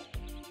get it?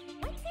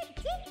 What's a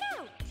dig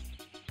out?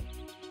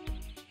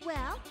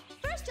 Well,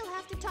 first you'll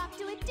have to talk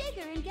to a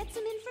digger and get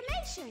some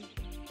information.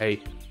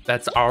 Hey,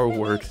 that's our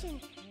word.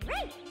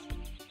 Right.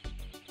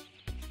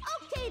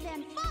 Okay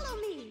then, follow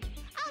me.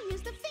 I'll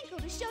use the Finkel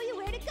to show you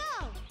where to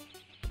go.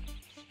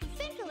 The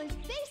Finkel is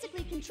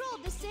basically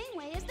controlled the same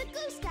way as the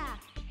Gustav.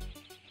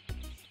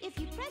 If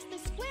you press the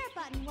square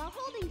button while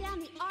holding down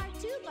the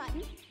R2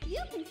 button,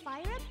 you can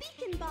fire a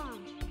beacon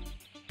bomb.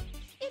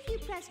 If you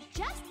press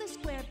just the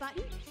square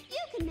button, you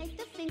can make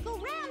the Finkel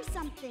ram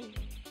something.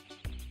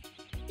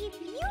 If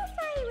you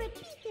fire a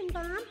beacon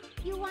bomb,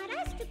 you want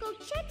us to go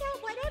check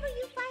out whatever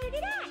you fired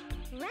it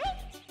at,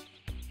 right?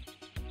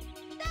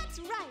 That's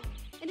right.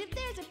 And if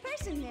there's a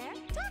person there,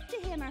 talk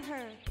to him or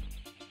her.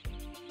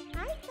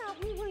 I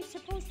thought we weren't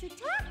supposed to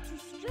talk to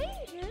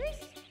strangers.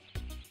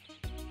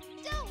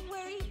 Don't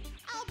worry,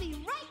 I'll be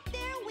right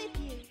there with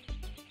you.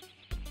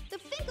 The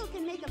Finkel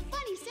can make a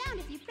funny sound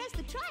if you press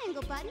the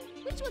triangle button,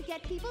 which will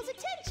get people's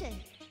attention.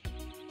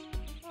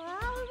 All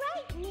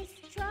right, Miss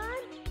Tron.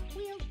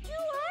 We'll do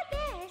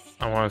our best.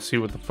 I want to see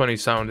what the funny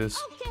sound is.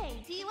 Okay,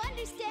 do you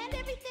understand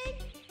everything?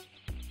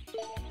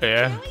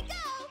 Yeah. Here we go.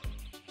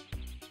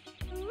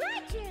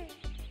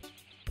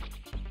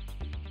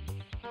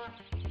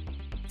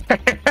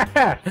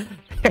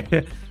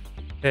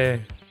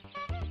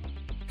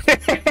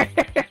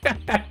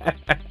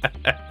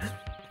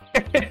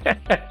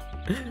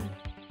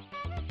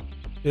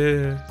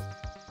 Yeah.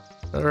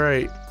 All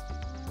right.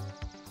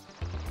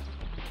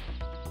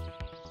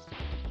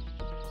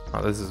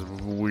 Oh, this is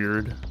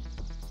weird.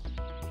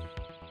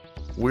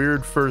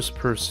 Weird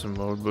first-person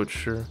mode, but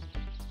sure.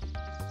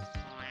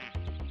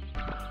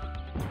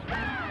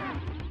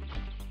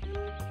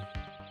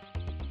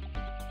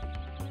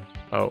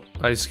 Oh,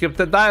 I skipped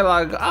the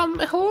dialogue.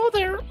 Hello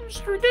there,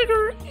 Mr.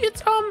 Digger.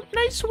 It's,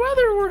 nice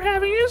weather we're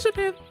having, isn't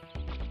it?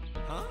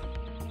 Huh?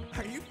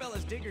 Are you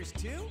fellas diggers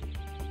too?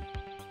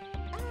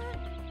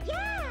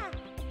 Yeah.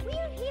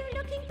 We're here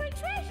looking for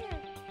treasure.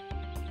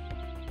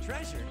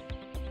 Treasure?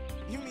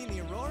 You mean the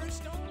Aurora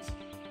stones?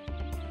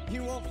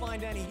 You won't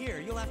find any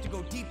here. You'll have to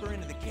go deeper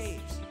into the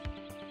caves.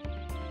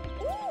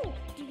 Ooh,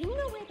 do you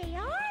know where they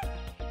are?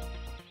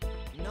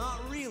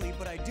 Not really,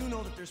 but I do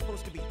know that there's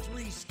supposed to be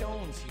 3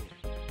 stones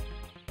here.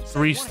 So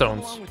Three you wanna come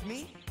stones. along with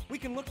me? We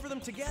can look for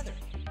them together.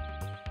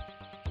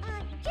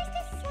 Just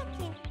a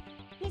second.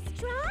 Miss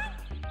Tron?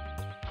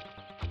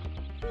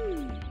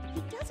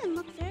 He doesn't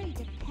look very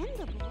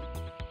dependable.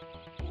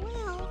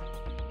 Well,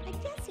 I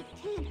guess it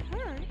can't hurt.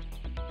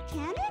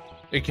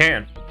 It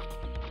can.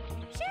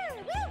 Sure,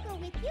 we'll go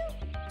with you.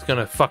 It's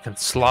gonna fucking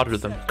slaughter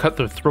them, cut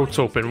their throats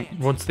open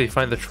once they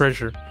find the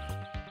treasure.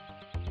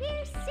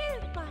 We're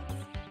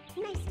Surfbots.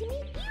 Nice to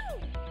meet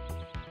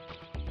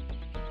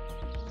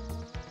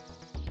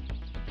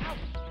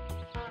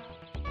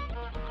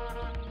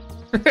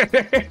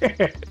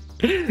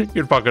you.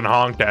 You fucking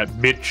honk that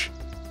bitch.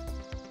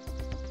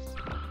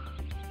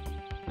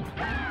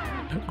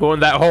 Go in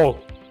that hole.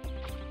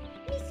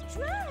 Miss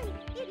Tron,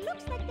 it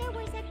looks like there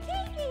was a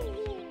cave in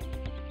here.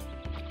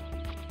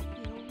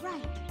 You're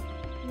right.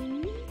 We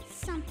need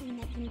something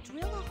that can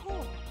drill a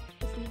hole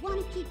if we want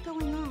to keep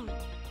going on.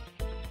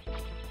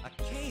 A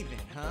cave-in,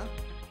 huh?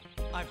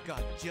 I've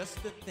got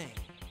just the thing.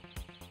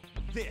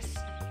 This,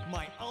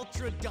 my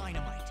Ultra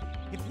Dynamite.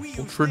 If we use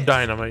Ultra this,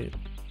 Dynamite.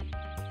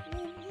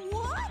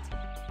 What?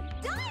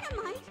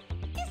 Dynamite?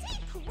 Is he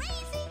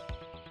crazy?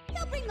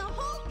 He'll bring the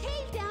whole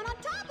cave down on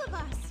top of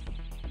us.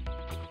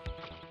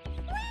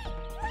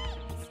 Wait,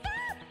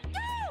 stop,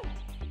 don't!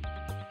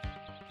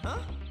 Huh?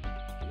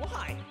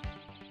 Why?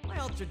 My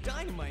Ultra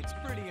Dynamite's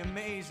pretty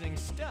amazing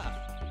stuff.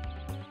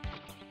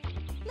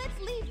 Let's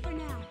leave for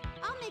now.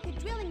 I'll make a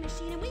drilling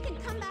machine and we can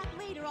come back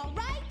later, all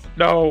right?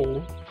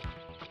 No.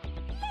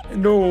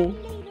 No.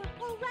 Later,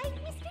 all right,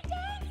 Mr.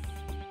 Dance?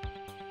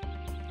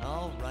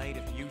 All right,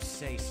 if you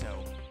say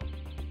so.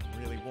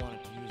 Really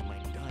wanted to use my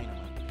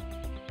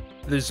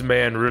dynamite. This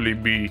man really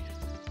be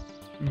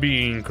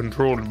being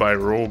controlled by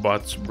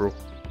robots, bro.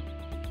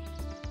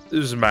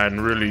 This man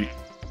really.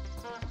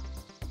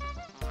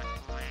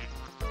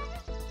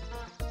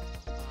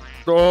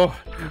 Oh,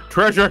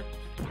 treasure!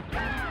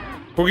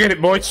 Go get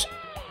it, boys.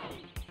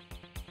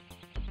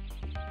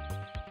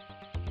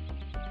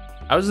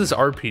 How's this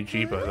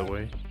RPG, by the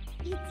way?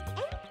 It's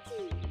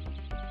empty.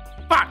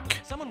 Fuck!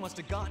 Someone must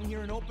have gotten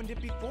here and opened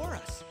it before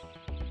us.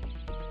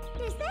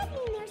 Does that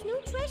mean there's no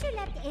treasure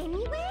left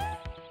anywhere?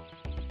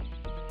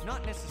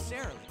 Not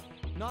necessarily.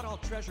 Not all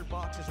treasure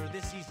boxes are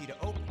this easy to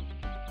open.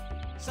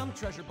 Some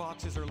treasure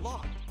boxes are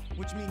locked,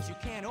 which means you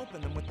can't open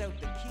them without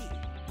the key.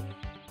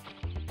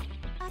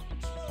 A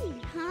key,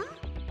 huh?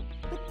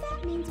 But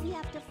that means we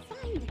have to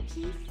find the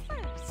key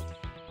first.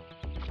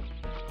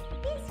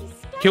 This is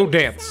starting Kill to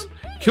Dance. sound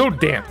pretty Kill hard.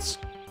 Dance.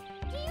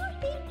 Do you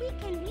think we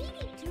can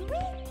really do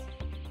it?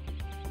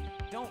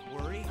 Don't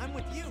worry, I'm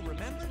with you,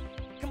 remember?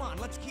 Come on,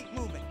 let's keep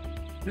moving.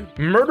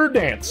 Murder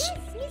Dance.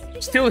 Yes,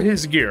 Mr. Steal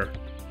his gear.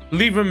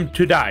 Leave him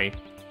to die.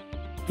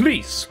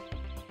 Please.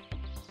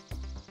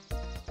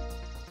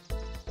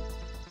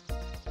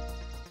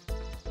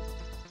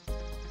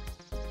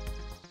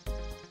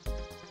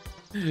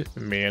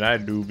 Man, I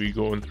do be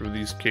going through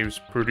these caves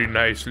pretty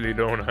nicely,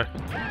 don't I?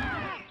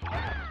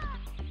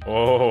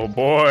 Oh,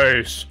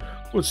 boys.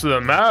 What's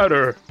the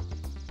matter?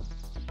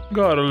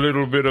 Got a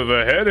little bit of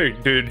a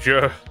headache, did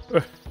ya?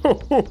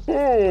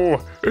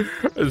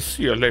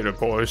 See you later,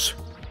 boys.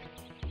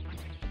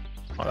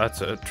 Oh,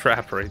 that's a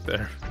trap right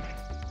there.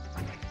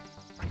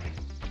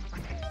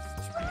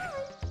 Miss Tron,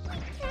 we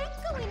can't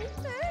go any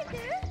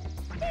further.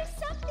 There's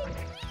something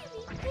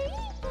really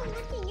painful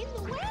looking in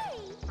the way.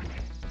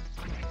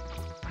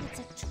 It's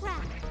a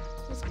trap.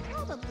 There's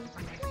probably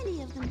plenty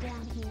of them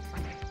down here.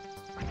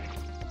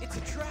 It's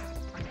a trap.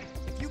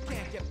 If you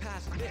can't get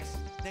past this,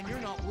 then you're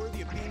not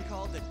worthy of being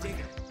called a digger.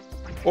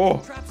 Oh,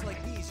 Traps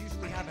like these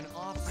usually have an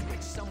off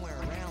switch somewhere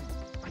around them.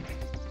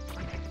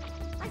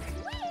 A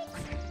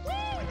switch?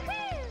 Where?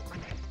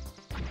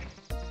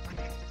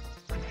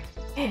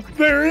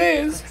 there it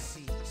is. Let's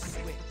see,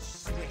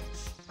 switch.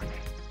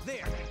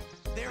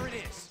 There it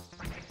is.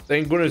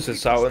 Thank goodness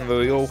it's out in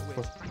the Switch,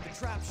 open. the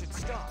trap should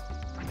stop.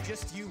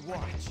 Just you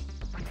watch.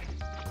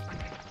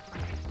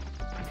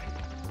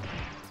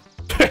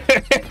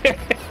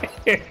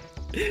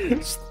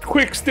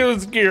 Quick, steal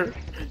his gear.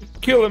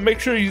 Kill him. Make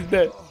sure he's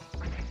dead.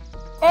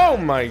 Oh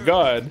my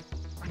god.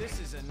 This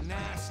is a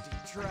nasty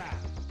trap.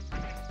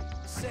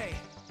 Say,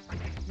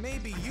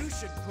 maybe you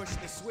should push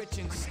the switch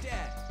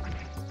instead.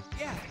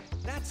 Yeah,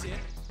 that's it.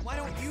 Why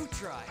don't you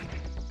try?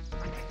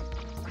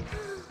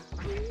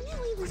 I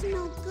knew he was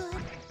no good.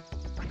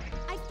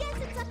 I guess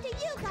it's up to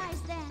you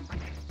guys then.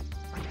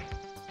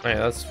 Man,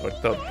 that's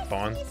fucked up, Yes,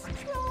 Bonne. Miss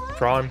Tron.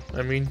 Tron,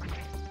 I mean.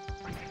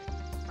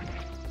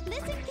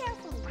 Listen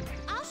carefully.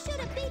 I'll shoot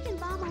a beacon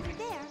bomb over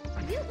there.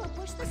 You go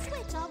push the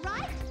switch, all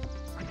right?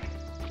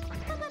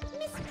 But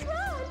Miss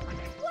Tron,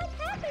 what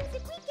happens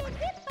if we get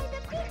hit by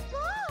the big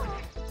ball?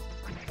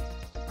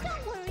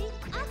 Don't worry,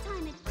 I'll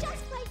time it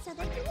just right so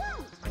that you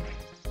won't.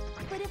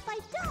 But if I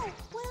don't,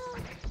 well...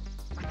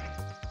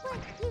 But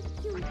if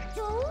you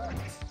don't?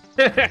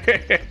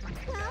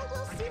 Well,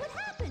 we'll see what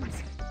happens.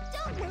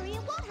 Don't worry,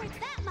 it won't hurt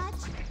that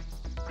much.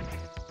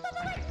 But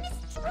Miss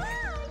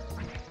Tron!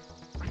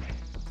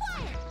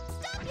 Quiet!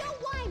 Stop your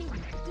whining!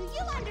 Do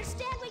you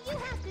understand what you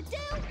have to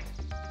do?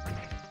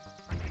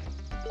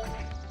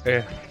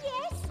 Yeah.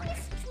 Yes,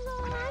 Miss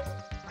Tron.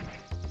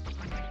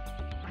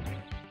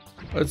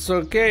 It's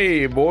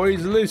okay,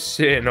 boys.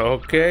 Listen,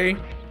 okay?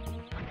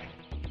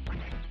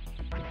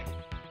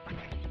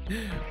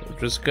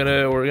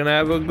 We're gonna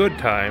have a good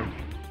time.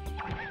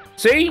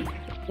 See?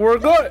 We're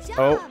good. Job.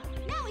 Oh,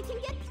 Now we can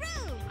get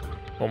through.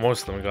 well,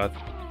 most of them got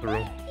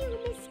through. Thank you,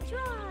 Miss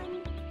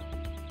Tron.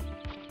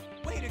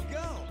 Way to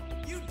go!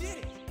 You did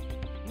it!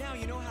 Now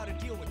you know how to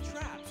deal with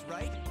traps,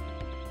 right?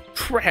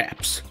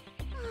 Traps.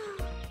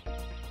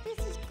 This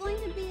is going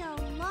to be a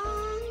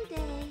long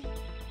day.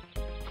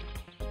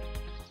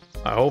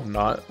 I hope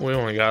not. We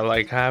only got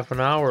like half an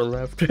hour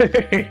left.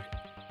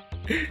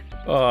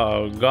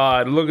 Oh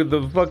god, look at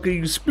the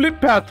fucking split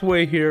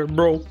pathway here,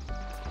 bro.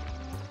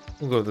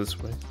 We'll go this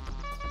way.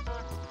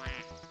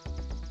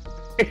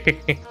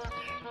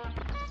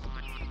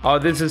 Oh,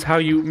 this is how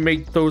you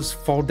make those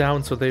fall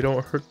down so they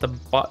don't hurt the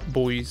bot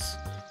boys.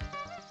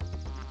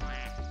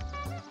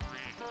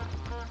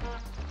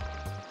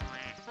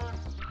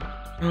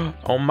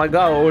 Oh my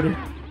god. Miss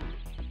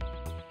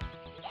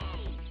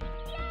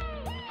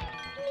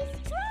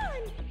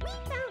Tron, we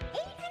found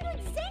 800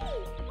 zenny.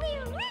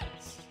 We're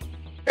rich.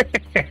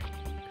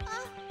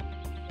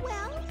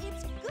 Well,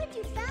 it's good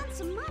you found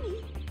some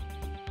money.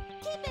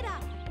 Keep it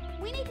up.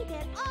 We need to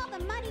get all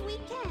the money we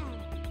can.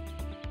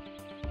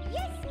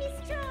 Yes, Miss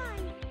Tron.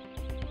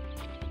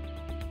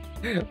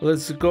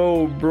 Let's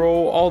go,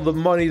 bro. All the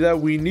money that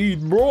we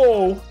need,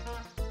 bro.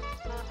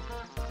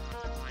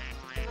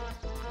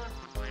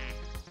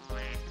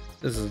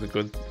 This is the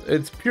good.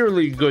 It's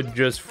purely good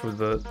just for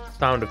the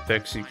sound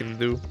effects you can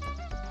do.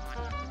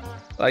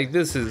 Like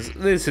this is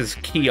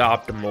key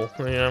optimal,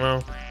 you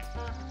know.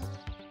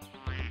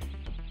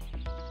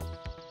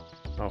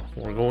 Oh,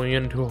 we're going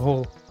into a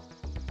hole.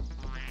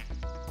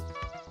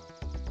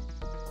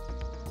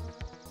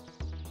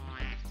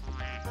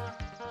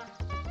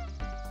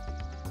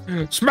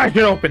 Smash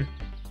it open.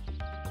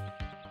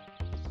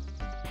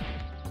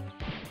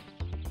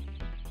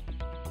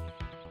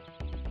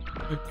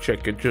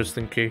 Check it just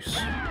in case.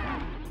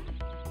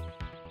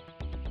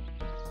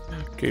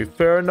 Okay,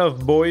 fair enough,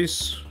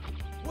 boys.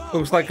 Whoa,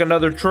 Looks like wait,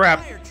 another it's a trap.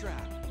 fire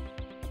trap.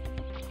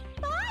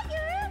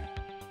 Fire!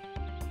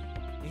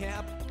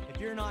 Yep, if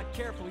you're not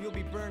careful, you'll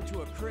be burned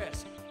to a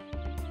crisp.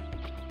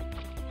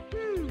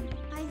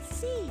 I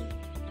see.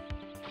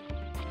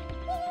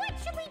 Well, what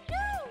should we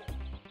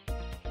do?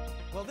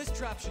 Well, this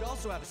trap should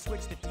also have a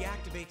switch that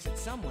deactivates it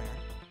somewhere.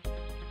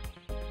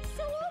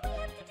 So all we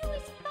have to do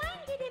is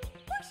find it and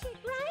push it,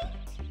 right?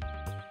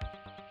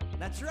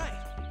 That's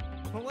right.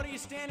 Well, what are you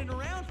standing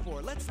around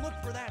for? Let's look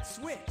for that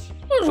switch.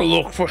 Let's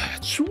look for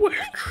that switch.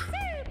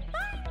 Sir,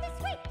 find the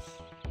switch.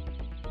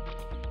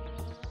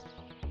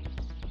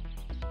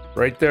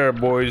 Right there,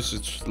 boys.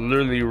 It's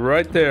literally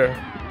right there.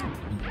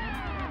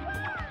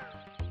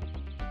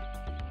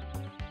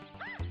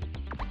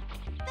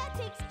 That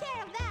takes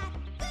care of that.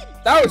 Good.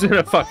 That wasn't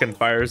a fucking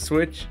fire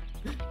switch.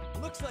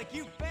 Looks like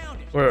you found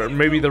it. Or Way to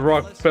maybe go, the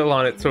rock fellas. fell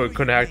on it I so knew it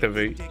couldn't you'd make good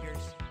activate.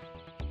 diggers.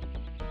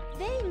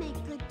 They make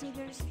good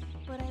diggers,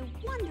 but I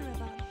wonder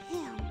about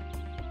him.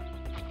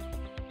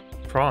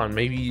 Tron,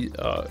 maybe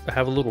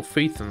have a little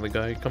faith in the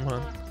guy. Come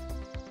on.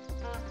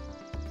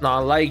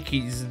 Not like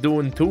he's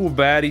doing too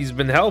bad. He's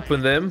been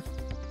helping them.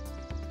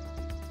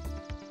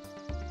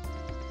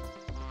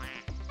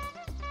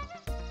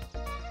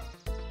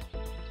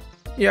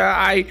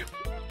 Yeah,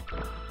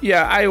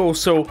 I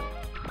also...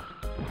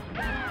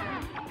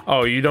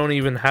 Oh, you don't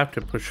even have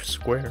to push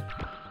square.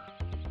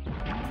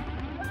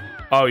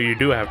 Oh, you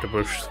do have to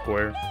push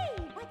square. Hey,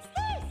 what's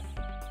this?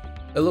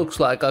 It looks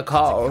like a It's a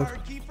card.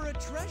 card key for a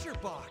treasure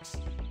box.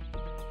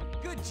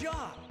 Good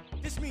job.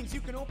 This means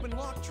you can open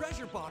locked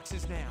treasure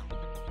boxes now.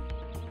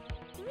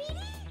 Really?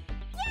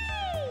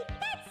 Yay!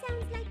 That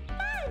sounds like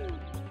fun.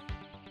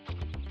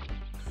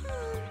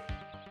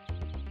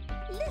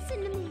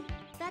 Listen to me.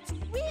 That's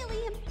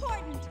really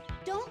important.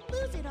 Don't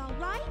lose it, all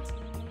right?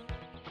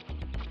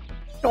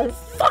 Don't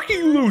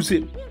fucking lose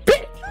it, We'll bitch!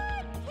 take good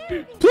care of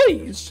it.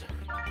 Please!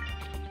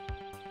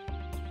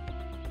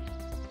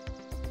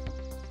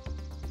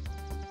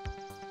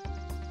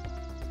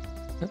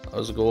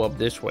 Let's go up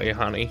this way,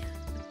 honey.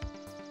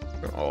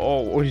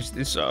 Oh, is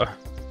this, oh.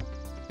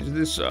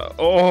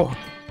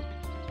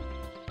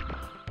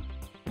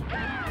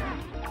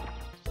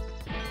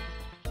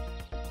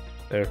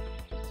 There.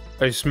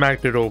 I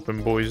smacked it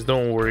open, boys,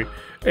 don't worry.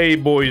 Hey,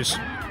 boys,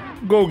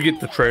 go get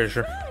the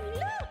treasure. Oh,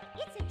 look!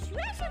 It's a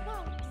treasure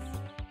box.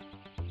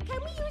 Can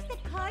we use the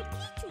card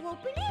key to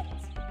open it?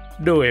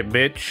 Do it,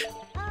 bitch.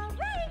 All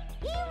right,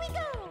 here we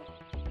go.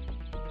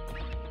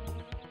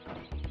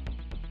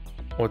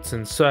 What's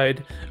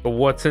inside?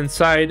 What's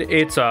inside?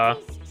 It's a...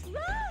 Miss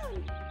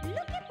Tron,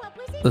 look at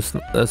what was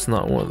in That's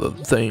not one of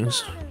the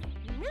things.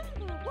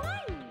 Number one.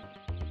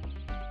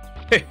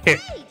 Hey,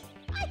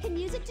 I can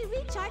use it to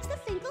recharge the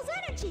Finkel's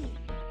energy.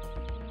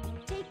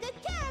 Take good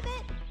care of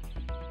it.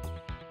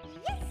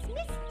 Yes,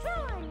 Miss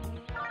Tron.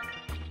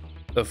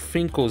 The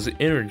Finkel's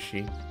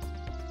energy.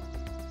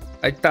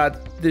 I thought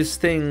this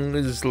thing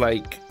is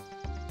like,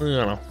 I don't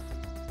know,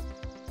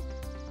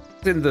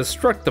 it's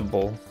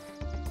indestructible.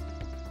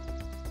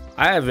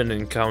 I haven't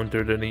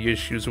encountered any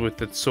issues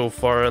with it so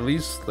far, at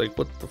least. Like,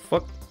 what the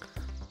fuck?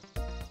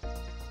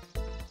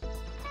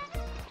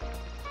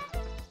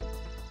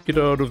 Get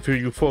out of here,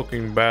 you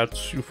fucking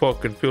bats. You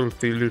fucking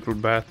filthy little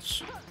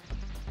bats.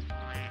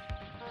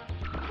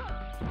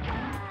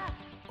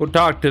 Go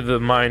talk to the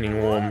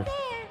mining woman.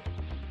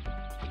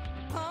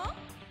 Huh?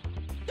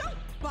 Don't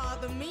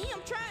bother me.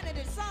 I'm trying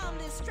to disarm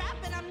this trap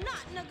and I'm not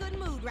in a good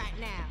mood right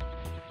now.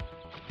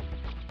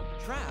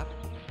 Trap?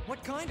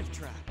 What kind of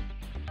trap?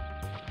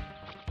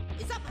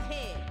 It's up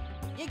ahead.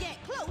 You get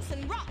close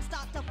and rocks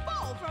start to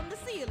fall from the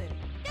ceiling.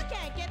 You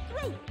can't get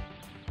through.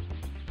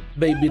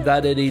 Maybe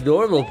not any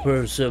normal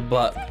person,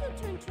 but That's how you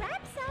turn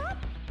traps up.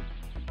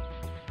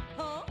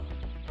 Huh?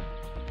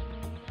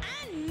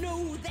 I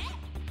know that.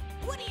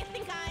 What do you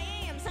think I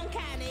am? Some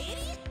kind of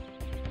idiot?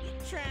 You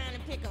trying to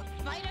pick a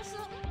fight or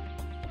something?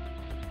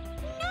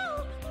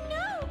 No,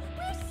 no,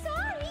 we're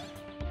sorry.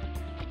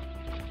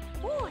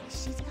 Boy,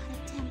 she's got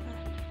a temper.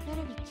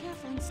 Better be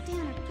careful and stay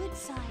on her good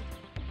side.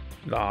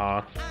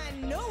 Nah. I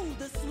know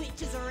the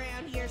switch is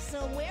around here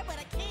somewhere, but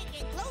I can't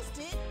get close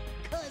to it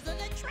because of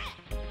the trap.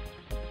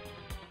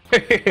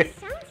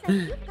 Sounds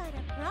like you've got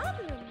a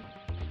problem.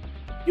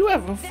 You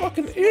have a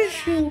fucking That's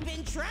issue. what I've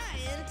been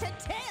trying to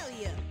tell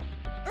you.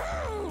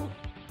 Urgh.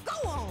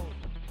 Go on.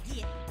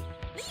 Yeah.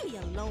 Leave me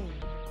alone.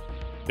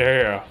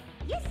 Damn.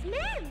 Yes,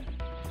 ma'am.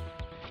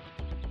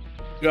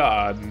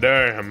 God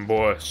damn,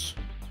 boss.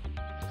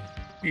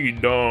 He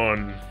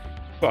done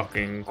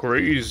fucking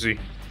crazy.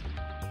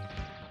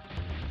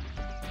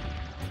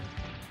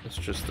 It's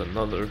just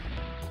another.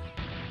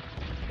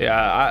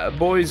 Yeah,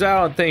 boys, I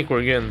don't think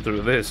we're getting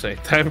through this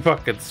anytime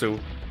fucking soon.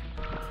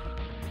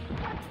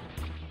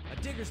 A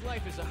digger's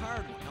life is a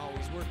hard one,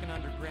 always working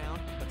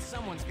underground, but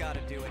someone's got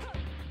to do it.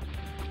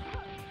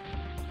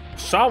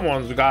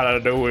 Someone's gotta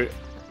do it.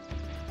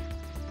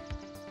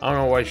 I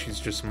don't know why she's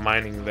just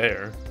mining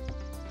there.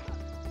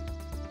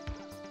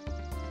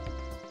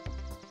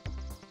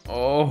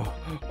 Oh,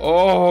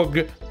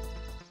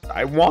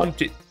 I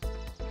want it.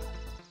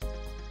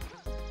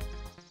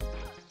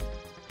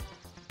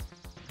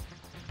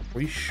 Are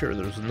we sure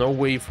there's no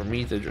way for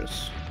me to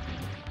just...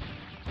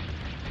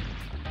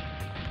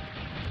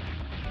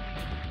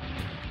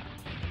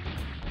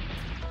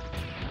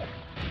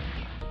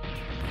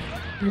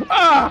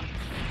 Ah!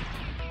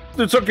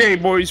 It's okay,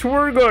 boys.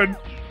 We're good.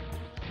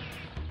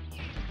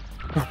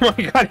 Oh my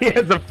god, he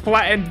has a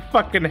flattened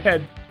fucking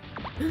head.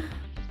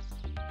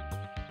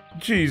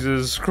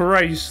 Jesus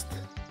Christ.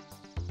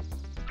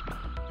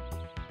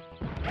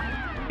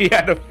 He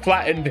had a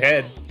flattened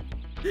head.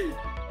 Miss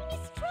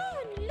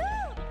Tron,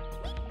 look.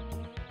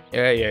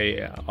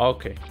 Yeah.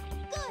 Okay.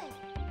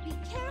 Good. Be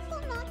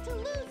careful not to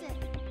lose it.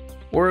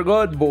 We're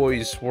good,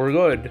 boys. We're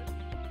good.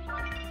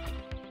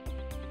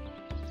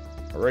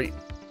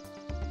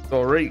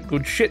 Alright,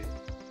 good shit.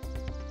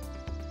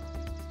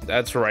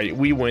 That's right,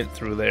 we went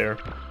through there.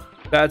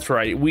 That's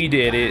right, we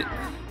did it.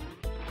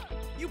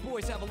 You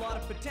boys have a lot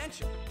of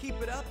potential.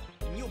 Keep it up,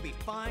 and you'll be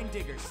fine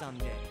diggers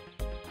someday.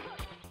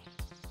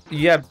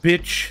 Yeah,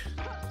 bitch.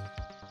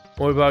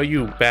 What about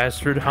you,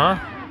 bastard, huh?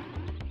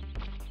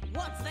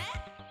 What's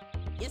that?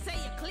 You say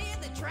you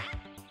cleared the trap?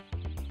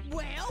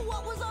 Well,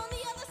 what was on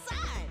the other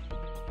side?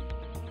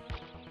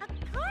 A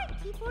card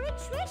key for a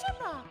treasure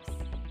box.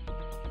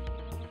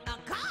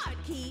 A card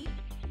key?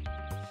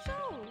 So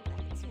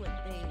that's what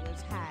they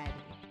was hiding.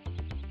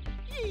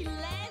 You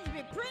lads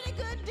be pretty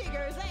good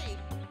diggers, eh?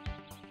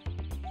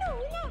 No,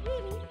 not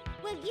really.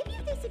 We'll give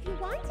you this if you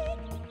want it.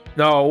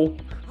 No.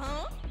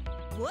 Huh?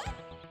 What?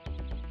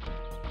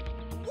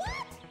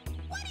 What?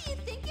 What do you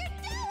think you're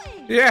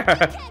doing? Yeah.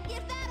 Can't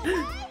give that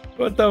away.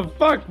 What the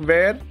fuck,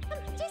 man?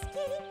 Just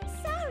kidding.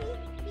 Sorry.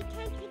 We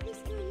can't give this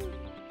to you.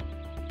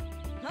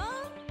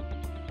 Huh?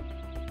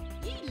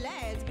 You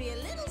lads be a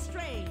little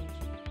strange.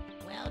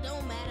 Well,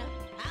 don't matter.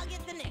 I'll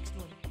get the next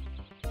one.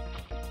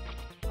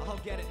 I'll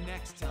get it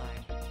next time.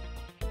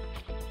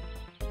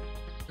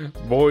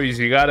 Boys,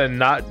 you gotta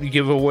not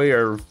give away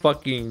our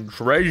fucking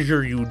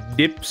treasure, you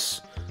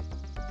dips.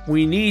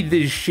 We need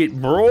this shit,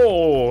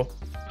 bro.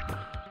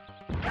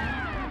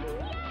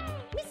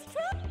 Miss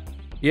Tron,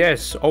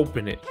 Yes,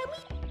 open it. can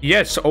we?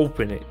 Yes,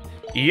 open it.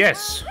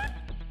 Yes.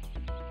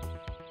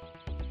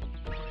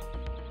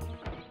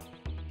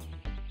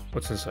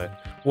 What's inside?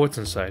 What's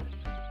inside?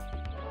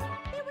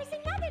 There was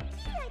another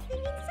key, I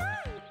think,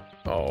 inside.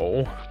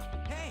 Oh.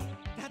 Hey,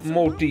 that's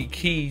Multi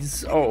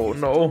keys. Oh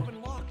no.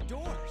 Open locked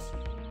doors.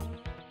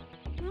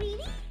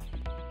 Really?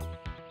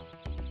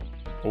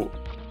 Oh,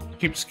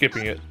 keep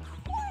skipping it.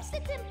 Of course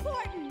it's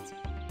important.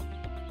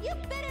 You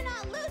better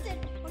not lose it,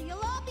 or you'll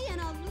all be in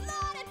a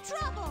lot of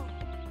trouble.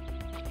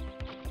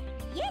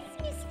 Yes,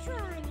 Miss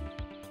Tron.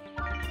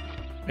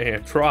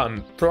 Man,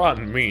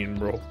 Tron mean,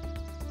 bro.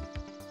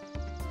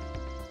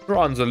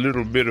 Tron's a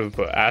little bit of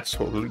an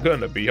asshole,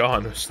 gonna be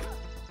honest.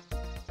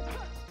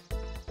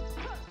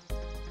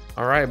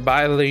 Alright,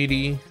 bye,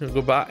 lady.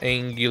 Goodbye,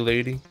 angry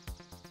lady.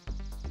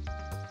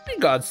 We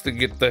gots to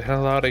get the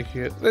hell out of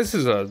here. This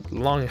is a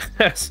long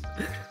ass.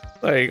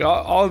 Like,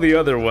 all the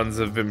other ones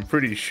have been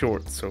pretty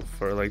short so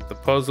far. Like, the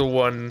puzzle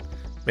one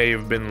may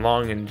have been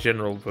long in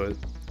general, but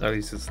at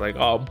least it's like,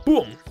 oh,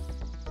 boom!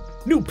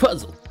 New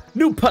puzzle!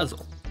 New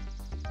puzzle!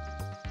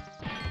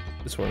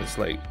 This one is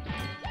like,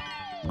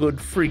 good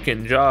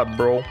freaking job,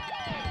 bro.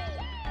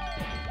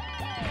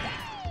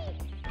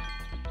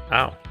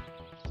 Ow.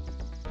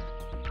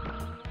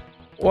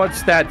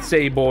 What's that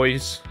say,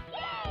 boys?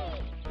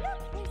 Look,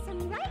 there's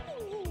some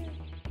writing here.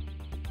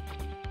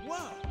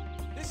 Whoa!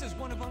 This is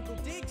one of Uncle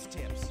Dig's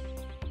tips.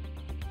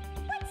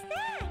 What's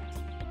that?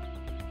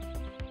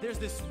 There's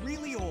this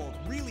really old,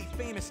 really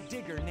famous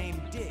digger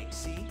named Dig,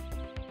 see? He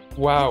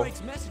Wow.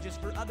 writes messages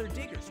for other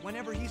diggers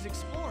whenever he's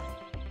exploring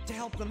to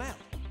help them out.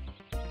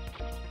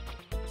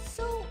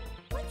 So,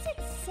 what's it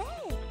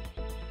say?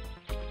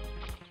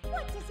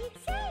 What does it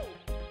say?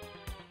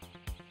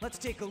 Let's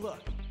take a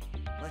look.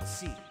 Let's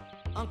see.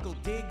 Uncle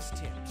Dig's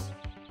tips.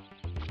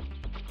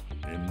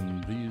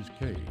 In these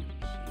caves,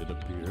 it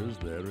appears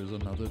there is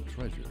another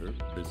treasure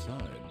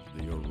besides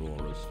the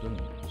Aurora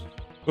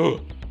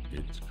Stones.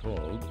 It's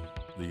called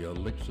the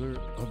Elixir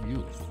of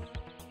Youth.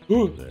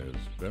 There's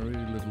very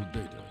little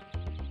data,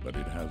 but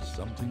it has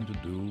something to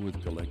do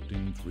with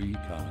collecting 3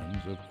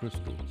 kinds of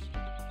crystals.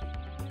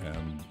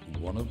 And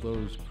one of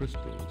those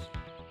crystals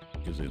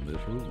is in this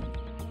room.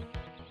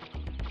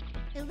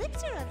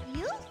 Elixir of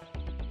youth?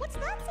 What's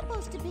that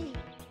supposed to be?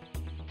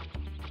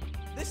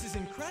 This is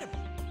incredible.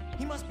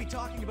 He must be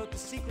talking about the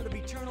secret of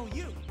eternal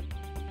youth.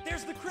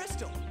 There's the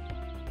crystal.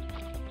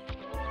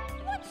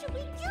 What should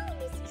we do,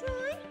 Miss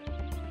Tron?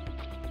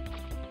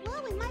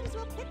 Well, we might as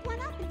well pick one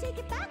up and take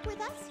it back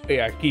with us.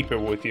 Yeah, keep it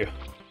with you.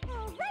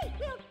 All right,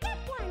 we'll get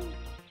one.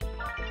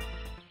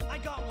 I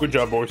got one. Good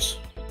job, too. boys.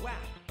 Wow,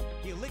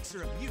 the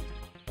elixir of youth.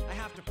 I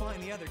have to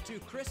find the other 2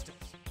 crystals.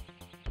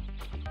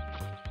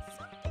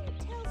 Something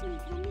tells me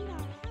he'll need our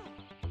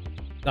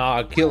help.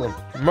 Nah, kill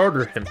him.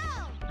 Murder him.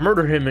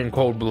 Murder him in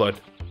cold blood.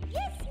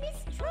 Yes,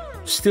 Miss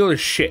Tron. Steal his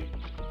shit.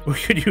 We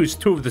could use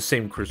 2 of the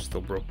same crystal,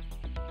 bro.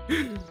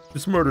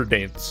 This murder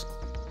dance.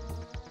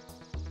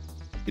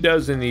 He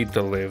doesn't need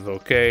to live,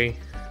 okay?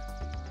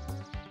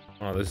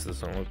 Oh, this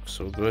doesn't look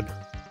so good.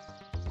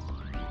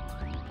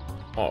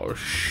 Oh,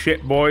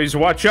 shit, boys.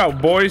 Watch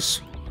out,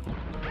 boys.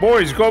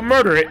 Boys, go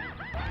murder it.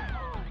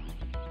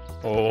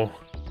 Oh.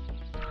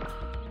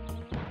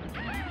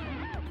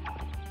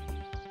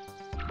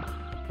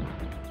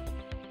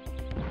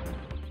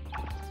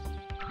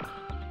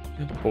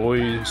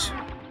 Boys.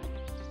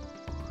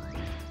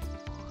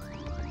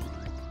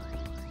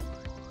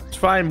 It's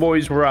fine,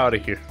 boys. We're out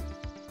of here.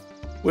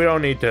 We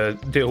don't need to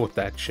deal with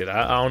that shit.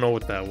 I don't know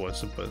what that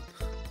was, but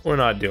we're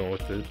not dealing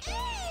with it. Hey,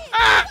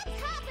 what's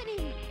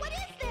happening? What is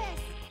this?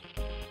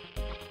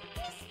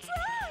 Miss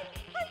Tron,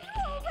 are you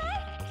all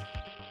right?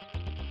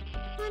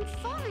 I'm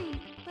fine,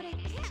 but I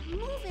can't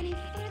move any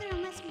further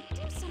unless we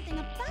do something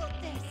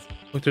about this.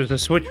 Look, there's a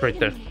switch right Wait a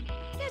there. minute.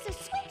 There's a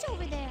switch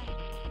over there.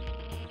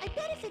 I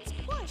bet if it's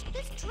pushed,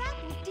 this trap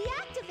will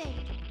deactivate.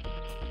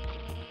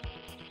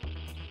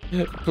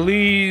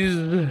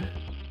 Please.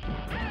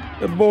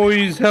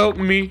 Boys, help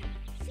me.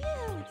 Phew,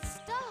 it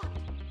stopped.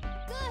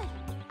 Good.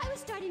 I was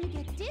starting to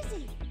get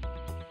dizzy.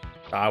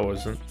 I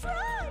wasn't. Tron,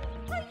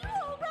 are you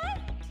all right?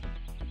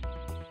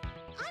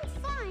 I'm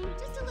fine,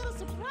 just a little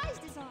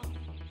surprised is all.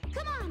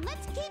 Come on,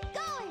 let's keep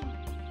going.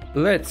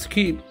 Let's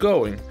keep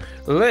going.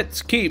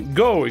 Let's keep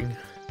going.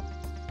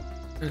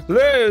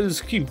 Let's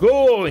keep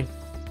going.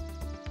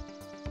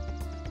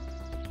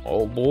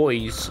 Oh,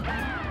 boys.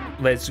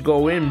 Let's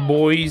go in,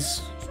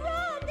 boys.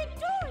 Tron, the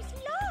door's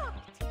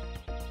locked.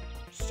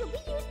 Should we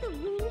use the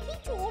room key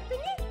to open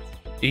it?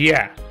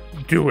 Yeah,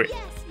 do it.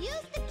 Yes,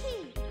 use the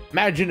key.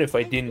 Imagine if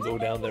I didn't go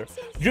down there.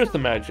 Just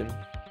imagine.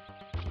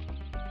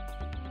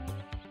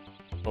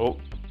 Oh.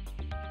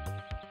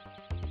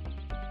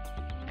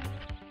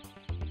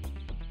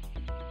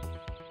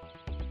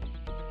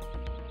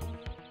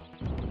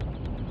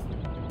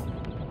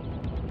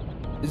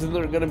 Isn't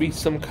there gonna be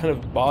some kind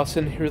of boss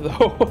in here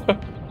though?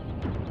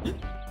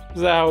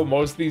 Is that how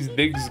most of these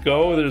digs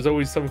go? There's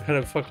always some kind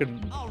of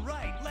fucking All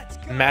right, let's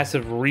go.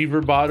 massive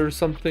reaver bot or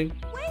something.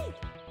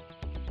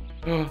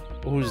 Wait,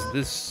 Who's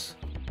this?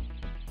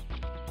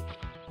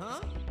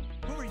 Huh?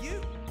 Who are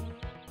you?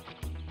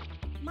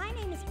 my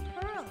name is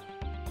Pearl.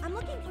 I'm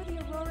looking for the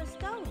Aurora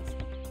Stones.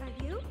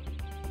 Are you?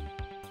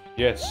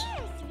 Yes.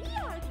 Yes, we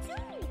are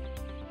too.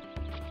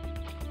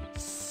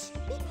 Shh,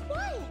 be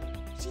quiet.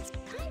 She's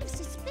kind of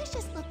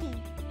suspicious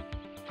looking.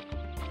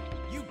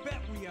 You bet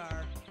we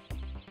are.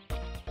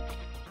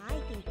 I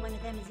think one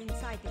of them is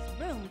inside this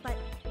room, but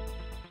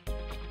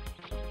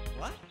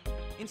What?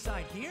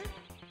 Inside here?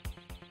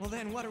 Well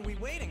then, what are we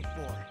waiting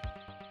for?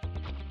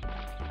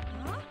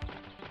 huh?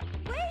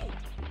 Wait,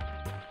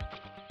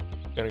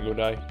 Gonna go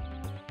die.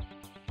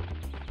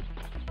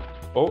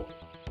 Oh.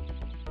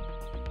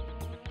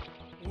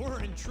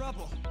 We're in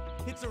trouble.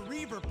 It's a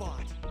reaver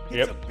bot.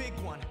 It's Yep. a big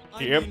one.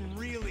 I Yep. mean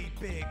really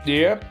big.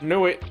 Yep,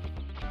 knew it.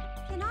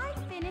 can I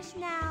finish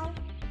now?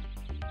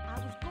 I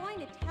was going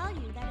to tell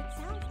you that it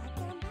sounds like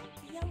there might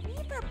be a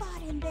Reaver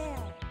bot in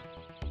there.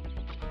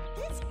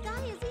 This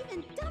guy is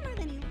even dumber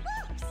than he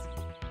looks.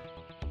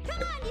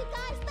 Come on, you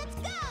guys, let's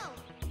go.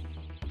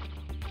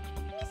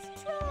 Miss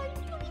Tron,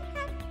 do we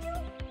have to?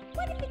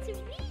 What if it's a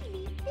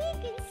really big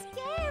and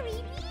scary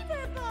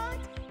Reaver bot?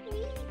 We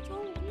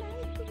don't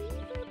like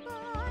Reaver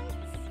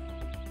bots.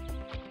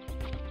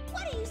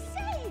 What are you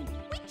saying?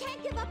 We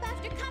can't give up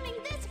after coming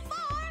this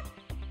far.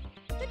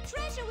 The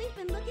treasure we've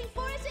been looking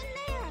for is in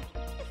there.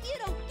 If you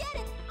don't get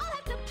it, I'll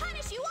have to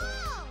punish you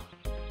all.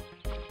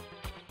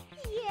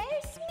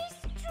 Yes, Miss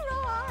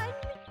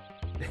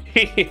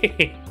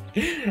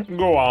Tron.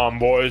 Go on,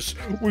 boys.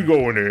 We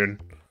going in.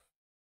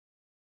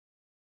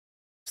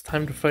 It's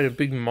time to fight a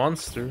big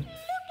monster.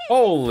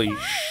 Holy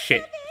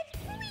shit.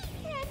 We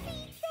can't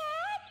beat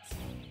that.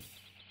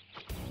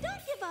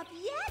 Don't give up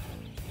yet.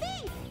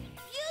 Think.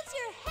 Use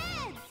your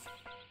heads.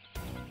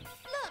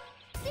 Look,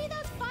 see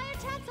those fire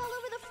taps all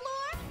over the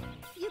floor?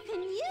 You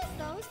can use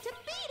those to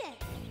beat it.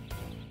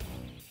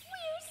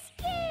 We're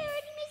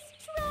scared, Miss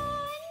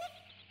Tron.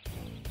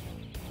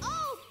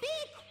 Oh, be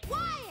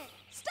quiet.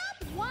 Stop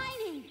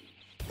whining.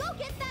 Go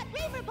get that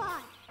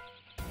Reaverbot.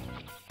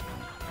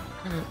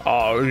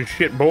 Oh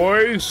shit,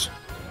 boys.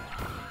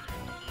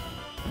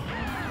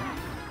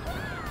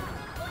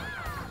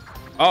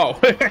 Oh,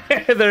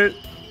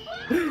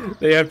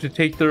 they have to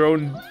take their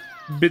own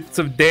bits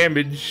of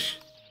damage.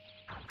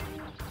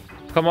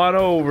 Come on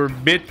over,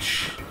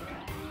 bitch.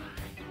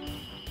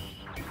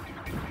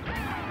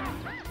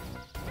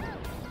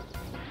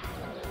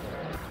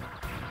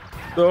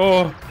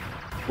 Oh,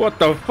 what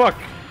the fuck?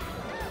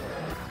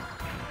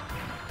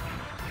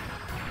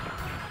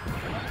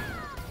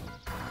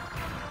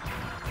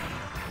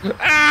 Ow,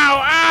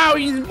 ow,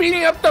 he's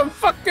beating up the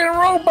fucking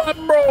robot,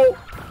 bro.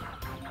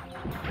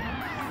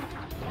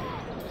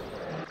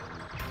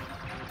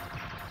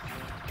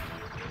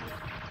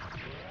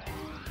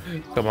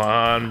 Come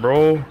on,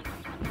 bro.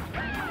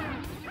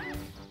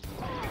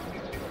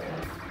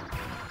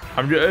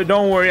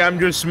 Don't worry, I'm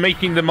just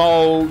making them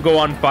all go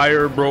on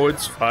fire, bro.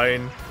 It's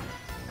fine.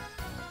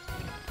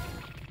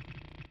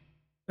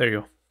 There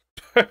you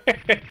go.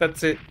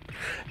 That's it.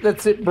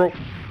 That's it, bro.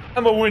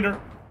 I'm a winner.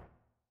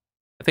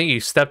 I think he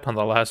stepped on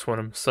the last one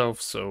himself,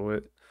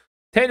 so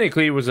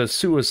technically it was a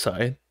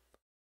suicide.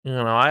 You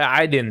know,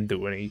 I didn't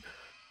do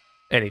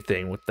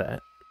anything with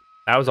that.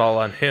 That was all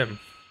on him.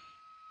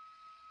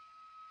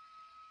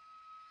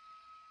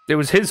 It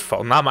was his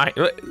fault, not mine.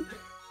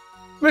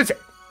 Listen,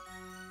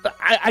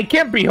 I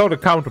can't be held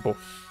accountable.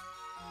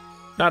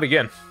 Not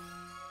again.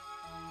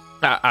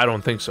 I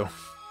don't think so.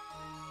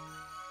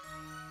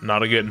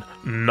 Not again.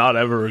 Not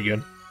ever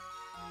again.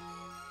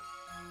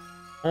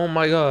 Oh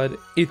my god,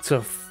 it's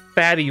a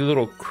fatty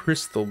little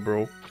crystal, bro.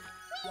 We did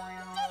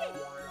it!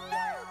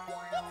 Look!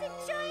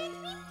 It's a giant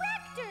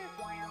refractor!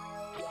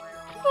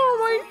 Oh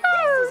my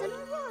god! This is an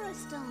Aurora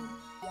Stone.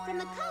 From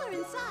the color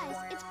and size,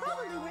 it's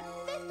probably worth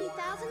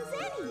 50,000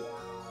 zenny.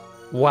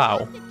 Wow.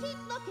 Have to keep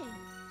looking.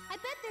 I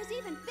bet there's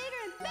even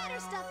bigger and better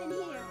stuff in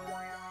here.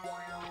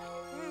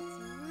 That's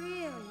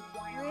really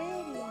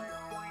pretty.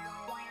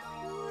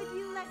 Would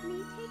you let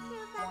me take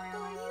care of that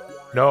for you?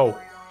 No.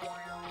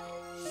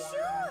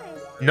 Sure.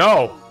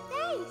 No.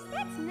 Thanks.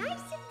 That's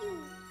nice of you.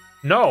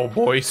 No,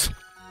 boys.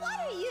 What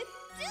are you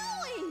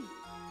doing?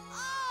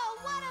 Oh,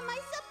 what am I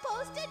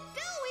supposed to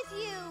do with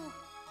you?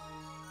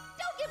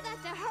 Don't give that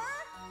to her.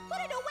 Put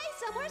it away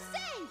somewhere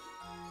safe.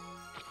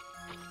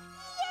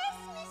 Yes,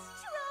 Miss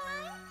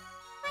Tron.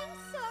 I'm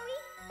sorry,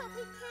 but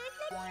we can't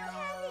let you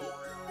have it.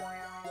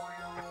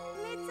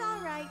 It's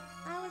all right.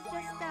 I was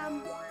just,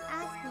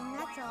 asking,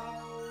 that's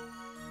all.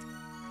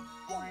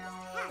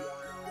 Almost had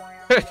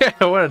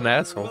it. What an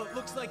asshole. Well, it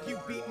looks like you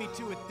beat me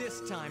to it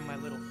this time, my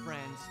little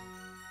friends.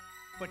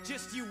 But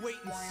just you wait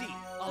and see.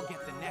 I'll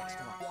get the next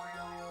one.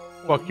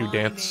 Fuck you,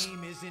 Dance. My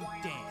name isn't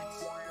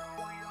Dance.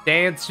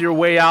 Dance your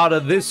way out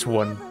of this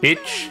one,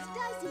 bitch.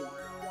 Does he?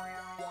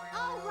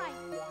 All right,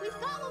 we've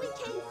got what we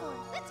came for.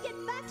 Let's get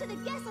back to the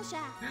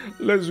Gesellschaft.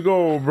 Let's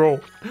go,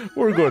 bro.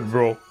 We're good,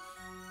 bro.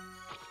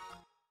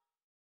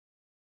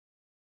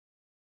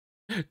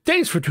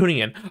 Thanks for tuning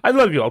in. I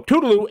love you all.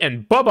 Toodaloo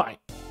and bye-bye.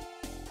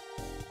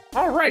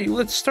 Alright,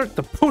 let's start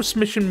the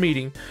post-mission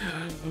meeting.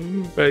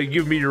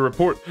 Give me your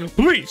report,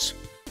 please.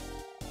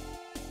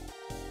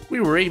 We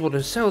were able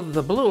to sell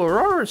the Blue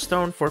Aurora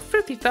Stone for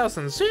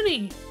 50,000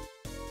 zenny.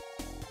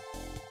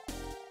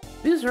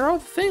 These are all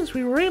the things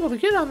we were able to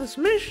get on this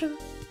mission.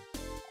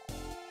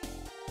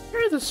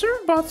 Here are the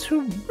servbots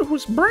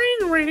whose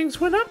brain ratings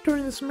went up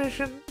during this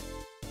mission.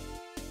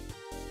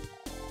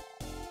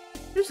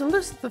 Here's a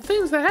list of the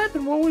things that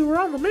happened while we were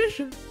on the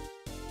mission.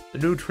 The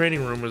new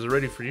training room was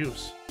ready for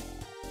use.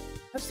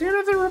 That's the end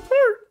of the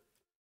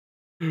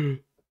report.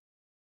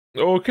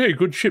 Okay,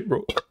 good shit,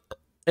 bro.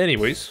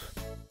 Anyways.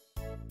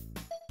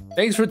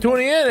 Thanks for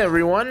tuning in,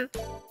 everyone.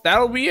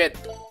 That'll be it.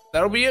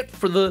 That'll be it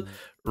for the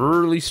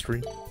early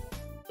stream.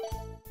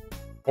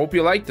 Hope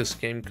you like this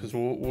game, because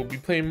we'll be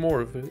playing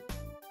more of it.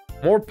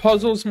 More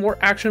puzzles, more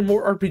action,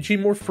 more RPG,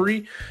 more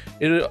free.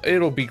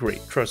 It'll be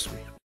great, trust me.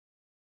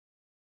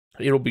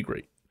 It'll be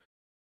great.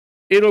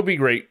 It'll be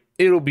great.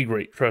 It'll be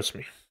great, trust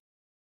me.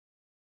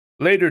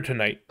 Later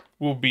tonight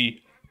will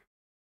be...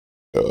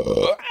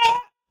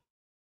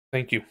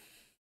 Thank you.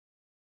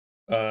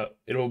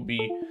 It'll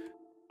be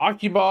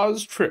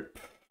Akiba's Trip.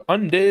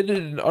 Undead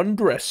and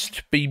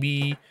undressed,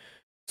 baby.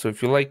 So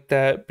if you like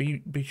that,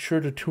 be sure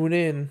to tune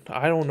in.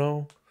 I don't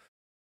know.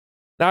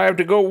 Now I have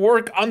to go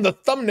work on the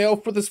thumbnail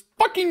for this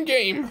fucking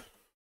game.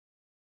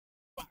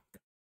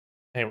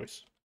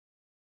 Anyways.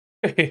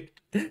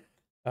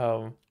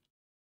 um,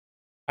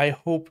 I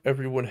hope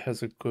everyone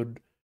has a good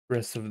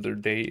rest of their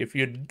day. If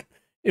you're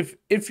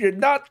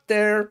not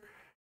there,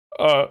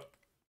 I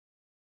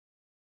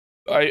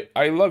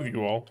love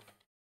you all.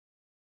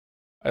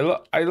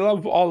 I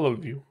love all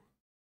of you.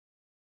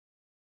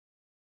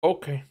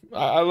 Okay,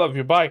 I love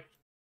you. Bye.